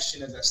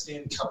protection as that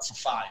Stanley Cup for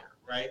fire,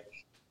 right?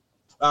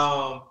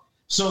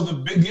 So the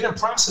beginning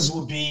process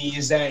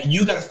is that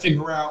you got to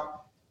figure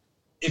out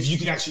if you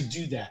can actually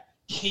do that.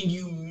 Can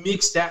you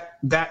mix that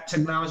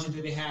technology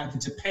that they have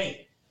into paint,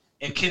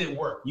 and can it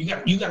work? You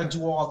got to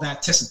do all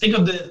that testing. Think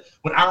of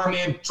when Iron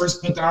Man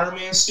first put the Iron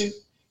Man suit.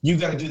 You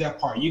got to do that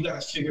part. You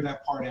got to figure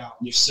that part out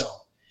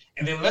yourself.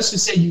 And then let's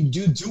just say you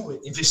do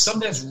it. If it's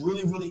something that's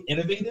really, really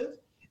innovative,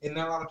 and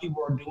not a lot of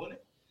people are doing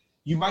it,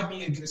 you might be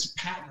able to get this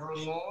patent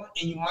early on,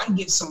 and you might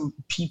get some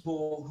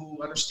people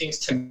who understands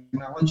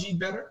technology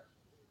better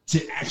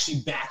to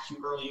actually back you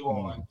early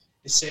on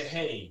and say,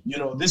 hey, you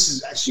know, this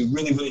is actually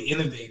really, really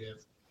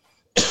innovative.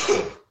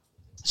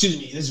 Excuse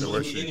me, this is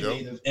really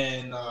innovative.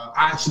 And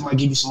I actually might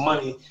give you some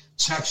money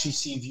to actually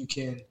see if you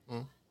can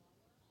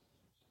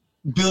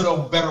build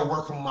a better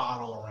working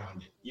model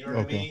around it. You know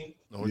what I mean?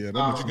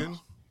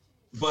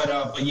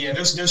 But yeah,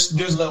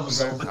 there's levels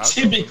of it. But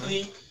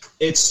typically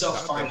it's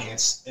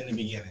self-financed in the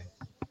beginning.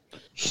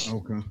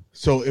 Okay.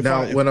 So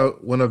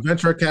when a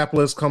venture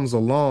capitalist comes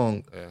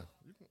along,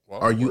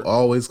 are you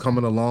always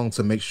coming along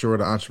to make sure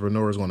the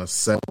entrepreneur is going to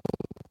sell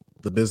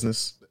the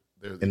business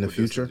in the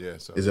future?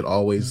 Is it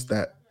always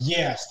that?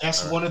 Yes,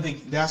 that's one of the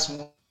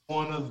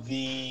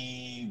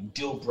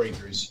deal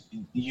breakers.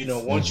 You know,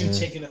 once you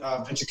take in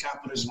venture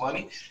capitalist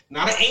money,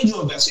 not an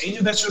angel investor. Angel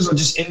investors are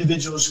just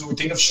individuals who are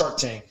thinking of Shark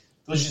Tank.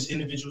 Those are just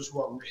individuals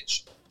who are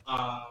rich.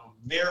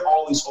 They're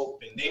always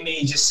open. They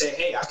may just say,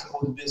 "Hey, I can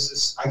hold a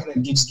business. I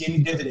can just give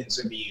you dividends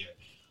every year."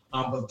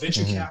 But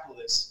venture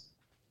capitalists,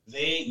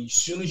 as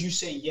soon as you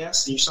say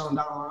yes and you sign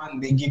down the line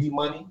and they give you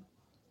money,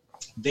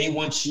 they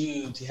want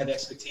you to have the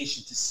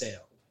expectation to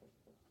sell.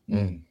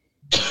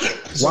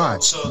 Why?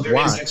 So there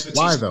is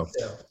expectation. Why though?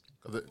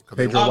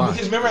 Pedro, why?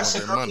 Because remember I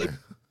said earlier,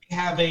 we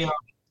have a.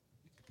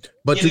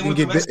 But you can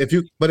get if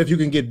you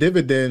can get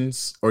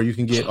dividends, or you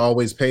can get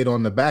always paid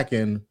on the back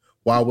end.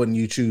 Why wouldn't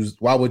you choose?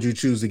 Why would you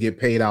choose to get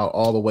paid out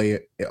all the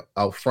way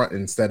out front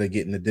instead of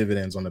getting the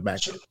dividends on the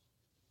back end?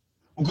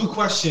 Well, good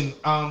question.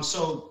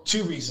 So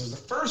two reasons. The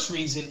first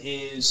reason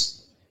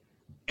is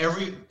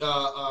every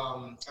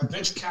a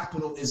venture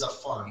capital is a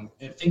fund,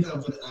 and think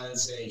of it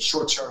as a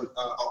short-term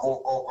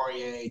or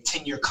a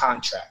 10-year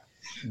contract.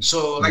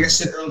 So, like I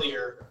said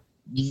earlier,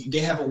 they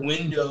have a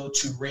window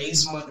to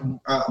raise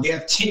money. They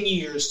have 10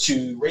 years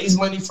to raise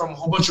money from a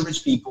whole bunch of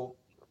rich people,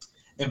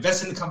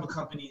 invest in a couple of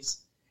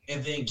companies,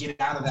 and then get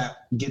out of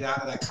that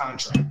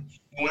contract.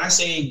 And when I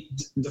say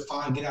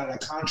define get out of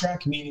that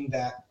contract, meaning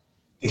that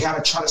they got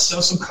to try to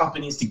sell some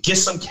companies to get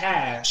some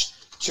cash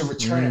to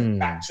return it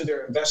back to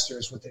their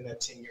investors within that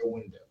 10-year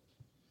window.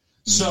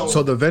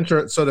 So the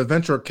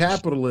venture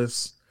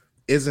capitalist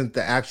isn't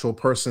the actual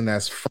person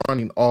that's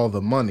funding all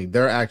the money.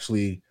 They're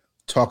actually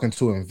talking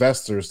to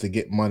investors to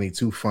get money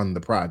to fund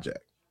the project.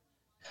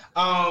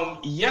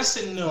 Yes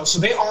and no. So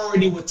they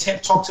already would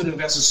talk to the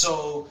investors.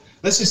 So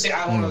let's just say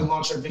I want to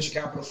launch a venture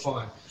capital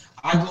fund.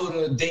 I go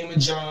to Daymond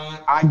John.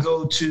 I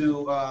go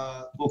to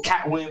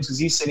Cat Williams because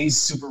he said he's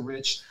super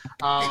rich.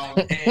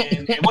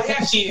 And well,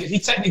 he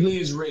technically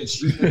is rich.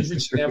 He's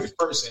richer than every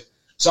person.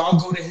 So I'll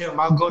go to him.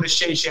 I'll go to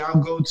Shay.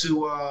 I'll go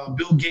to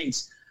Bill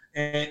Gates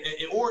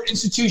or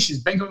institutions,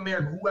 Bank of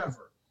America,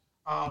 whoever.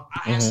 I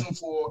ask them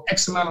for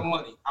X amount of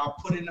money. I'll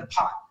put it in a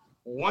pot.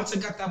 Once I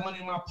got that money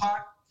in my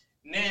pot,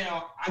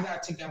 now I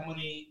got to take that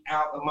money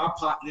out of my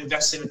pot and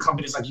invest in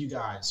companies like you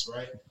guys,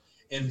 right?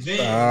 And then,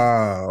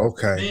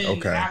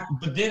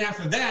 but then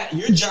after that,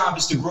 your job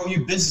is to grow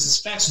your business as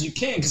fast as you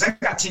can because I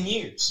got 10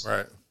 years.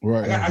 Right.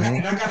 I got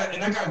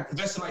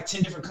invested in like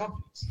 10 different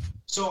companies.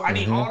 So I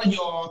need all of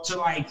y'all to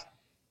like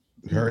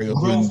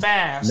grow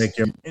fast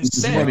and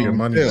sell your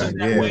money.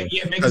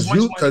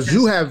 Because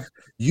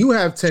you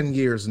have 10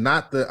 years,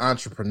 not the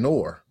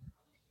entrepreneur.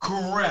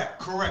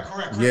 Correct.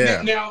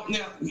 Yeah. Now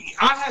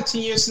I have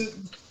 10 years.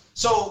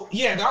 So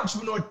yeah, the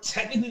entrepreneur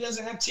technically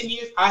doesn't have 10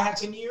 years. I have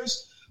 10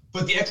 years.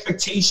 But the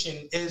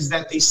expectation is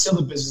that they sell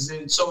the business.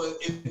 And so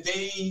if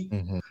they...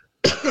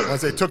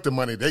 Once they took the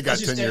money, they got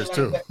 10 years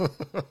too.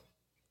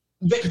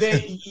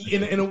 They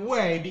in a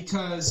way,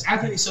 because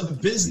after they sell the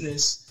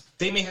business,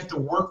 they may have to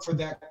work for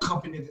that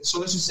company. So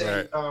let's just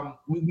say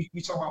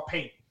we talk about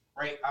paint,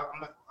 right?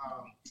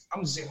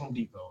 I'm just saying Home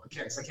Depot.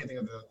 Okay, because I can't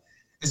think of the.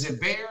 Is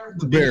it Bear?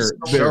 The Bear.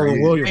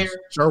 Sherwin-Williams.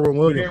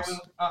 Sherwin-Williams.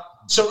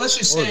 So let's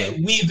just say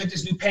we invent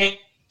this new paint.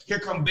 Here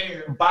come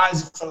Bear,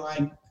 buys it for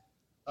like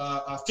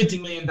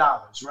 $50 million,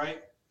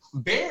 right?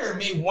 Bear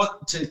may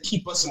want to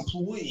keep us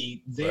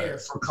employed there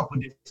for a couple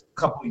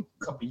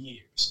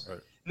years. Right.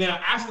 Now,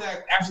 after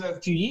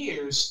that few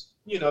years,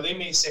 you know, they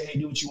may say, "Hey,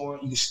 do what you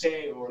want. You can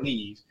stay or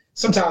leave."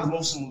 Sometimes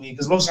most of them leave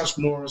because most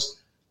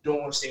entrepreneurs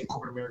don't want to stay in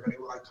corporate America. They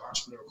would like the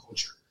entrepreneurial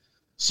culture.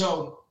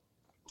 So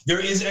there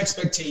is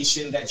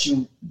expectation that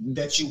you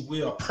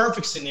will. A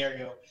perfect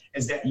scenario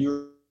is that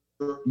you're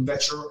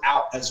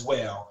out as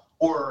well,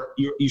 or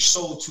you're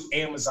sold to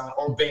Amazon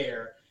or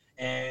Bear.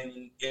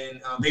 And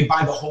they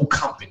buy the whole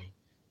company.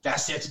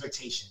 That's the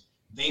expectation.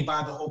 They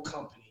buy the whole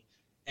company,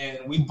 and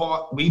we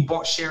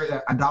bought shares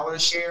at $1 a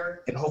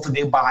share, and hopefully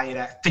they buy it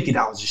at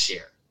 $50 a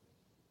share,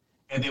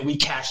 and then we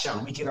cash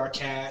out. We get our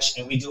cash,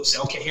 and we do say,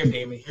 okay, here,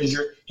 Daymond, here's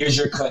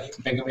your cut,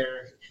 Bank of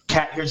America,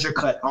 here's your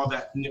cut, all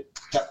that,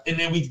 and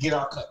then we get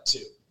our cut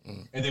too,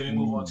 and then we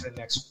move on to the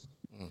next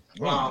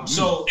one.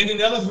 So, and then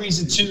the other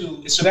reason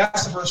too. So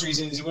that's the first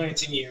reason is we're in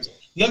 10 years.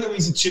 The other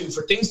reason too,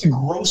 for things to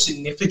grow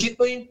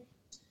significantly.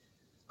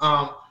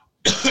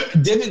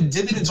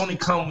 Dividends only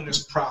come when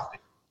there's profit.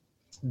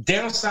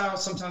 Downside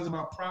sometimes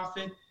about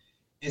profit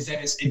is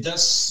that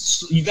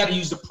you got to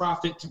use the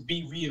profit to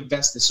be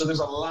reinvested. So there's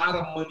a lot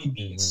of money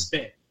being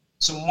spent.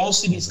 So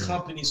most of these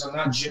companies are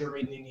not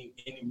generating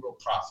any real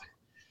profit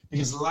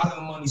because a lot of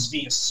the money's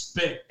being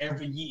spent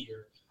every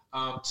year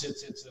to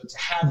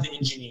have the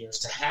engineers,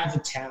 to have the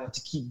talent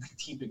to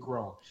keep it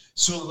growing.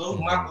 So a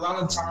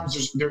lot of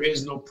times there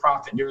is no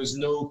profit. There is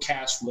no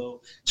cash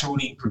flow to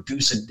really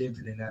produce a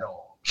dividend at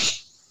all.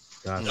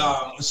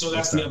 So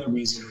that's the other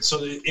reason. So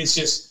it's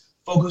just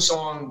focus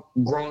on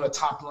growing a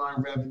top line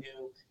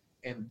revenue,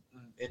 and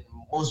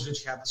most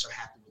venture capitalists are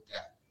happy with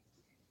that.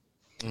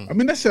 I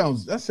mean, that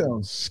sounds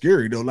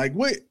scary though. Like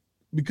what?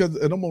 Because,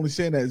 and I'm only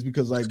saying that is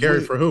because like scary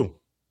for who?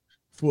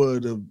 For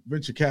the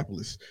venture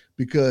capitalists,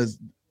 because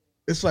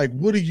it's like,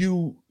 what do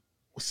you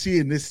see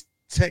in this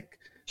tech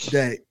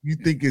that you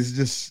think is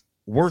just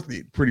worth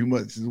it? Pretty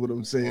much is what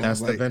I'm saying.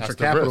 That's like, the venture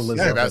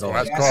capitalism. Yeah, that's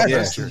called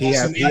venture. He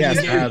has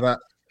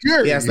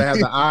to have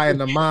the eye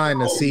and the mind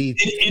to see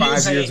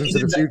 5 years into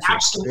the future.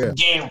 Absolute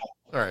gamble.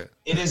 All right.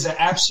 It is an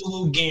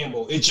absolute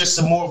gamble. It's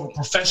just more of a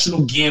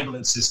professional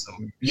gambling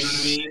system. You know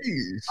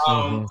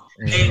what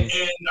I mean?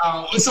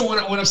 And so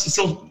what I'm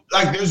so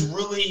like, there's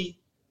really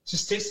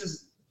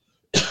statistics.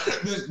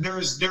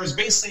 There's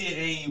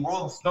basically a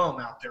rule of thumb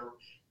out there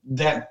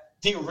that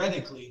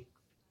theoretically,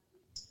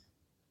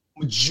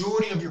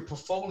 majority of your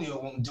portfolio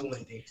won't do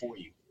anything for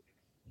you.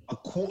 A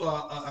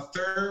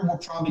third will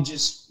probably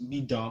just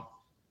be dumped.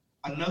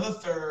 Another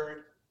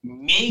third,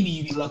 maybe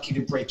you'd be lucky to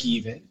break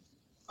even.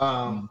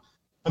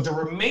 But the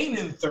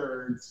remaining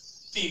third,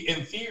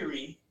 in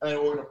theory,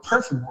 or in a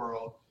perfect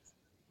world,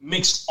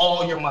 makes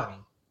all your money.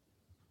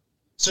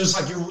 So it's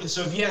like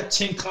if you have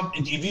 10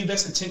 companies, if you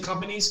invest in 10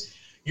 companies,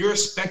 you're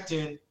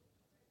expecting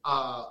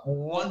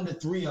 1 to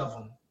 3 of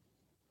them,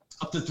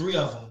 up to 3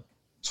 of them,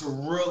 to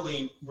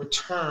really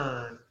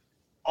return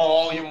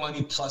all your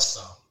money plus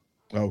some.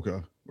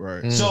 Okay,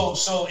 right. So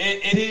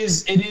it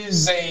is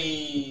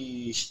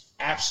a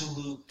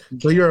absolute.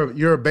 So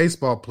you're a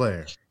baseball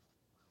player.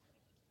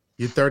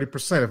 You're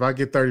 30%. If I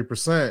get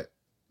 30%,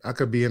 I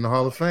could be in the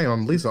Hall of Fame.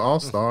 I'm at least an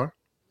all-star.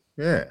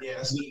 Yeah. Yeah,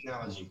 that's a good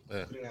analogy.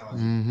 Yeah. Good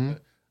analogy. Mm-hmm.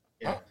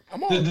 Yeah.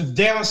 The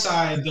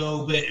downside,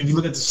 though, but if you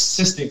look at the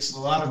statistics, a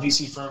lot of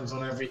VC firms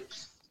don't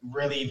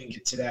really even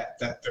get to that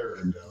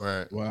third. Though.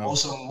 Right. Wow.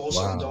 Most of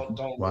them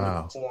don't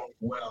really perform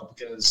well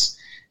because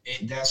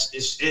it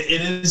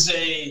is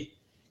a.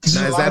 Is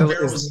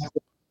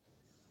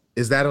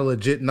that a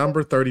legit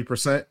number?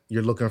 30%?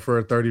 You're looking for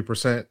a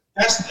 30%?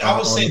 I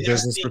would say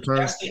that's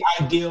the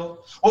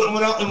ideal.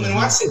 When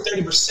I say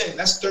 30%,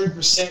 that's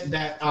 30%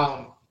 that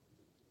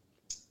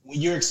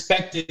when you're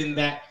expecting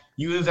that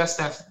you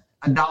invest at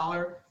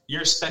 $1,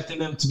 you're expecting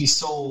them to be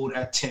sold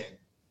at $10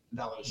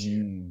 a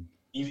share.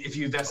 If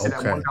you invested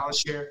at $1 a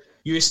share,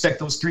 you expect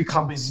those 3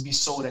 companies to be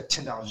sold at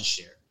 $10 a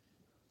share.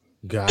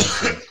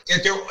 Gotcha.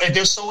 If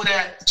they're sold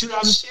at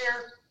 $2 a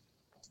share,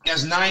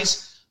 that's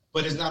nice,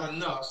 but it's not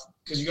enough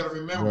because you got to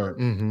remember.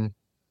 Right. Mm-hmm.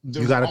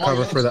 You got to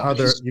cover for the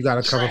other. You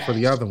got to cover for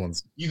the other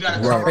ones. You got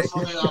to cover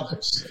for the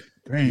others.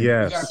 Yes. You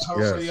got to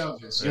cover for the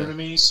others. You know what I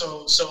mean?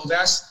 So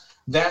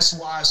that's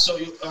why. So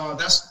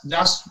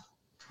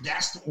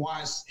that's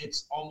why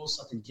it's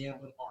almost like a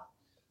gambling art.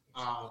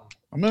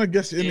 I mean, I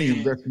guess any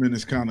investment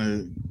is kind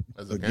of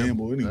a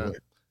gamble anyway.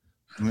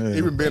 Yeah.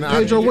 Even being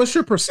Pedro, what's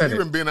your percentage?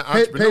 Even being an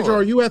entrepreneur. Pedro,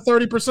 are you at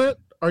 30%?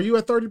 Are you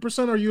at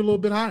 30%? Or are you a little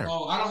bit higher?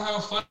 Oh, I don't have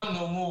a fund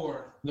no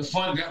more. The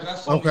fund that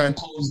fund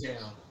closed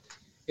down.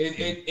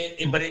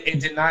 But it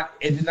did not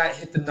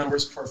hit the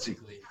numbers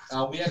perfectly.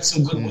 We had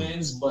some good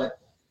wins, but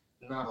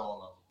not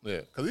all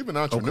Yeah, because even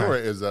entrepreneur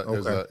is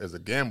a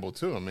gamble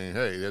too. I mean,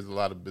 hey, there's a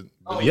lot of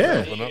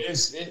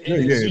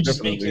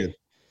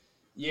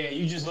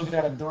you just looking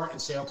at a dart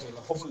and say, okay,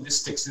 well, hopefully this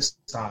sticks this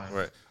time.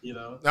 Right. You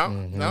know.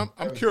 Now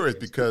I'm curious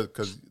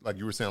because like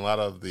you were saying, a lot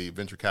of the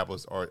venture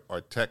capitalists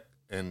are tech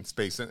and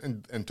space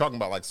and talking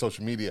about like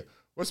social media.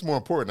 What's more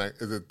important?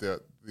 Like, is it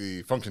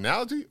the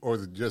functionality or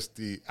is it just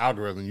the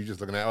algorithm? You're just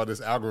looking at, oh, this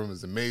algorithm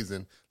is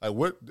amazing. Like,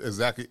 what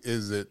exactly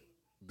is it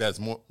that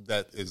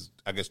is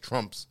I guess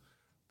trumps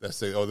that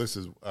say, oh, this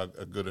is a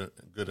good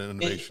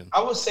innovation?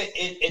 I would say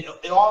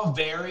it all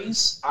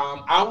varies.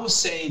 I would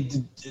say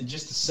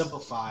just to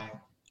simplify,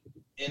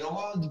 it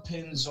all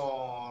depends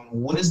on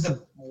what is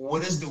the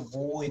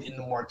void in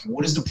the market,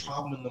 what is the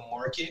problem in the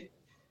market,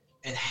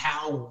 and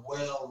how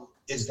well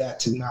is that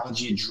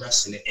technology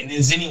addressing it, and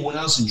is anyone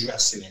else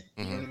addressing it?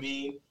 You know what I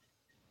mean?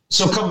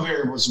 So a couple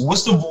variables.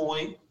 What's the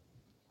void?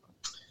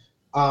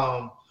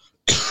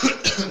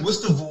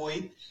 What's the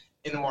void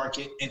in the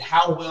market, and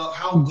how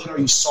good are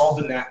you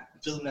filling that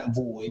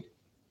void?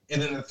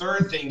 And then the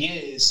third thing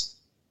is,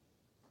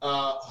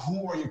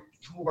 who are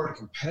the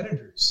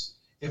competitors?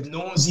 If no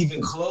one's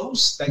even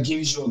close, that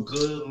gives you a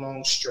good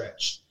long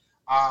stretch.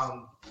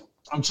 I'm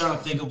trying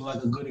to think of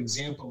like a good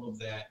example of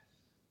that,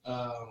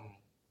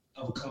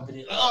 of a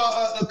company.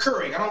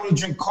 Keurig. I don't really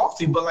drink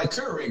coffee, but like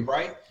Keurig,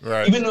 right?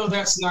 Right. Even though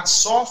that's not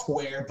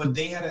software, but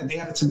they had a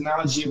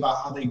technology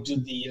about how they do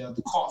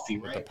the coffee,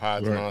 right? The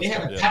pods they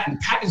had a patent.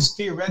 Patents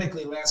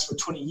theoretically last for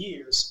 20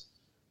 years,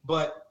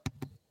 but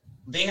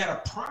they had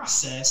a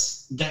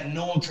process that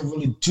no one could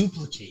really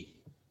duplicate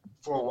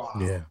for a while.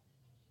 Yeah.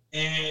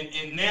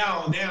 And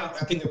now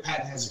I think the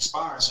patent has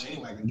expired, so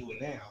anybody can do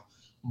it now.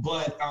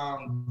 But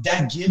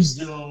that gives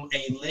them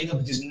a leg up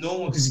because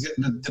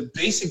the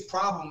basic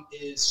problem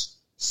is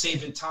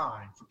saving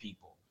time for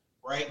people,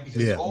 right?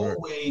 Because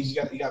always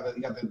you got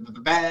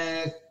the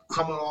bag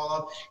coming all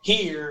up.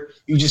 Here,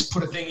 you just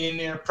put a thing in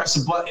there, press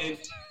a button,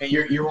 and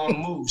you're on the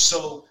move.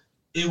 So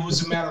it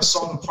was a matter of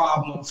solving the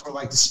problem for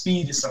like the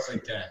speed and stuff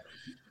like that.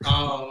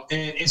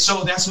 And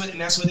so that's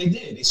what they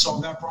did. They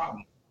solved that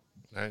problem.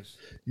 Nice.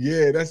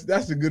 Yeah,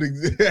 that's a good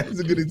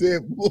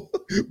example.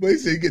 But he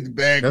said you get the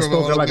bag. That's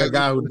spoken like a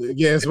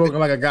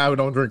guy who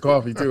don't drink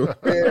coffee too.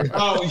 Yeah.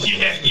 Oh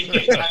yeah.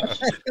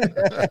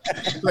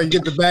 Like you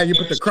get the bag, you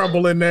put the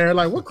crumble in there.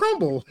 Like what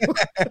crumble?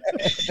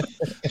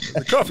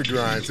 The coffee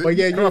grinds. Well,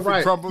 yeah, you're coffee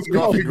right. Crumbles,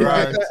 coffee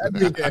grinds.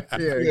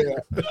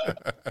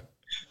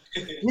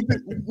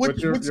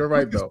 You're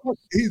right though.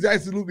 He's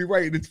absolutely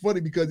right, and it's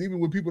funny because even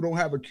when people don't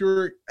have a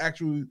Keurig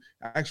actual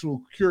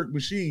Keurig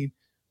machine.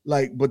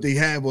 Like, but they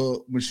have a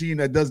machine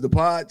that does the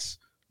pods.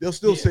 They'll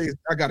still say,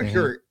 "I got a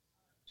Keurig."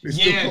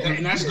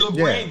 And that's good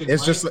branding.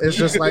 It's just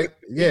like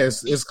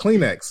it's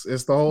Kleenex.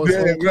 It's the whole.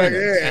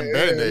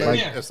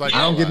 It's like I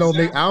don't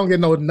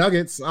get no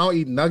nuggets. I don't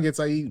eat nuggets.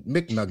 I eat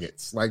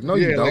McNuggets. Like no,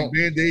 you don't. Like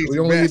we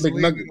only eat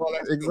McNuggets.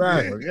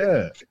 Exactly.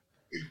 Yeah.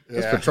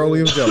 It's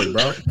petroleum jelly,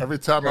 bro. Every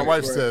time my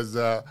wife says,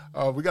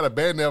 "Oh, we got a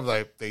Band-Aid," I'm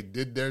like, "They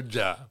did their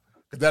job."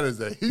 That is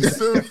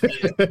adhesive.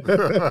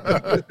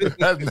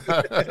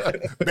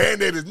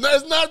 Band-Aid is not.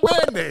 It's not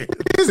Band-Aid.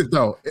 What is it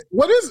though?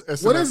 What is it?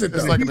 It's though?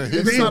 Like an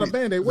adhesive. It's not a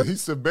Band-Aid. What?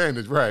 Adhesive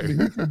bandage, right?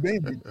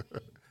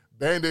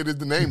 Band-Aid is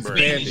the name brand.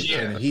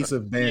 An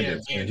adhesive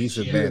bandage.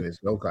 Adhesive bandage.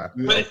 Okay.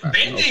 But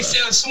Band-Aid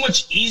sounds so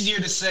much easier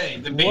to say.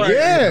 The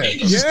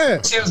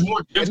Band-Aid sounds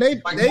more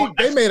different. And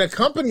they made a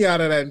company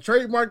out of that and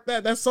trademarked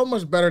that. That's so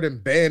much better than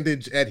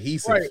bandage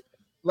adhesive. Right.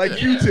 Like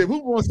Q-tip, who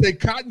wants to say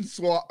cotton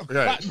swab?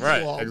 Right,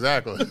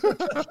 exactly.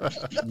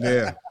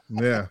 Yeah.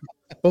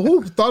 But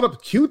who thought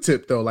up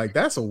Q-tip though? Like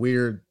that's a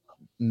weird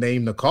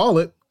name to call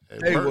it.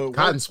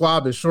 Cotton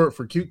swab is short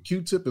for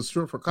Q-tip is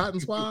short for cotton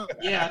swab.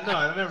 Yeah, no,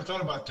 I never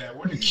thought about that.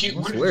 Where did Q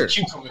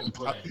come into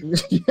play?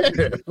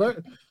 But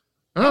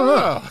I don't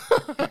know.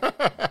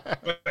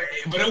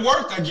 but it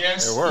worked, I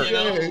guess. It worked.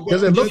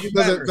 Does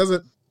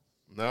it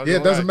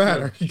doesn't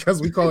matter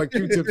because we call it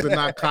Q-tips and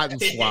not cotton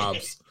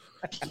swabs.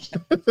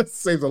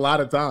 Saves a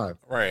lot of time.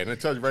 Right, and it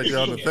tells you right there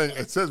on the thing.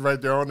 It says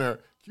right there on there,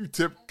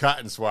 Q-tip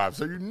cotton swab,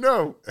 so you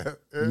know.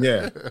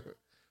 Yeah.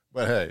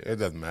 But hey, it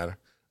doesn't matter.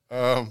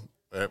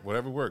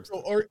 Whatever works.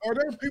 So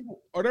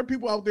are there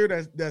people out there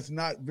that's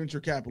not venture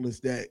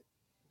capitalists that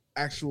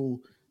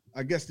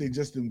I guess they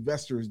just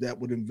investors that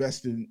would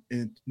invest in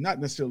not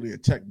necessarily a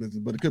tech business,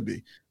 but it could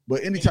be,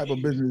 but any type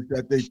of business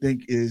that they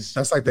think is.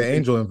 That's like the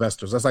angel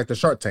investors. That's like the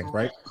Shark Tank,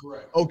 right?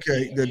 Correct.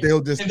 Okay, that they'll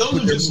just. And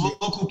those are just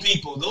local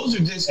people. Those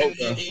are just,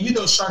 even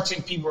though Shark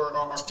Tank people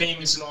are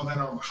famous and all that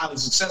are highly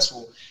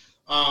successful.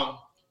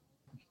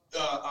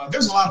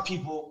 There's a lot of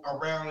people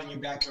around in your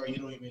backyard you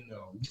don't even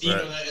know. You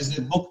know, as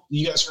the book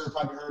you guys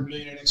probably heard,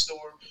 Millionaire Next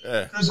Door.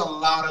 Yeah. There's a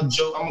lot of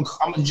Joe. I'm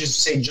gonna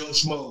just say Joe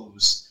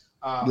Schmoes.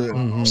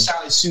 Or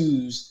Sally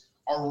Sue's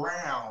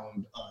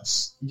around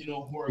us,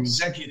 who are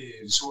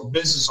executives, who are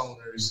business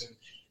owners,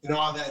 and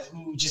all that,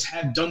 who just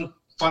have done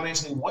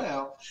financially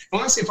well. And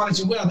when I say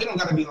financially well, they don't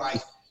got to be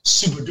like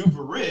super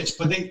duper rich,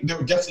 but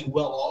they're definitely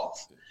well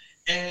off.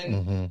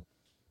 And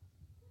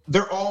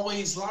they're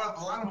always a lot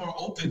of them are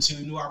open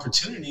to new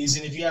opportunities.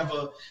 And if you have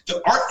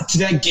the art to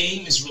that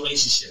game is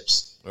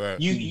relationships. Right.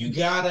 You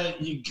gotta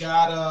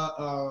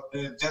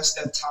invest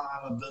that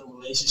time of building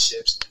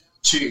relationships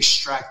to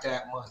extract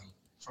that money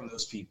from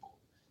those people.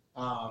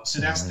 So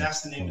that's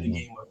the name of the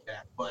game with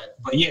that. But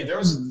yeah,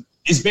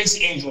 it's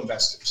basically angel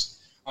investors.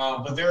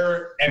 But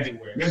they're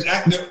everywhere. There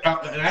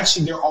are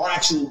actually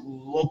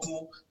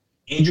local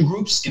angel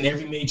groups in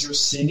every major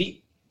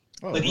city.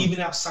 But even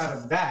outside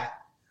of that,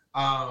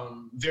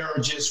 there are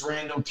just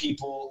random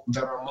people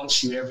that are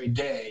amongst you every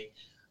day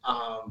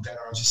that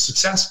are just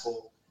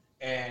successful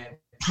and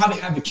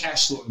probably have the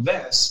cash to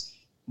invest,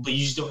 but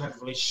you just don't have a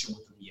relationship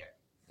with them yet.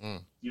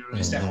 You know,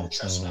 it's that whole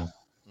trust factor.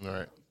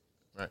 Right.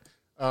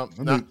 I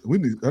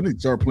need to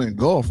start playing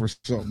golf or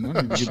something.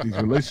 I need to get these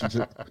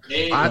relationships.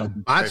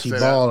 Bocce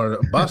ball or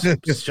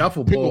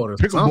shuffleball or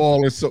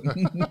pickleball or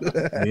something.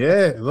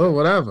 Yeah,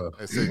 whatever.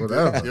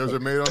 Deals are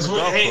made on the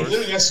golf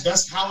course.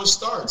 That's how it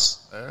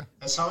starts. Yeah.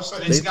 That's how it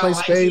starts. They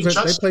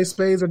play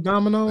spades or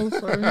dominoes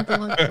or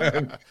anything like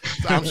that.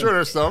 I'm sure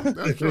there's some.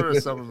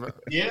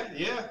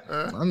 Yeah.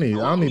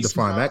 I need to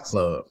find that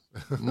club.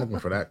 I'm looking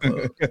for that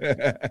club.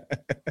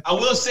 I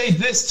will say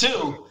this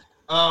too.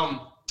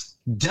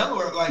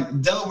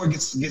 Delaware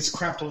gets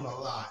crapped on a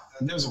lot.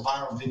 There was a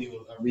viral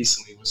video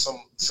recently with some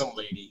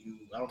lady who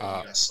I don't know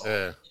if you guys saw.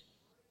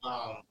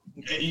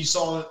 Yeah. You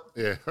saw it?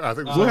 Yeah, I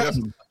think. What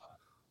happened?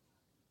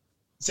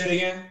 Say it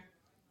again.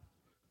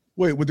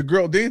 Wait, with the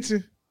girl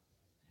dancing?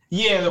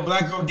 Yeah, the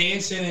black girl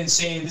dancing and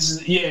saying this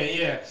is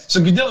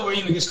So Delaware,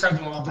 gets crapped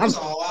on a lot, but there's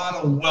a lot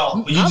of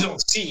wealth, but you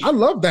don't see it. I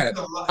love that.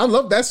 I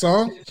love that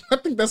song. I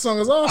think that song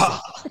is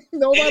awesome.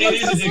 Nobody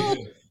likes that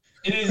song.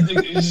 It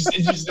is.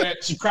 It's just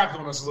that she crapped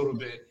on us a little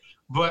bit,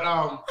 but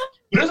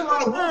there's a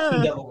lot of wealth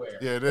in Delaware.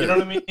 Yeah, it is. You know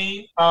what I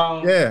mean?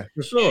 Yeah,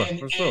 for sure.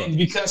 And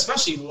because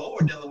especially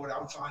lower Delaware,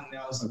 I'm finding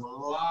now is like a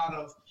lot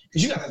of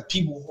because you got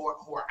people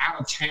who are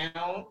out of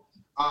town,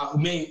 who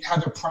may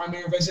have their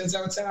primary residence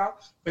out of town,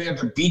 but they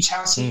have their beach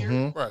house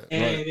here. Right.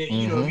 And if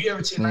you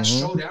ever take a nice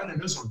stroll down there,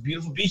 there's some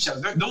beautiful beach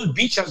houses. Those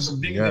beach houses are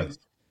bigger than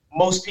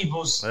most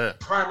people's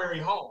primary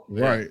home.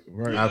 Right.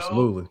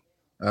 Absolutely.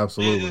 And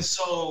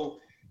so.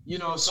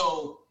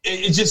 So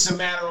it's just a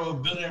matter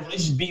of building a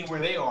relationship, being where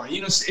they are.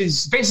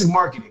 It's basic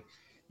marketing.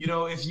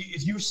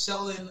 If you're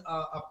selling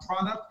a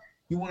product,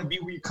 you want to be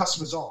where your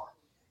customers are.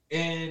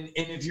 And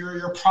if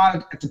your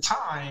product at the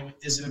time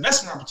is an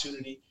investment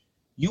opportunity,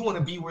 you want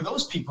to be where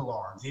those people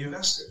are, the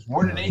investors.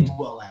 Where do they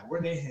dwell at? Where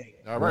do they hang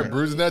at? All right,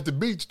 Bruising at the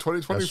Beach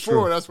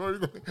 2024. That's where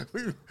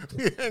we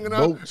hanging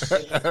out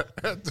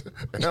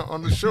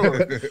on the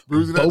shore.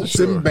 Bruising at the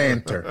shore. And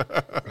banter.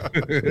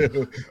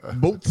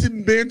 Boats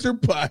and banter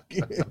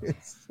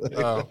pockets.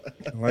 I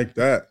like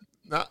that.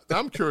 Now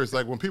I'm curious,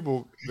 like when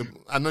people,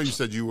 I know you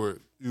said you were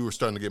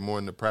starting to get more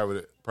into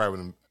private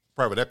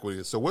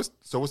equity. So what's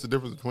the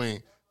difference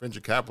between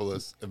venture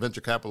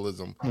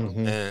capitalism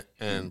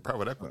and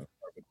private equity?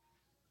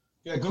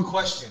 Yeah, good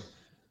question.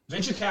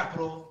 Venture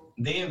capital,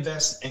 they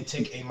invest and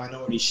take a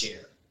minority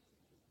share,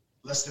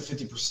 less than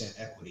 50%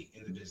 equity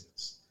in the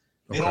business.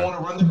 They don't want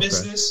to run the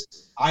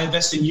business. I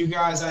invest in you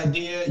guys'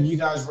 idea. You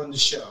guys run the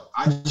show.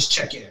 I just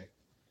check in.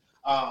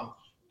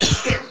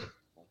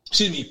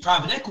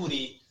 Private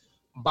equity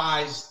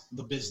buys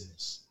the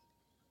business,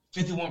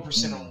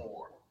 51% or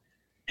more,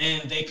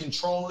 and they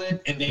control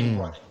it and they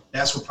run it.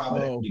 That's what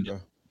private equity does.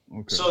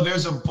 Okay. So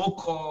there's a book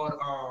called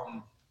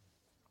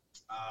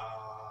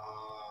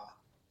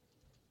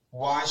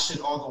Why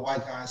Should All the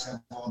White Guys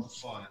Have All the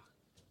Fun?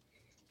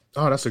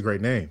 Oh, that's a great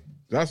name.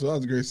 That's what I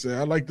was going to say.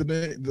 I like the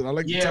name. I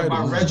like the title.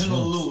 By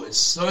Reginald Lewis.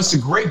 So it's a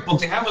great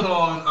book. They have it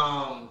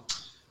on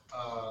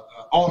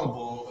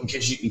Audible in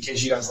case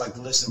you guys like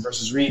to listen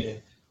versus reading.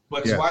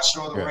 But Why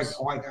Should All the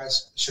White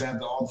Guys Should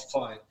Have All the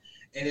Fun?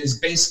 And it's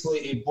basically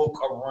a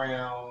book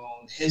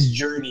around his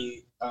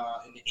journey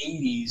in the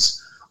 80s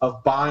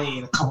of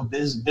buying a couple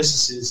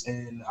businesses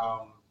and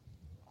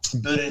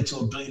building it into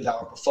 $1 billion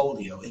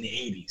portfolio in the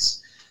 80s.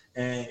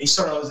 And he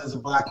started out as a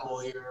black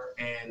lawyer,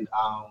 and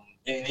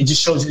it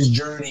just shows his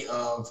journey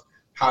of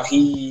how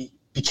he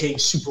became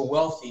super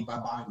wealthy by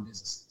buying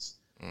businesses.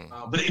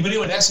 But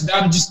anyway,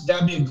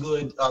 that'd be a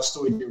good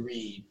story to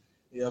read.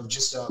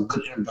 Just a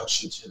good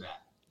introduction to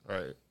that.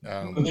 Right.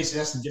 But basically,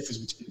 that's the difference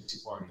between the two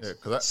parties.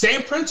 Yeah,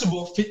 same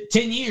principle,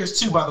 10 years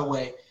too, by the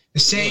way. The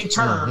same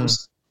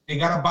terms. They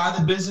gotta buy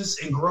the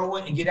business and grow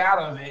it and get out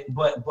of it.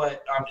 But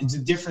it's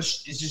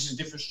just a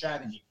different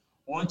strategy.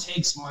 One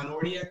takes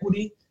minority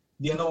equity.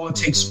 The other one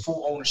takes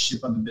full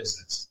ownership of the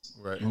business.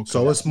 Right. Okay.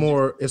 So it's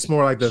more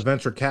like the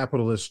venture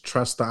capitalists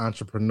trust the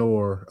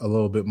entrepreneur a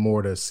little bit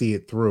more to see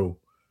it through,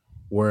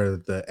 where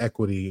the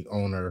equity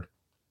owner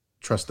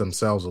trusts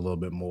themselves a little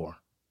bit more.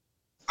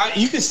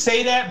 You could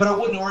say that, but I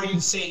wouldn't argue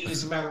to say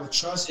it's a matter of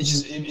trust.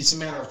 It's a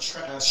matter of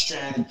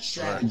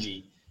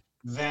strategy.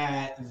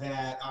 Right.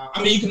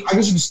 I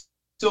guess you can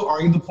still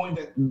argue the point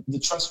that the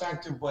trust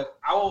factor, but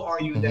I will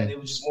argue that it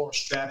was just more of a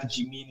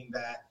strategy, meaning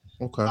that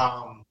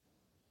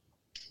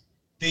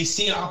they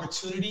see an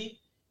opportunity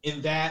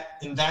in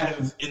that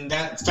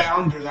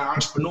founder, that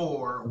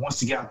entrepreneur wants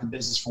to get out the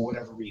business for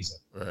whatever reason.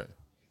 Right.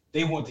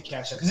 They want the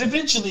cash out because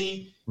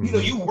eventually,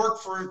 you work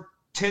for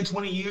 10,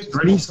 20 years,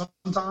 30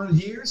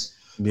 sometimes years.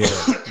 Yeah.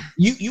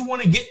 you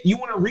want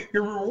to reap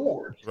your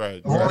reward.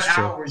 Right. All the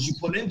hours you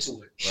put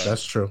into it. Right.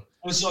 That's true.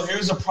 And so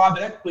here's a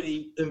private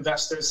equity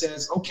investor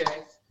says,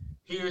 okay,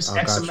 here's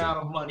X amount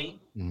of money,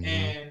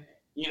 and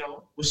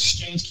we'll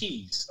exchange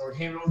keys or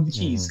hand over the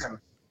keys, kind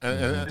of.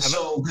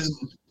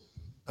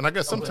 And I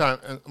guess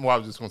sometimes, I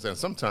was just going to say,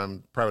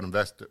 sometimes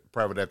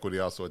private equity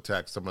also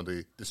attacks some of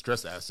the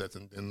distressed assets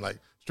and like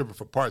stripping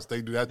for parts.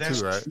 They do that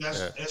too, right?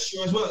 That's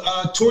true as well.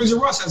 Toys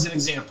R Us as an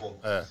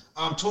example.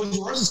 Toys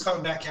R Us is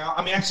coming back out.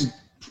 I mean, actually,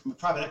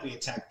 private equity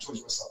attacked Toys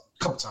R Us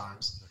a couple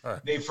times.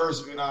 Right. They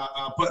first,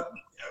 but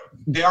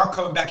they are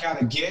coming back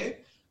out again.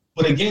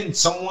 But again,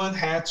 someone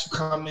had to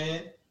come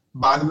in,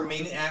 buy the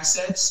remaining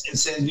assets, and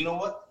said, you know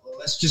what? Well,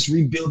 let's just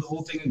rebuild the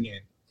whole thing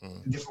again,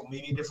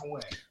 maybe a different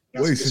way.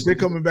 Wait, since they're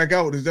coming back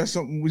out, is that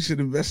something we should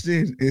invest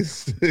in? I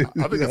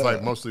think it's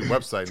like mostly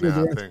website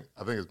now.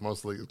 I think it's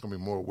going to be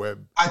more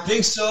web. I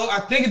think so. I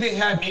think they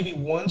had maybe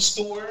one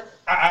store.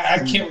 I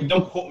can't.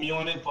 Don't quote me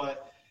on it,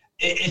 but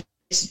they're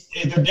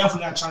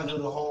definitely not trying to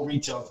do the whole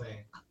retail thing.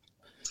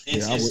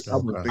 It's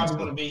probably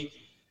going to be.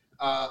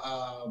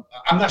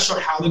 I'm not sure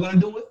how they're going to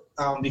do it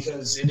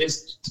because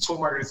the toy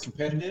market is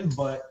competitive,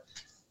 but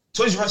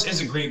Toys R Us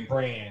is a great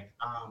brand.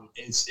 I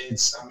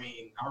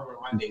mean, I remember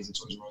my days at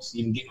Toys R Us,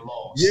 even getting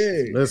lost.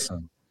 Yeah,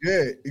 listen.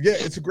 Yeah,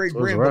 it's a great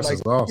brand. Toys R Us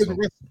is awesome.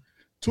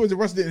 Toys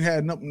R Us didn't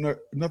have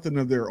nothing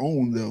of their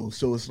own though,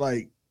 so it's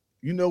like,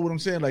 you know what I'm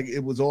saying? Like it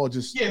was all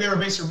just they're a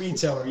basic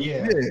retailer.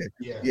 Yeah.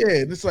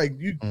 And it's like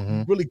you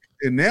really,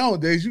 and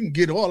nowadays you can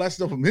get all that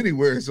stuff from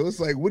anywhere. So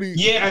it's like, what do you?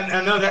 Yeah,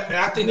 I know that.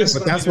 I think that's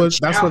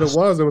what it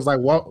was. It was like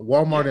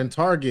Walmart and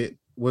Target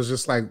was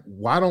just like,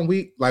 why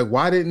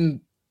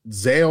didn't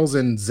Zales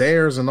and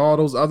Zayres and all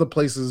those other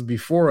places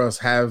before us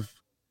have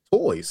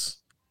toys?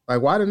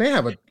 Like, why didn't they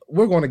have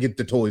we're going to get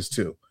the toys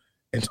too?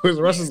 And Toys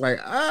R Us is like,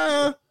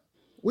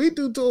 we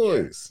do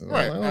toys.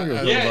 Right.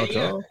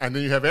 And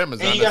then you have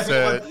Amazon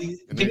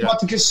think about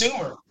the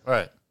consumer.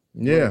 Right.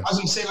 Yeah. I was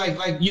going to say, like,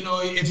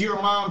 if you're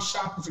a mom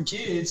shopping for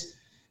kids,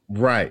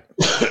 right,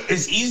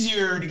 it's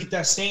easier to get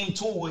that same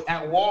toy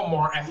at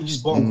Walmart after you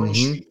just bought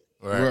grocery.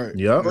 Right.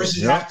 Yep.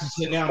 Versus have to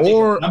sit down.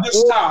 Or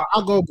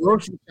I'll go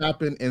grocery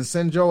shopping and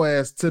send your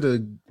ass to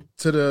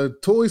the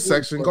toy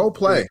section. Go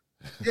play.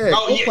 Yeah,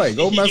 go play.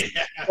 Go mess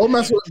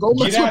with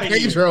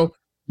Pedro.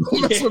 Go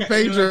mess with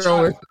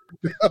Pedro.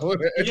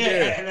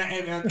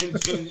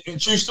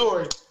 And true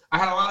story. I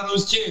had a lot of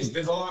those kids.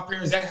 There's a lot of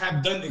parents that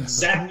have done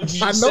exactly what you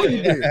just said.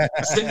 You did.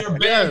 Send their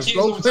bad kids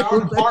over to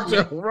our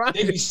apartment. Right.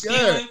 They be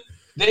stealing.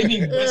 They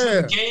be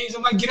messing with games.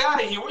 I'm like, get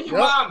out of here. Where you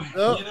mom at?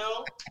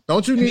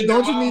 Don't you need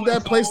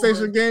that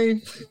PlayStation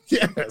game?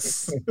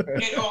 Yes.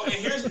 And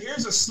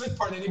here's a slick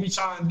part that they be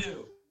trying to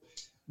do.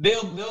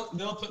 They'll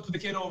put the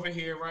kid over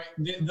here, right?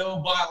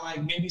 They'll buy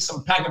like maybe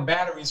some pack of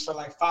batteries for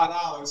like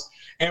 $5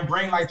 and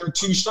bring like their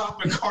 2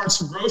 shopping carts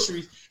for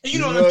groceries.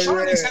 And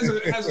electronics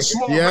has a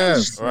small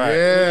range. Right.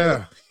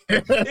 Yeah.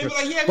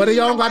 But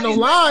y'all don't got no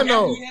line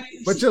though.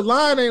 But your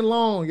line ain't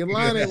long.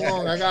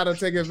 I gotta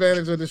take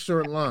advantage of the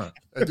short line.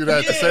 They do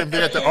that the same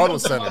thing at the auto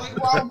center. Like,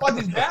 well, I bought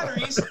these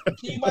batteries. Can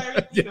you buy,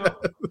 can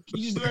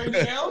you just do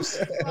everything else?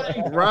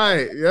 Like,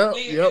 right. Yep.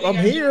 I'm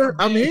here.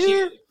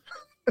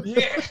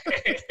 Yeah.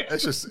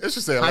 It's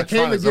just say I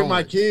came to get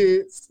my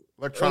kids.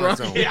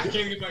 Electronics only. Yeah, I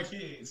came to get my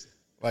kids.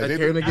 Like I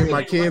came to get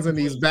my kids and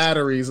these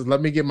batteries, and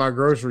let me get my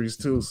groceries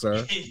too,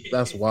 sir.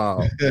 That's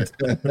wild. You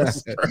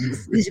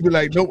should be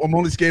like, nope, I'm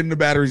only scanning the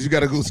batteries. You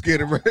got to go scan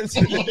the rest.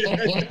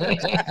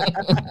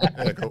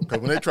 Because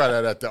when they try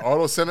that at the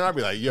auto center, I'd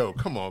be like, yo,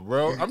 come on,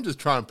 bro. I'm just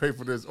trying to pay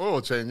for this oil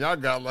change. Y'all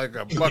got like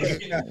a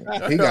bucket.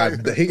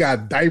 He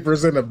got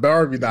diapers in the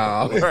Barbie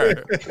doll. Right.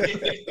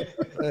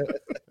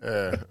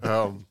 Yeah.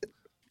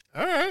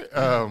 All right.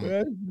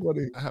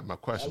 I had my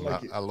question.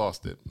 I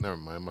lost it. Never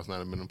mind. It must not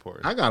have been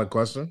important. I got a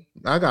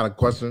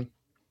question.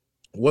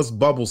 What's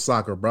bubble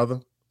soccer,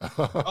 brother?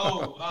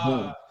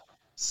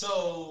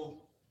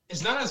 So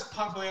it's not as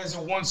popular as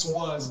it once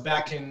was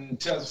back in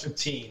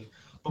 2015.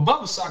 But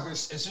bubble soccer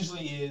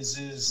essentially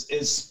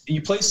is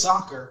you play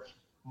soccer,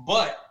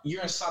 but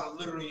you're inside of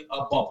literally a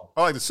bubble.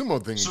 Oh, like the sumo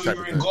thing. So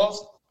you're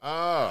engulfed.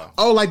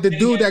 Like the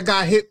dude that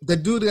got hit. The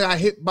dude that got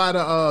hit by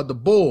the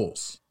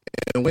Bulls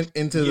and went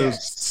into the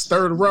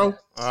third row.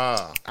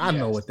 I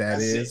know what that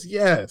is.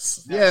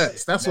 Yes.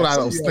 That's what I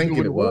was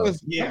thinking it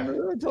was. Yeah.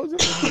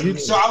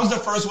 So I was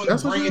the first one to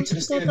bring it to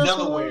the state of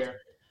Delaware.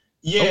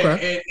 Yeah,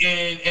 okay.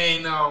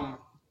 and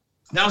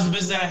that was the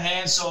business that I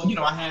had. So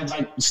I had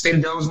like the state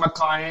of Delaware was my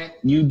client,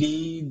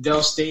 UD,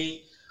 Del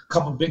State, a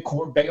couple of big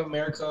corp, Bank of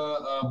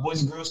America,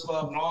 Boys and Girls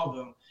Club, and all of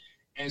them.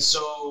 And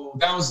so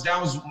that was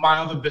my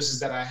other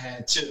business that I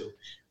had too.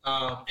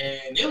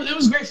 And it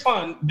was great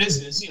fun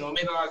business. Made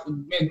a lot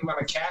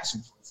of cash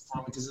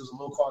from it because it was a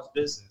low cost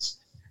business.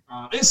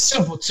 It's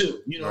simple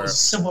too. It's a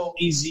simple,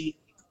 easy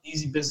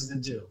business to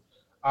do.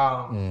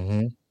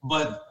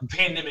 But the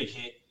pandemic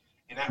hit,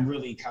 And that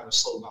really kind of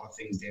slowed a lot of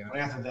things down.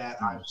 And after that,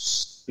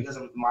 because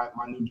of my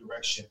new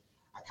direction,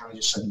 I kind of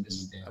just shut the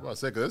business down. I was about to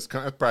say, because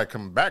it's probably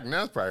coming back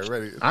now. It's probably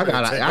ready. I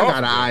got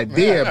an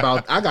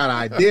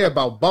idea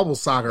about bubble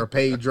soccer,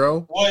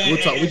 Pedro. Well,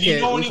 if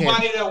you know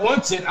anybody that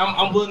wants it,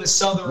 I'm willing to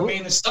sell the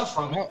remaining stuff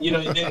from it. You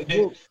know,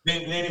 then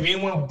if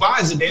anyone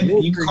buys it, then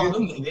you can call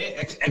them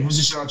the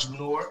acquisition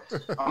entrepreneur.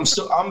 I'm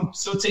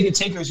still taking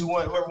takers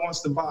whoever wants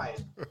to buy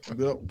it.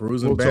 Yep.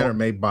 Brews and Banter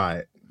may buy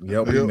it.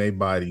 Yep, we may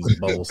buy these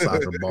bubble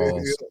soccer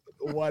balls.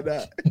 Why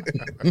not?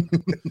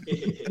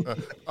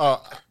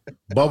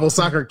 Bubble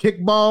soccer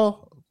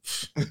kickball.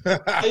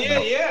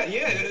 Yeah.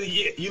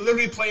 You're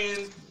literally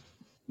playing.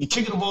 You're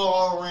kicking the ball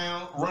all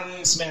around, running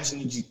and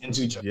smashing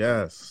into each other.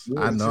 Yes,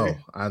 I know.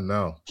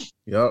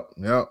 Yep.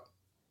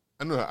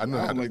 I know. I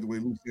don't like the way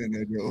Luke saying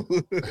that, yo.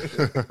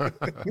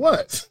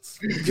 What?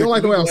 You don't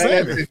like the way I'm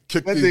saying it?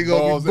 Kick these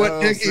balls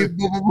out.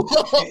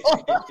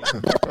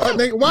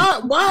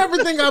 Why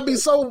everything gotta be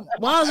so?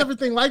 Why is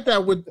everything like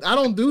that? I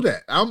don't do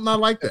that. I'm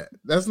not like that.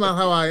 That's not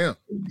how I am.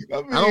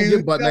 I don't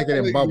get butt naked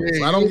in bubbles.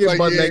 I don't get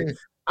butt naked.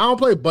 I don't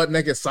play butt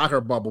naked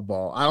soccer bubble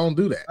ball. I don't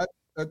do that.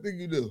 I think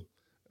you do.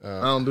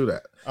 I don't do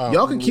that.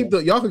 Y'all can keep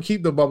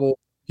the bubble.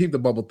 Keep the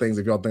bubble things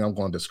if y'all think I'm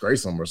going to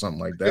disgrace them or something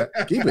like that.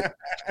 Keep it.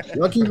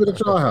 Y'all keep it at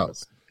your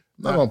house.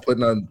 I'm not going to put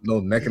no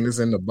nakedness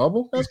in the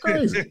bubble. That's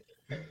crazy.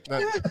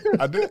 Now,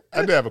 I did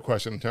have a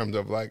question in terms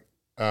of like,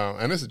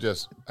 and this is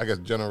just, I guess,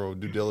 general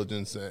due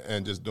diligence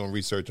and just doing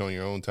research on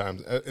your own time.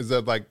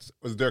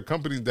 Was there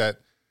companies that,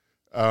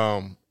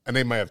 and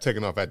they might have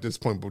taken off at this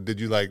point, but did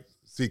you like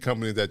see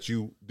companies that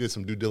you did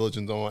some due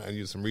diligence on and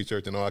you did some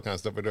research and all that kind of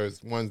stuff? Or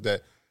there's ones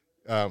that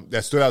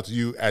stood out to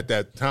you at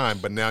that time,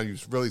 but now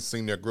you've really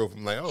seen their growth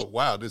and like, oh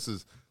wow, this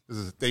is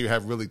they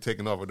have really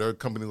taken off. Are there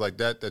companies like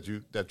that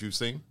you've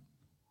seen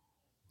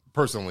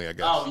personally? I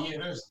guess. Oh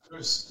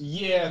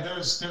yeah,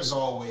 there's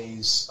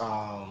always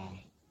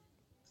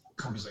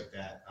companies like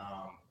that.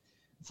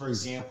 For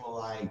example,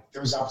 like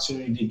there's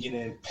opportunity to get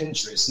in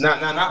Pinterest.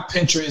 Not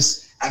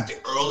Pinterest at the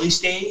early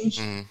stage.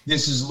 Mm-hmm.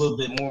 This is a little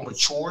bit more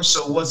mature,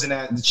 so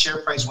the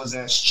share price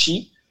wasn't as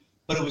cheap,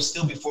 but it was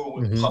still before it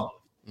went public.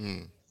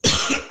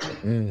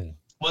 Mm.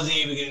 Wasn't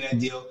able to get in that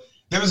deal.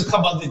 There was a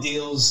couple other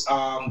deals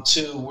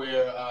too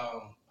where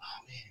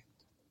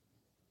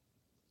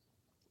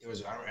there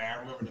was. I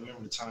remember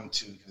the time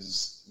too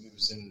because we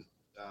was in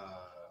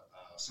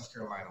South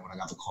Carolina when I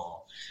got the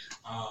call.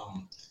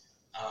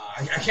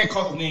 I can't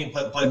call the name,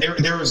 but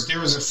there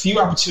was a few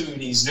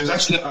opportunities. There's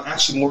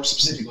actually more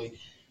specifically,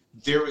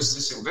 there was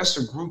this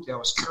investor group that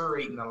was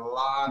curating a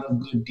lot of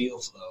good deal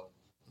flow,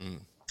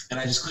 and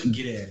I just couldn't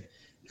get in.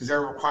 Because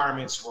their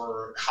requirements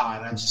were high,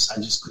 and I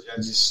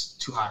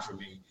just too high for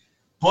me.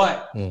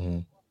 But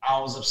I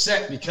was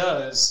upset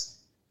because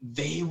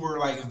they were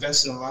like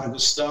investing in a lot of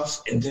good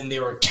stuff, and then they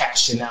were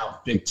cashing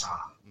out big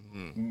time.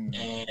 Mm-hmm.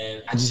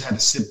 And I just had to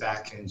sit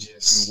back and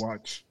just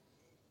watch,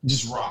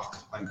 just rock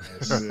like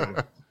this. You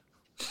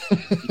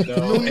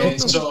know? And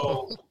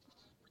so,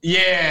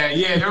 yeah.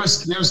 There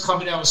was a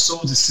company that was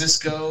sold to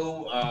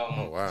Cisco.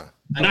 Oh wow.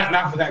 And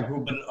not for that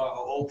group, but an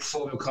old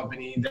portfolio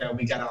company that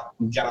we got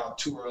out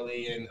too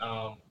early, and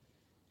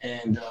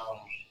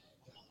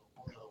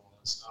what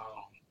else?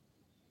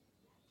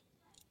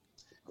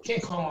 I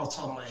can't call them off the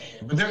top of my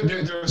head, but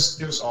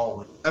there's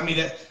always. I mean,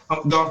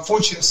 the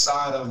unfortunate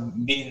side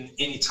of being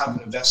any type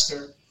of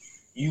investor,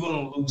 you're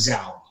gonna lose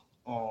out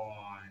on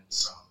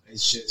some.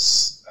 It's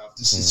just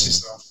it's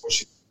just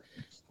unfortunate.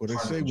 Well, they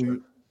say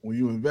when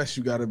you invest,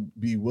 you got to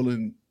be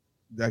willing.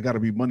 That got to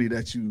be money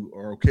that you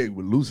are okay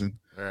with losing.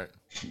 All right.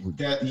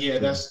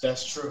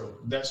 That's true.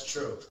 That's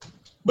true.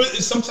 But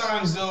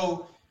sometimes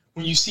though,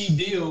 when you see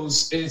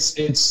deals, it's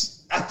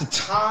at the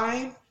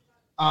time,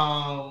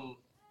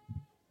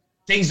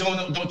 things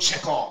don't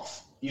check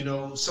off. You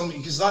know,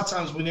 because a lot of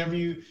times whenever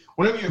you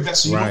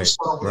invest, you don't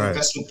start with an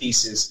investment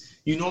thesis.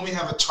 You normally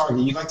have a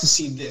target. You like to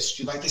see this.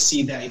 You like to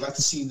see that. You like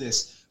to see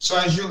this. So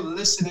as you're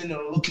listening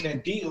and looking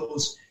at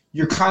deals,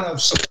 you're kind of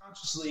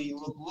subconsciously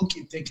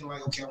looking, thinking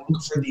like, okay, I'm looking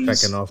for these.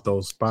 Checking off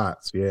those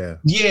spots, yeah.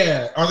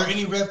 Yeah. Are there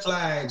any red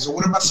flags? Or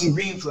what about some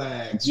green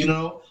flags, you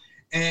know?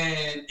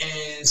 And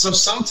so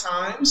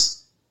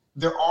sometimes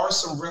there are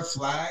some red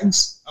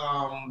flags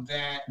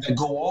that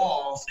go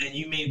off and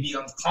you may be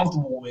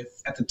uncomfortable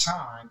with at the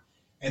time.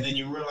 And then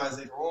you realize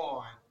later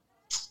on,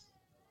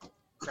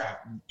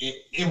 crap,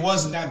 it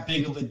wasn't that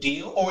big of a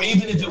deal. Or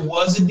even if it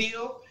was a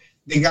deal,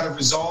 they got it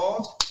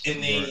resolved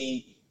and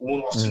they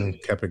went off to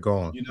kept it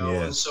going. You know,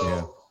 and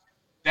so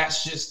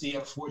that's just the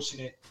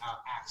unfortunate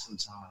act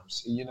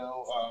sometimes. You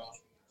know,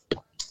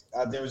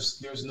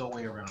 there's no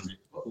way around it.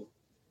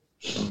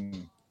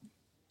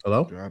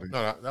 Hello? No,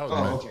 that was me.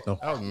 Okay. No.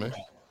 That was me.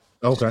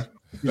 Okay.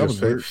 That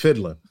was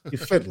fiddling. You're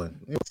fiddling.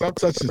 Stop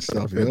touching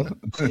stuff, yo.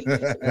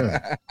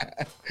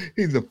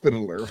 He's a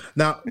fiddler.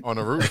 Now, on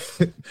the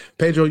roof.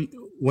 Pedro,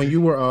 when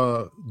you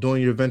were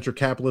doing your venture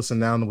capitalist and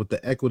now with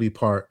the equity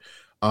part,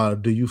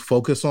 do you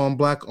focus on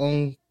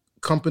Black-owned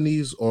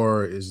companies,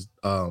 or is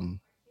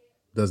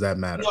does that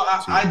matter? No,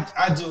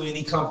 I do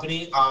any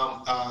company.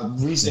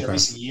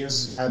 Recent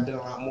years have been a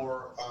lot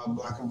more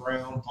black and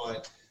brown,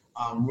 but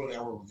really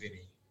I work with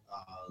any.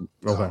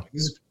 Okay.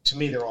 To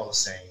me, they're all the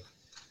same.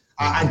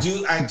 I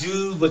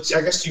do, but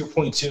I guess to your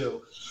point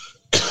too,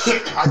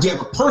 I do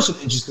have a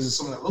personal interest because it's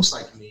someone that looks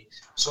like me.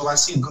 So if I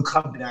see a good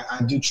company,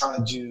 I do try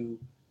to do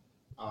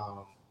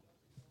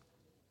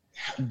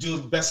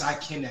the best I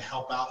can to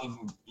help out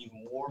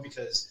even more,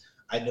 because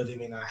I know they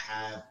may not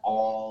have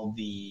all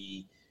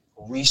the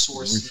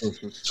resources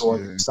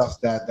or stuff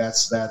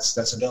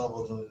that's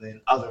available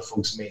than other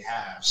folks may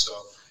have. So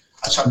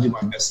I try to do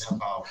my best to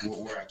help out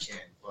where I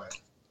can, but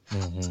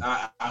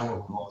I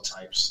work with all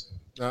types.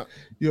 I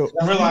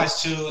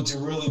realize too, to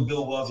really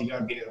build wealth, you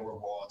gotta be able to work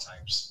with all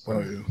types.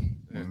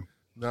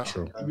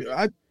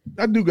 I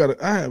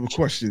have a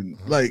question,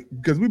 like,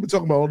 because we've been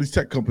talking about all these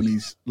tech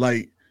companies,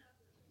 like,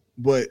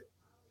 but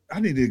I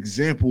need an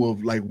example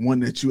of like one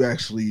that you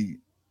actually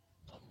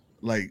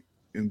like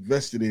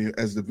invested in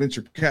as the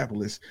venture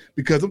capitalist,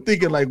 because I'm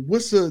thinking like,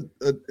 what's a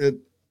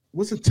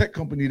tech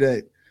company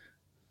that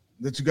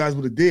you guys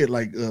would have did?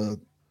 Like,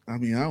 I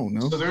don't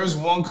know. So there's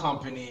one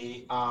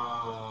company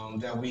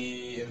that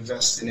we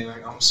invested in.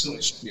 I'm assuming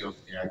it should be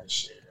okay. I can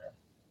share that.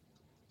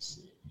 Let's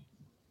see.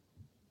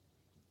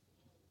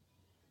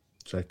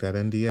 Check that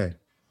NDA.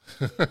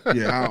 If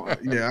you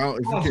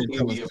can't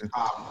tell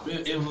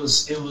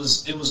us.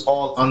 It was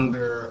all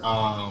under.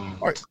 All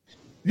right.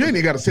 You ain't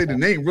even got to say the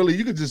name, really.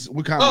 You could just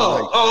okay then.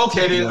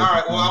 All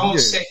right. Well, I won't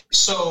say.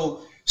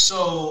 So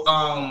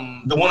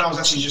the one I was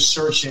actually just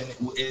searching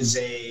is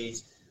a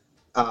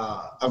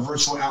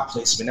virtual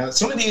outplacement. Now,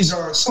 some of these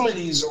are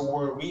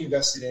where we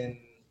invested in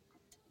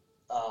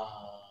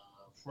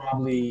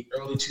probably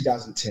early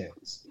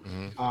 2010s.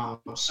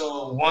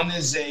 So one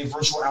is a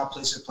virtual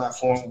outplacement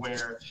platform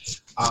where,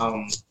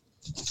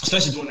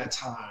 especially during that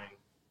time,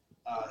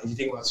 if you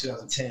think about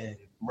 2010,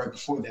 right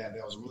before that,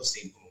 there was a real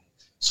estate boom.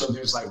 So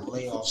there's like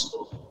layoffs.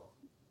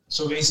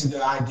 So basically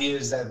the idea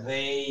is that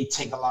they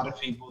take a lot of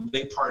people,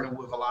 they partner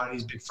with a lot of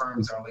these big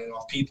firms that are laying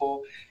off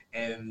people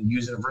and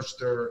using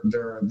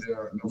their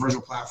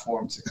virtual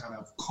platform to kind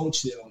of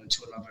coach them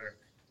into another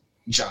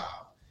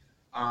job.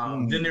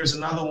 Then there's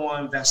another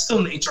one that's still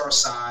on the HR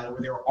side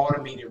where they're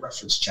automated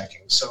reference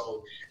checking.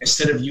 So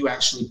instead of you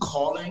actually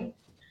calling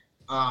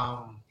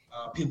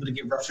people to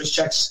get reference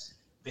checks,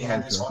 they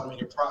have this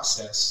automated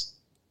process.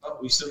 Oh,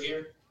 we still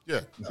here?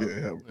 Yeah.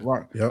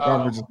 Right. Yep.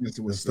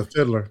 It's the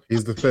fiddler.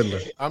 He's the fiddler.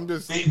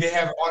 They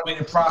have an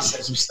automated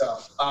process and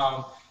stuff.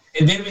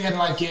 And then we had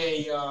like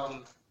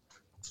a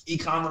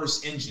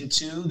e-commerce engine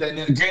too. That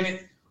then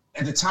granted,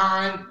 at the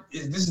time,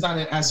 this is not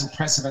as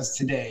impressive as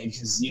today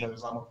because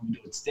there's a lot more people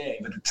do it today.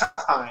 But at the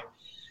time,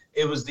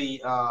 it was they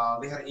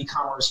had an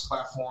e-commerce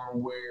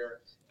platform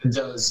where it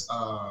does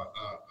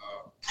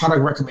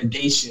product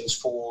recommendations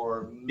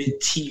for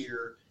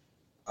mid-tier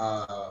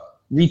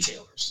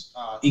retailers,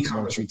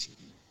 e-commerce retailers.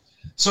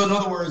 So in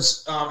other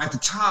words, at the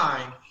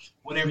time,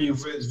 whenever you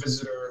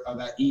visit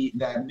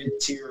that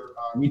mid-tier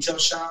retail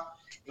shop,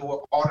 it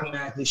will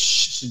automatically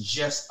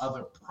suggest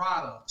other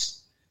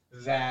products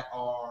that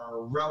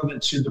are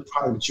relevant to the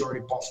product that you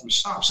already bought from the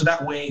shop. So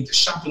that way, the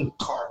shopping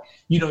cart,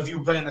 if you're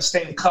buying a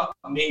Stanley Cup,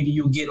 maybe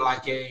you'll get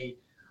like a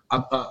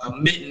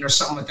mitten or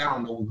something like that, I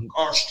don't know,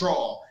 or a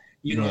straw.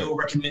 It'll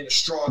recommend a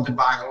straw to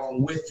buy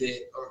along with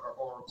it,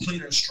 or a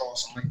cleaner straw,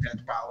 something like that,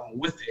 to buy along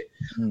with it,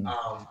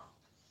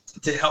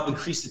 to help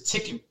increase the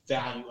ticket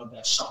value of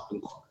that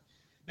shopping cart.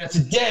 Now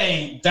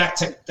today, that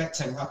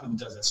technology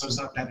does that, so it's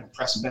not that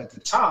impressive. But at the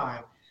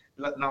time,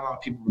 not a lot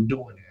of people were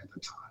doing it at the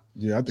time.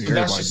 Yeah, I think so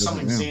that's just some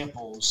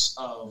examples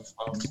of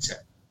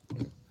tech.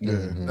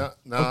 Yeah.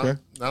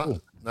 Now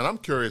I'm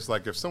curious.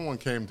 Like, if someone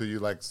came to you,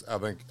 like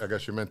I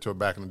guess your mentor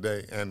back in the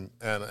day, and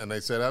they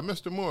said,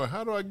 "Mr. Moore,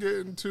 how do I get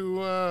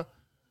into?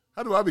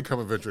 How do I become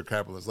a venture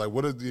capitalist? Like,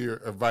 what is your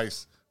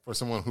advice for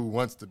someone who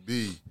wants to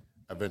be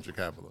a venture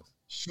capitalist?"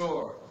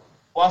 Sure.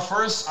 Well, I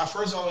first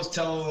always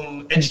tell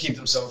them educate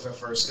themselves at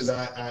first, because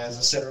as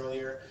I said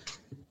earlier,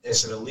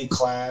 it's an elite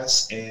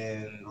class,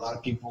 and a lot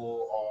of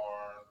people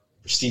are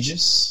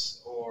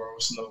prestigious, or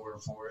what's another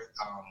word for it?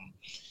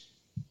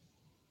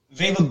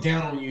 They look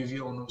down on you if you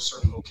don't know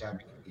certain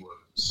vocabulary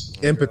words.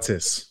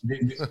 Impetus.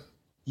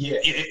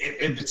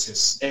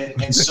 Impetus.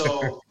 And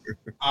so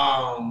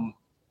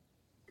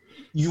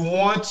you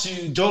want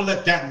to, don't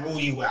let that rule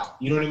you out.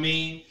 You know what I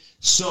mean?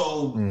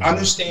 So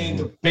understand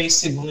the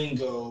basic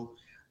lingo.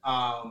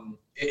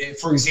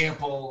 For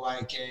example,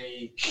 like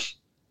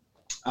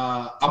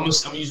I'm gonna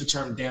use the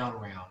term down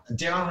round. A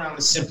down round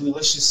is simply,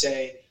 let's just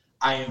say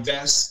I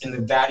invest in the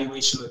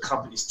valuation of the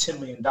company's $10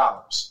 million.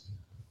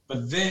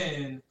 But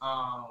then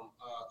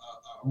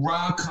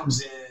Ron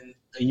comes in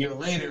a year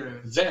later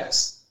and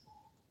invests,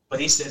 but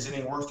he says it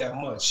ain't worth that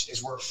much.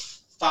 It's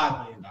worth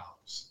 $5 million.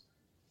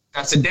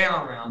 That's a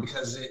down round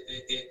because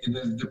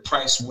the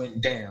price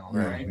went down,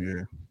 right?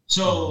 Yeah.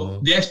 So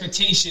the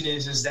expectation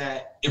is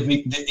that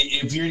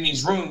if you're in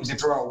these rooms, if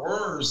there are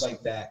words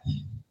like that,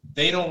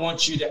 they don't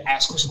want you to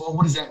ask questions. Well,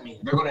 what does that mean?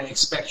 They're going to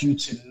expect you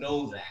to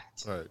know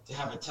that, to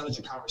have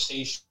intelligent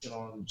conversation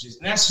on just,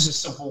 and that's just a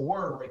simple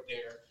word right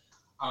there.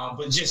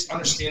 But just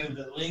understanding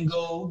the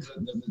lingo,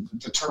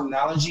 the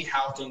terminology,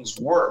 how things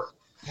work,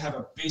 to have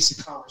a basic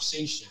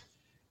conversation.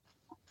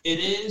 It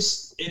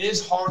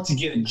is hard to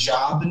get a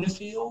job in the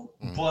field,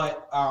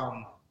 but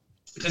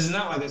because it's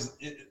not like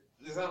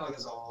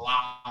there's a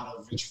lot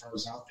of venture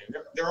firms out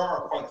there. There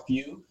are quite a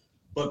few.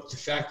 But the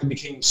fact that it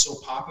became so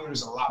popular,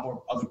 there's a lot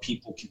more other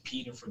people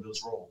competing for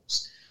those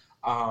roles.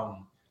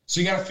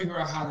 So you got to figure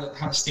out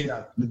how to stand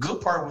out. The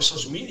good part with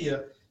social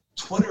media,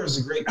 Twitter is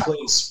a great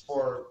place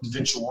for the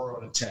venture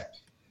world and tech.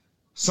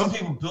 Some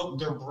people built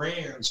their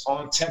brands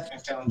on tech and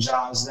found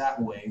jobs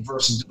that way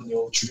versus doing the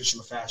old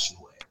traditional fashion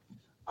way.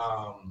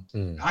 I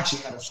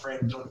actually had a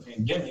friend during the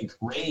pandemic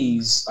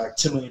raise like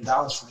 $10 million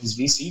from his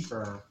VC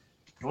firm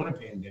during the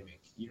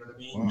pandemic. You know what I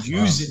mean? Wow.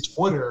 Using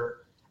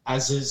Twitter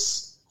as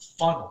his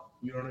funnel.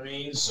 You know what I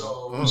mean?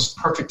 So it was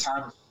perfect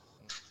timing.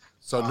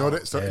 So know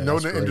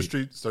the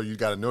industry. So you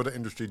got to know the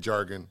industry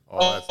jargon.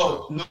 Know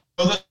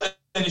the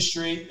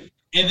industry,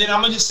 and then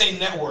I'm gonna just say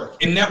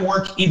network. And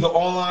network either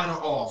online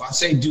or off. I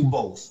say do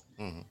both,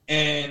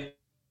 and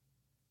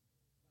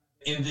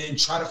then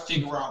try to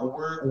figure out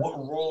what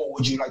role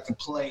would you like to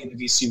play in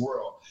the VC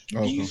world.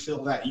 Do you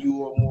feel that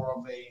you are more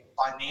of a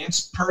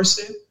finance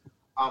person,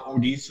 or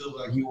do you feel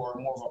like you are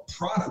more of a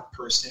product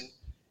person?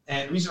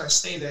 And the reason I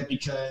say that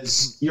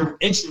because your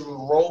entry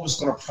role is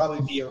going to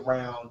probably be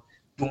around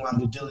doing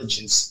due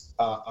diligence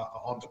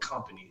on the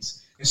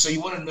companies. And so you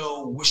want to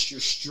know what's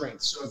your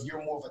strength. So if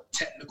you're more of a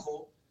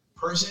technical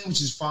person, which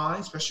is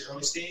fine, especially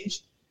early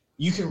stage,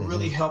 you can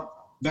really help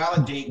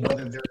validate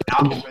whether their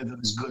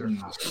algorithm is good or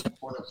not,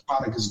 or the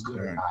product is good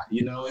or not.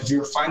 You know, if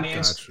you're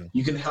finance,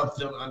 you can help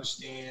them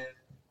understand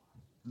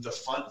the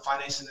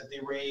financing that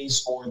they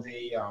raise or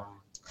the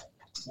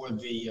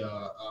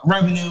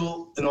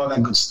revenue and all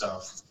that good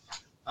stuff.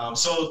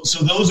 So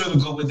those are the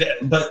good with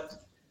that.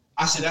 But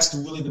I said that's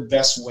really the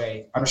best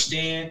way.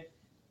 Understand,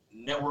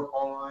 network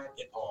online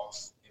and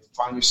off, and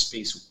find your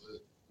space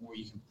where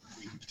you can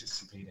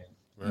participate in.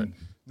 Right.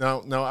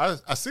 Now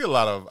I see a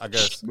lot of, I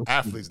guess,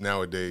 athletes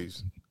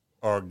nowadays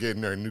are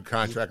getting their new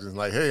contracts and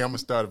like, hey, I'm gonna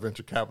start a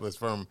venture capitalist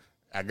firm.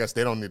 I guess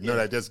they don't need to know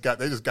that. They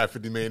just got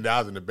 $50 million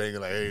in the bank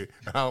and like, hey,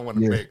 I don't want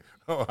to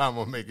I'm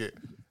gonna make it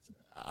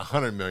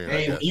 $100 million.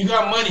 Hey, you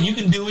got money, you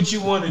can do what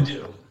you want to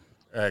do.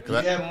 If you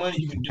have money,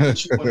 you can do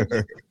what you want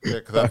to do. Yeah,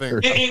 because I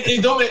think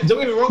and don't get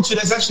me wrong, too.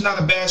 That's actually not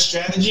a bad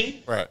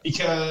strategy, right?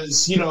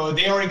 Because they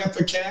already got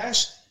their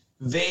cash.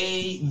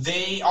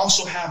 They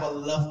also have a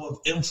level of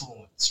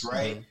influence,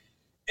 right?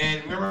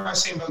 And remember, I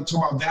was saying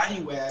talk about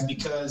value add,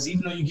 because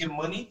even though you get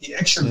money, the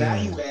extra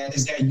value add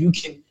is that you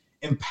can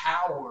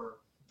empower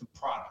the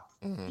product.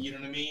 You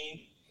know what I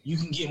mean? You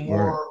can get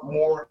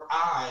more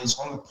eyes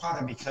on the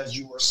product because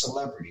you are a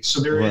celebrity. So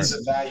there is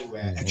a value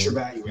add, extra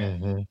value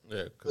add.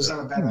 Yeah, it's not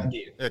a bad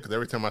idea. Yeah, because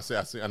every time I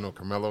know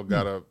Carmelo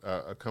got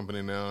a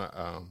company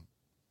now.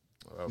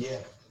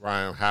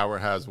 Ryan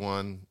Howard has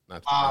one.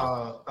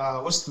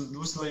 What's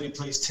the lady who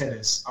plays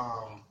tennis?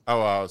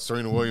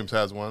 Serena Williams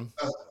has one.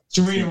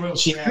 Serena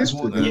Williams, she has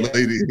one.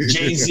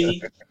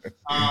 Jay-Z.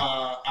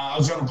 I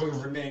was trying to look for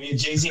her name. Yeah,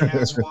 Jay-Z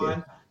has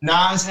one.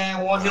 Nas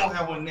had one. He don't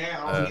have one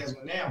now. I don't think he has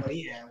one now, but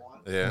he had one.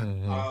 Yeah.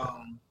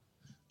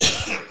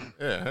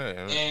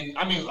 And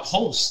I mean, a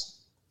host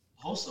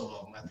of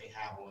them, I think,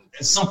 have one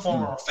in some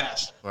form or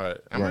fashion. Right.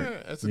 I mean,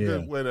 it's a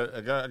good way to,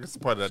 I guess,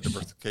 part of that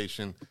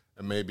diversification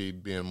and maybe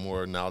being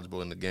more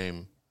knowledgeable in the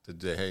game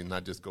to, hey,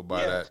 not just go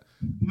by that.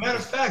 Matter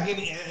of fact, and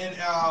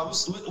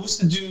what's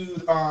the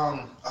dude?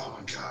 Oh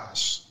my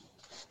gosh.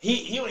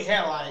 He only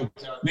had like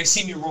they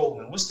see me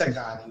rolling. What's that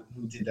guy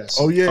who did that?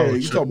 Oh yeah,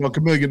 you talking about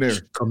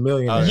Chameleonaire?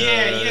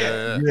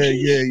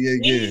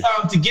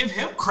 Yeah. To give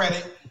him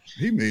credit,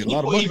 he made a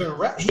lot of money.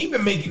 He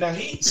been making that.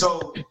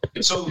 So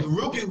the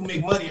real people who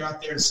make money are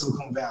out there in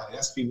Silicon Valley.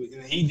 That's people.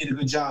 And he did a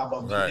good job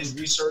of doing his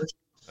research,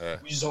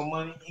 his own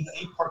money.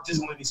 He parked his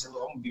money. He said,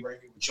 "Look, I'm gonna be right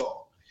here with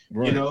y'all."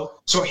 Right.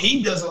 So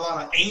he does a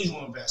lot of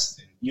angel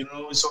investing.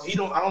 So I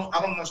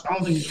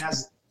don't think he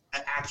has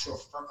an actual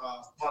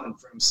fund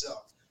for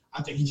himself.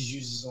 I think he just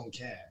uses his own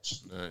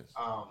cash. Nice.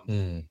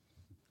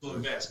 To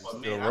invest. But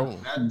man,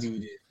 that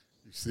dude did.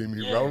 You see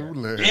me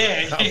rolling.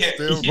 Yeah.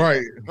 Still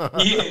right.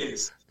 He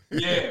is.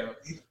 Yeah.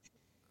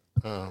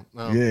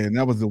 Yeah, and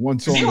that was the one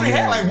song. He only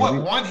had like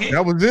one hit.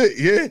 That was it.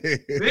 Yeah,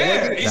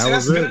 that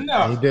was it.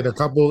 He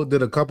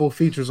did a couple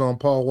features on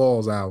Paul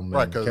Wall's album.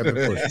 Right,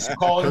 because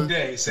call it a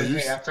day.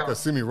 Because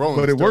 "See Me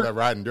Rolling" is still that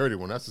 "Riding Dirty"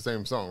 one. That's the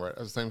same song, right?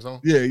 That's the same song.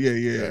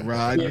 Yeah.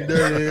 Riding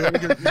Dirty.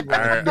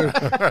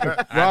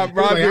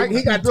 Rob,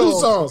 he got two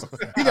songs.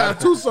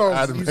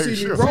 You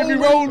see me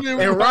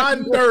rolling and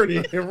riding dirty.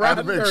 I had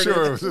to make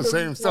sure it was the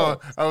same song.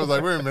 I was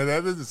like, wait a minute,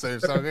 that is the same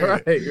song.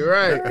 Right.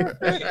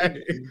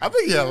 I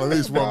think he had at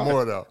least one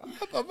more though.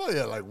 I thought he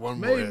had like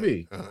one more.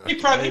 Maybe. He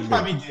probably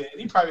did.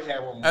 He probably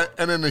had one more.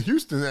 And in the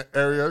Houston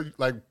area,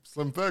 like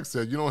Slim Thug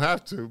said, you don't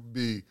have to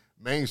be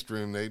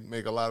mainstream. They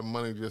make a lot of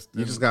money. You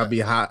just gotta be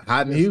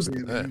hot in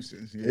Houston.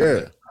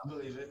 Yeah. I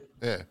believe it.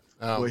 Yeah.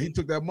 Well, he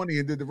took that money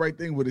and did the right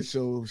thing with it.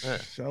 So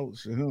shout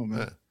to him,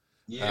 man.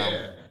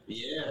 Yeah.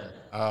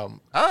 All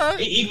right.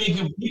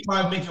 He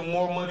probably making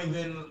more money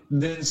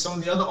than some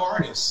of the other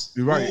artists.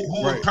 Right.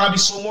 Who probably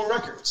sold more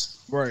records.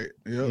 Right.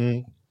 Yep.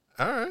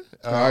 Mm-hmm. All right.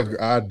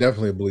 I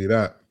definitely believe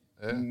that.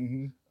 Yeah.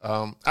 Mm-hmm.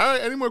 All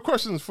right. Any more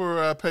questions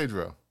for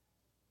Pedro?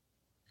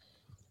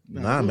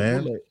 Nah,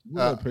 man. We'll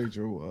let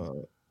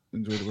Pedro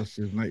enjoy the rest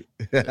of his night.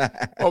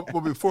 Well,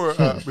 before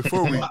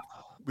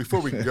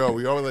we go,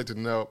 we always like to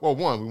know. Well,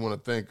 one, we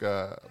want to thank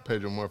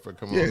Pedro Moore for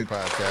coming on the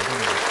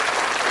podcast.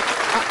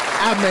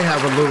 I may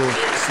have a little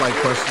slight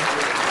question.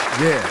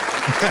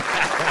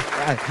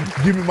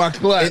 Yeah, give me my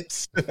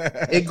claps.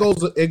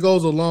 It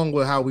goes along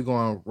with how we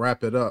gonna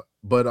wrap it up.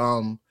 But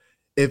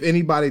if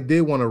anybody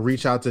did want to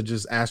reach out to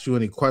just ask you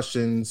any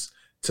questions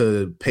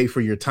to pay for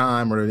your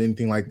time or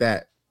anything like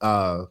that,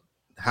 how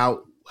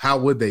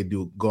would they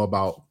go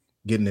about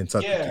getting in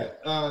touch with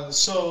you?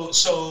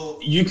 So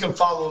you can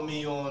follow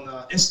me on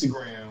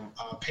Instagram,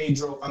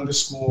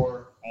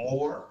 Pedro_Moore.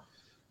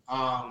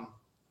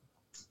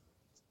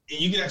 And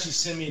you can actually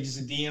send me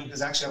just a DM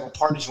because actually I have a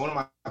partnership. One of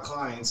my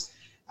clients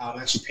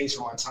actually pays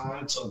for my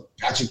time to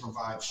actually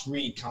provide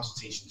free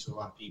consultation to a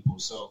lot of people.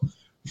 So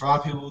for a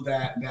lot of people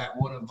that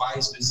want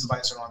advice, business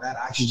advice, and all that,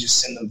 I actually just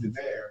send them to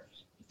there.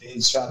 If they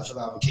just try to fill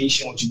out an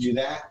application, once you do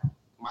that,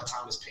 my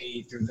time is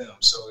paid through them.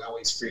 So that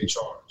way it's free of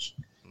charge.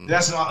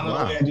 That's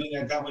another way I do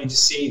that. That way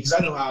just save, because I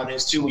know how it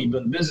is too when you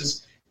build a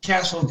business.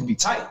 Cash flow can be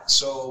tight.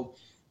 So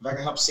if I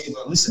can help save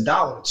at least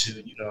 $1 or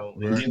 $2,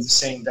 and give the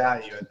same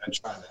value, I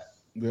try that.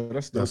 Yeah,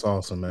 that's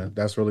awesome, man.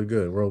 That's really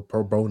good.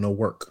 Pro bono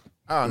work.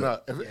 I don't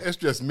know. It's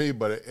just me,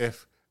 but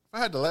if I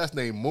had the last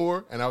name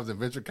Moore and I was a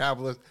venture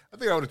capitalist, I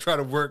think I would have tried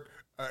to work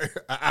an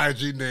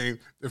IG name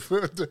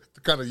to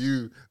kind of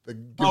use the.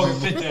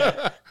 Fit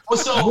that.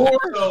 What's up, Moore?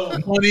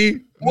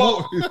 Money.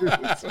 More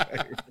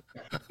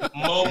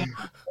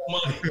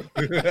money.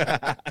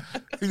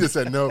 He just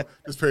said no.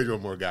 Just Pedro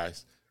Moore,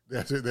 guys.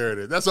 That's it. There it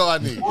is. That's all I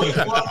need. So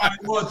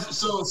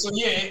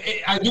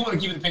I do want to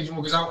keep it Pedro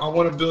Moore because I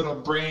want to build a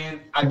brand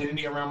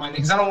identity around my name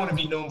because I don't want to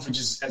be known for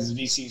just as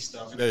VC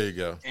stuff. There you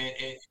go. And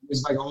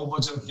it's like a whole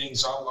bunch of things.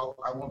 So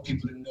I want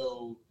people to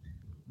know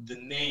the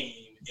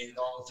name and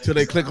all the things. So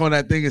they click on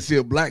that thing and see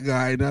a black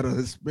guy, not a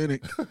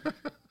Hispanic.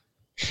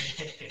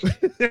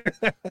 They're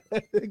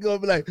gonna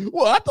be like,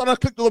 well, I thought I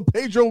clicked on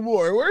Pedro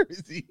Moore. Where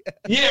is he?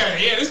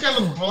 Yeah, this guy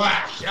looks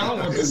black. I don't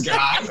want this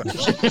guy.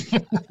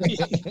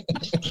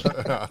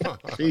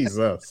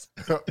 Jesus.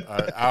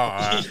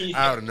 I would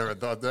have never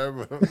thought that,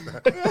 but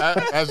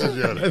that's a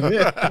joke.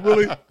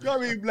 Really? I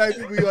mean, black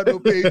people got no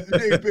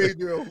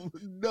Pedro.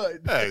 Nothing.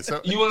 Hey,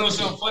 so you want to know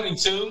something funny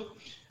too?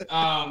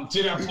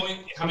 To that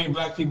point, how many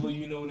black people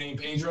named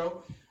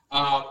Pedro?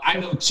 I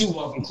know 2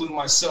 of them, including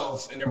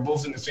myself, and they're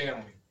both in the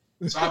family.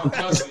 So I have a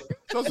cousin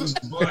who's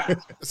black.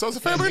 So it's a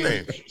family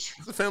name.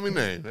 It's a family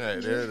name. Hey,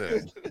 there it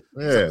is.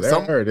 Yeah,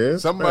 there it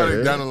is.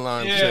 Somebody down the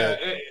line said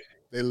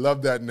they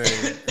love that name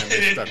and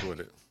they stuck with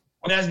it.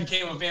 Well, that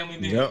became a family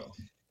name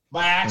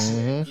by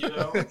accident,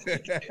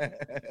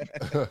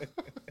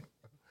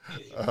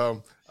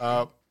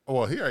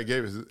 Well, here I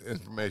gave his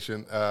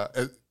information.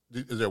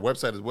 Is there a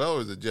website as well,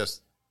 or is it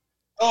just?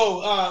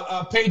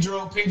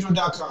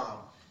 Pedro.com.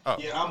 Oh.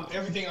 Yeah,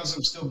 everything else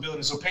I'm still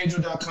building. So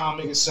Pedro.com,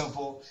 make it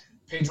simple.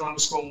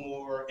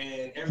 Pedro_Moore,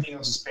 and everything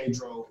else is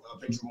Pedro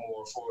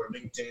Moore for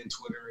LinkedIn,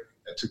 Twitter,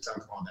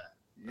 TikTok, all that.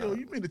 Yo,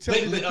 you mean to tell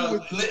me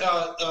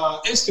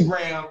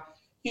Instagram?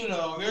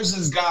 There's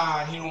this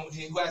guy who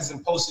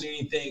hasn't posted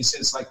anything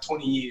since like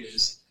 20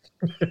 years,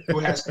 who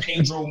has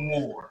Pedro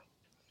Moore.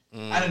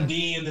 I done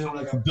DM'd him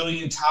like 1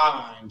 billion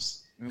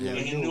times,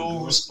 and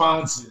no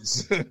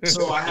responses.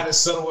 So I had to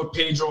settle with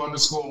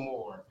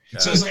Pedro_Moore.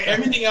 So it's like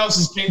everything else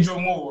is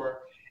Pedro Moore,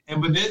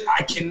 but then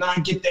I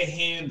cannot get the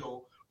handle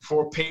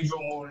for Pedro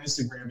Moore on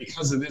Instagram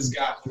because of this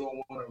guy who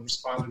don't want to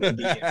respond to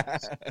the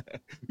DMs.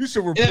 You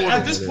should report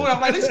at this point, I'm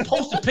like, let's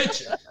post a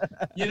picture.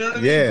 You know what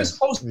I mean? Let's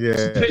post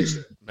a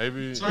picture.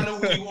 Maybe. So I know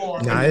who you are.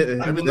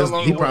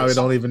 He probably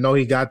don't even know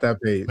he got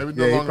that page. Maybe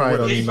he probably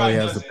don't even know he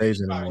has the page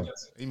anymore.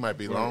 He might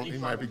be long. He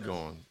might be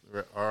gone.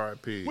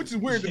 R.I.P. Which is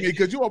weird to me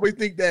because you always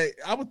think that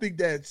I would think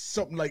that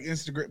something like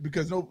Instagram,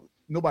 because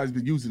nobody's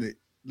been using it.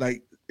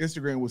 Like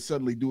Instagram would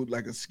suddenly do it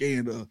like a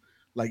scan of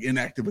like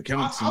inactive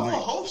accounts. I would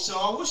hope so.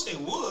 I wish they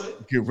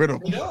would get rid of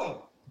them.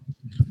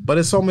 But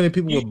it's so many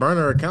people with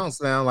burner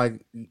accounts now.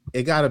 Like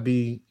it got to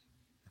be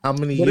how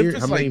many years,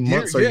 how many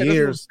months or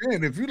years?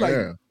 If you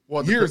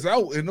years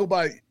out and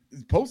nobody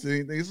is posting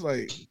anything, it's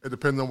like it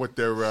depends on what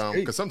they're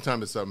because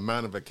sometimes it's the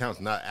amount of accounts,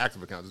 not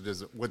active accounts. It's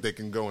just what they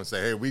can go and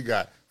say. Hey, we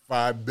got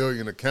 5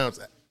 billion accounts.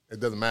 It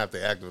doesn't matter if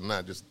they're active or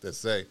not. Just to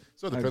say.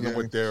 So it depends on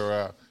what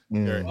their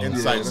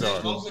insights are.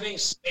 As long as it ain't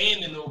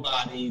spamming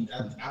nobody,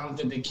 I don't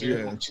think they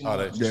care too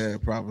much. Yeah,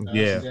 probably.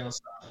 Yeah.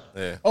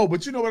 Oh,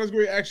 but you know what is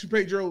great? Actually,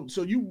 Pedro.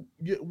 So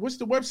what's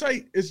the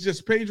website? It's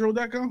just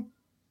Pedro.com?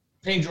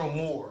 Pedro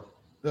Moore.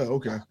 Oh,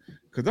 okay.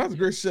 Because that was a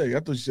great say. I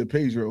thought you said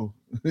Pedro.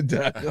 How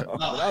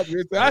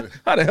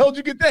the hell did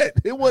you get that?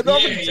 It wasn't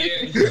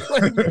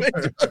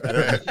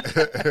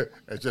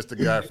It's just a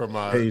guy from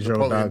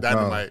Napoleon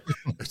Dynamite.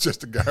 It's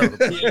just a guy.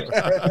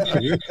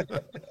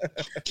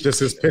 Just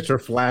his picture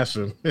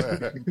flashing.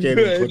 Can't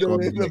even click on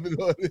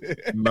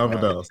it. Nothing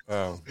else.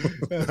 All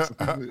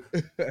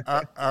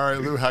right,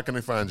 Lou, how can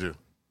they find you?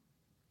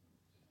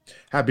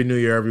 Happy New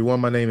Year, everyone.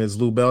 My name is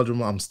Lou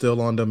Belgium. I'm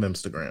still on them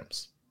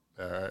Instagrams.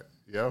 All right.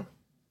 Yo.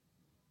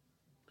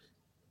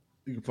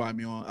 You can find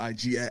me on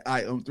IG at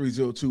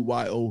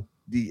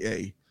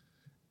IM302YODA.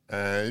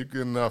 And you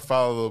can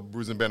follow the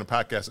Brews and Banter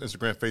Podcast,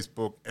 Instagram,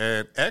 Facebook,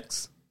 and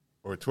X,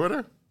 or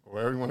Twitter, or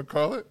whatever you want to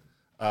call it,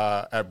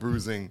 at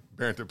Bruising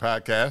Banter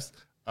Podcast,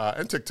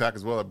 and TikTok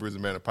as well at Brews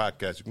and Banter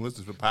Podcast. You can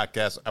listen to the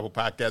podcast, Apple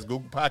Podcasts,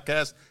 Google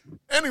Podcasts,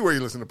 anywhere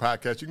you listen to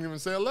podcasts. You can even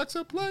say,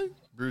 Alexa, play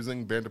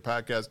Bruising Banter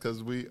Podcast,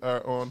 because we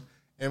are on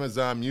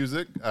Amazon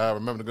Music.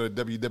 Remember to go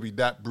to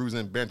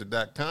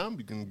www.bruisingbanter.com.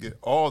 You can get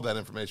all that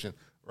information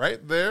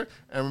right there.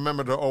 And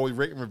remember to always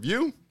rate and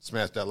review.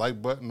 Smash that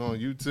like button on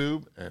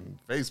YouTube and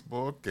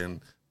Facebook and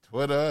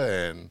Twitter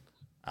and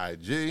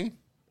IG.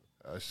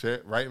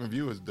 Share, write and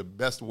review is the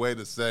best way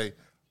to say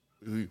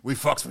we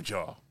fucks with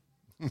y'all.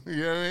 You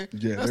know what I mean?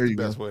 Yeah, that's the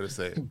best way to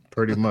say it.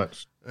 Pretty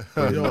much.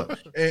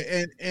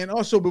 And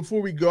also,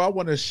 before we go, I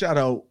want to shout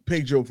out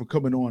Pedro for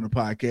coming on the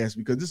podcast,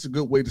 because this is a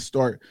good way to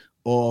start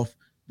off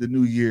the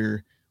new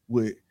year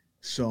with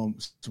some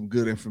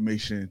good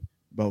information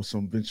about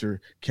some venture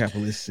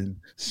capitalists and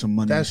some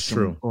money. That's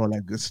true. All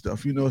that good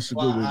stuff. You know, it's a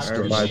good way to start.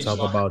 Everybody talk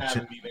about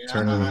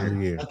turning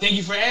the year. I thank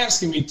you for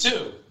asking me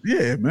too.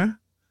 Yeah, man.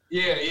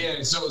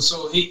 Yeah.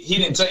 So he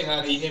didn't tell you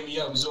how he hit me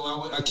up.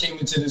 So I came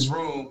into this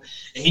room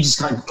and he just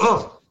like,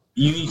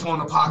 you need to come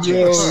on the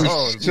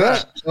podcast.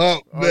 Shut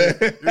up, man.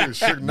 You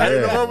should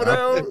name over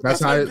there. That's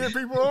how get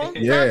people on.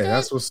 Yeah,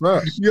 that's what's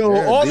up. Yo,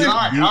 all this,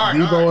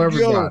 Debo,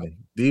 everybody.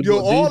 Yo,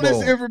 all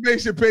this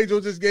information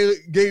Pedro just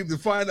gave to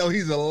find out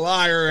he's a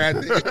liar at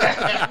it.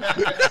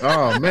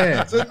 Oh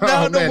man, so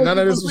none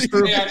of this was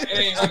true.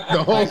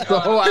 The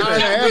whole I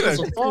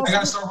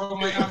gotta start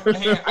rolling my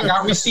I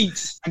got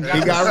receipts. He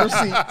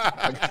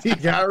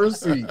got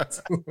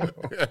receipts.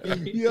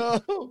 Yo,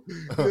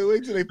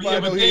 wait till they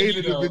find out he ain't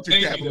in the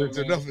venture capitalist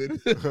or nothing.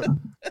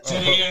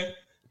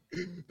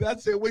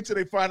 That's it. Wait till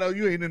they find out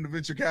you ain't in the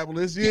venture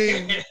capitalist. You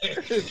ain't.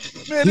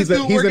 Man, he's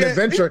an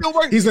adventure.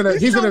 He's an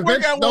adventure.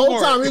 The whole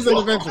time he's an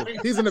adventure.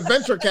 He's an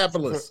adventure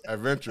capitalist.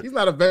 Adventure. He's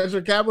not a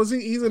venture capitalist.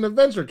 He's an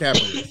adventure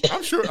capitalist.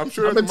 I'm sure.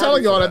 I've been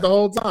telling y'all that the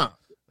whole time.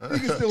 You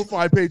can still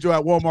find Pedro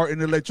at Walmart in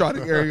the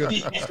electronic area.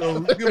 So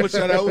give him a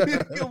shout out.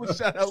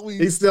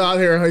 He's still out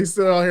here. He's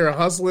still out here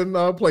hustling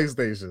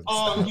PlayStation.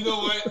 You know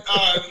what?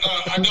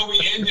 I know we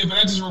ended, but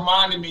that just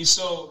reminded me.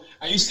 So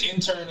I used to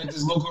intern at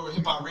this local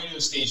hip hop radio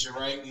station,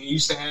 right? And we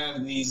used to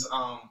have these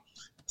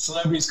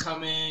celebrities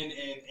come in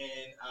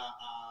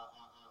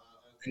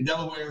in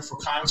Delaware for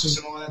concerts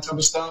and all that type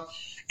of stuff.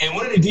 And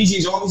one of the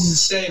DJs always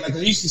used to say, like, I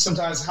used to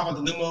sometimes hop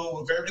on the limo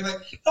or everything,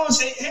 like, no, and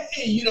say,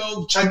 hey, you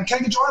know, can I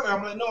get your order?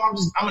 I'm like, no,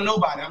 I'm a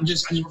nobody. I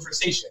just work for the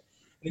station.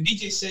 And the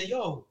DJ said,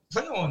 yo,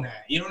 play on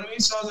that. You know what I mean?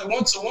 So I was like,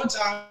 one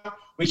time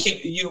we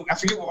came, I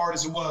forget what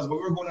artist it was, but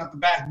we were going out the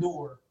back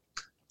door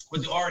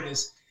with the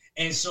artist.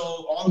 And so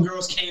all the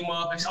girls came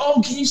up and said,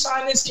 oh, can you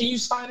sign this? Can you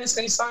sign this?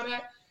 Can you sign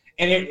that?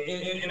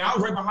 And I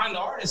was right behind the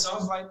artist. So I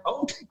was like,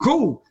 oh, okay,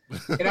 cool.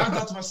 And I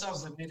thought to myself, I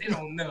was like, man, they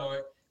don't know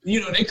it. You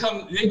know, they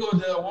go to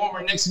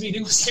Walmart next week, they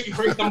gonna see me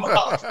bring them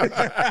up. They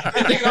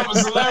think I'm a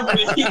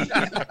celebrity.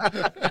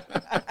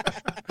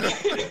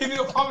 They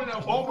go coming to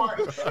Walmart.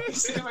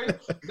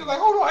 They're like,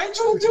 hold on, I ain't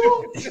trying to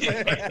do it.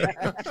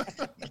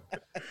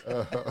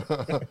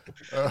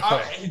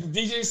 The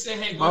DJ said,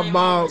 hey, go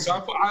ahead. So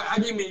I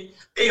give me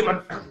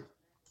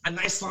a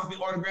nice sloppy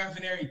autograph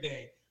and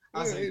everything.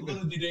 I was like,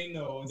 little did they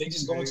know, they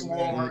just go into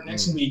Walmart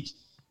next week.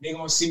 They're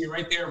gonna see me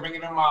right there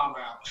bringing their mom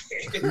out.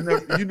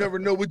 You never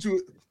know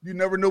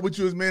what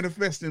you was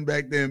manifesting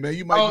back then, man.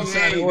 You might be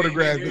signing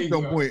autographs at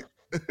some point.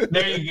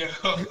 There you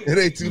go. It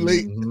ain't too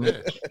late.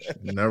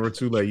 Never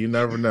too late. You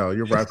never know.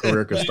 Your rap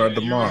career could start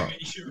tomorrow.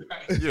 You're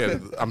right. Yeah,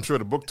 I'm sure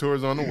the book tour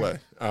is on the way.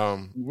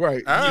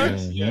 Right. All right.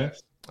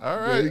 Yes. All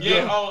right.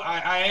 Yeah.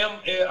 I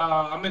am.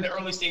 I'm in the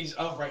early stages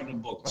of writing a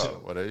book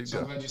too. Well, there you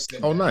go.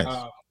 Oh, nice.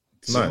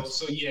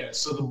 Nice.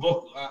 So the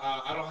book.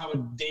 I don't have a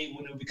date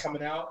when it'll be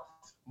coming out.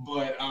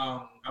 But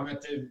I'm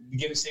at the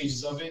beginning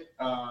stages of it.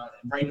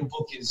 Writing a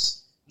book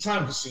is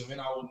time consuming,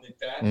 I will admit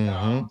that.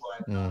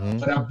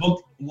 But our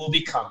book will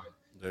be coming.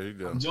 There you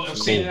go. I'm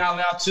saying it out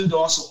loud too to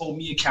also hold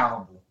me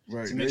accountable.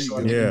 Right. To make sure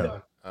I get it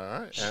done. All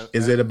right.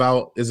 Is it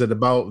about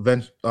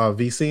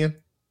VCing?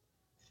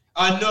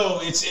 No,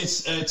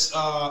 it's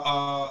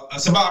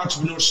about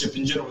entrepreneurship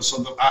in general.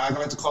 So I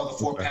like to call it the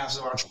 4 paths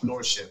of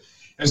entrepreneurship.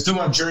 And it's through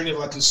my journey of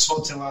like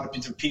consulting a lot of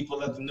different people,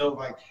 let them know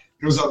like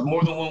there's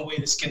more than one way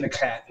to skin the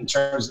cat in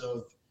terms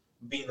of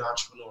being an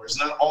entrepreneur. It's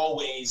not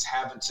always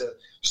having to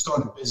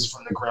start a business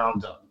from the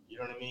ground up. You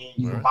know what I mean?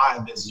 You can buy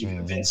a business, you can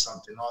invent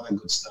something, all that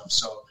good stuff.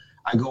 So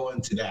I go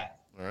into that.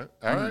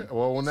 All right.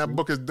 Well, when that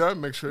book is done,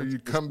 make sure you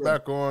come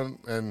back on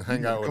and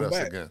hang out with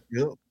us again.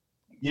 Yep.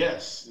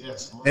 Yes.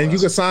 And you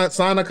can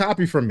sign a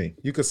copy from me.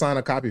 You can sign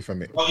a copy from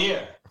me. Oh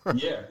yeah.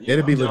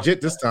 It'll be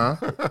legit this time.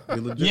 Yeah.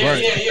 Because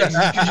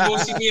you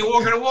won't see me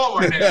walking to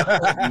Walmart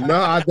now.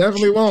 No, I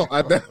definitely won't.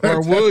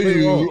 Or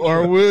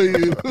will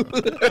you?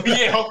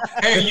 Yeah.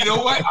 Hey, you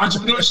know what?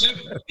 Entrepreneurship,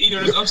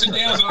 there's ups and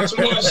downs in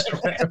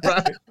entrepreneurship.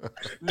 Right.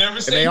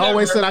 Never say and they never.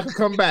 always said I could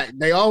come back.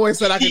 They always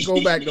said I could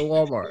go back to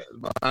Walmart.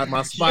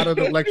 My spot in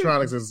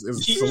electronics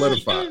is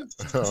solidified.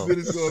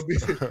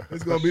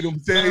 It's gonna be them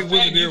same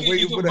women there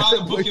waiting for that. You can buy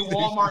the book in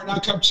Walmart and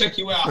I'll come check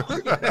you out.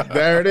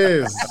 There it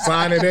is.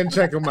 Sign it in,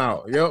 check them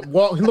out. Yep.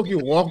 You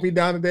walk me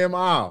down the damn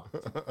aisle.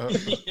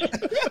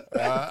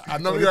 I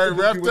know we already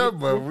wrapped up,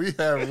 but we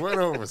have went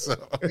over. So,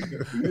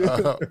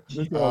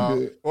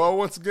 well,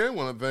 once again, I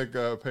want to thank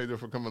Pedro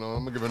for coming on.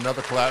 I'm gonna give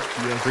another clap.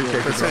 Yeah,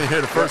 appreciate you. Saying here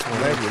the first one.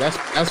 Thank you.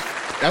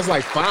 That's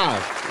like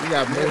 5. We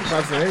got more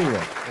claps than anyone.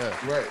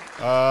 Yeah. Right.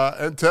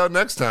 Until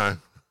next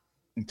time.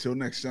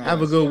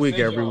 Have a good week,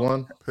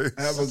 everyone.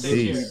 Have a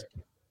good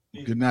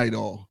week. Good night,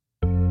 all.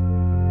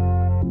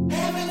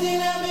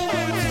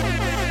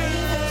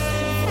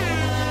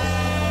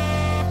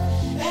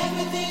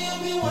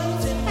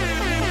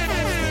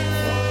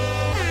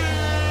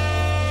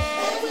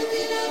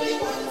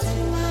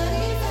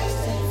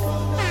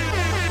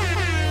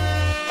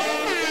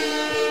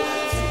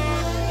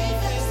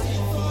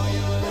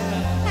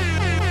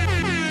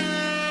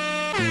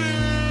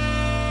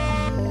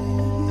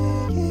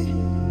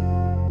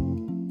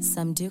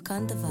 Some Duke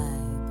on the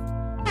vibe.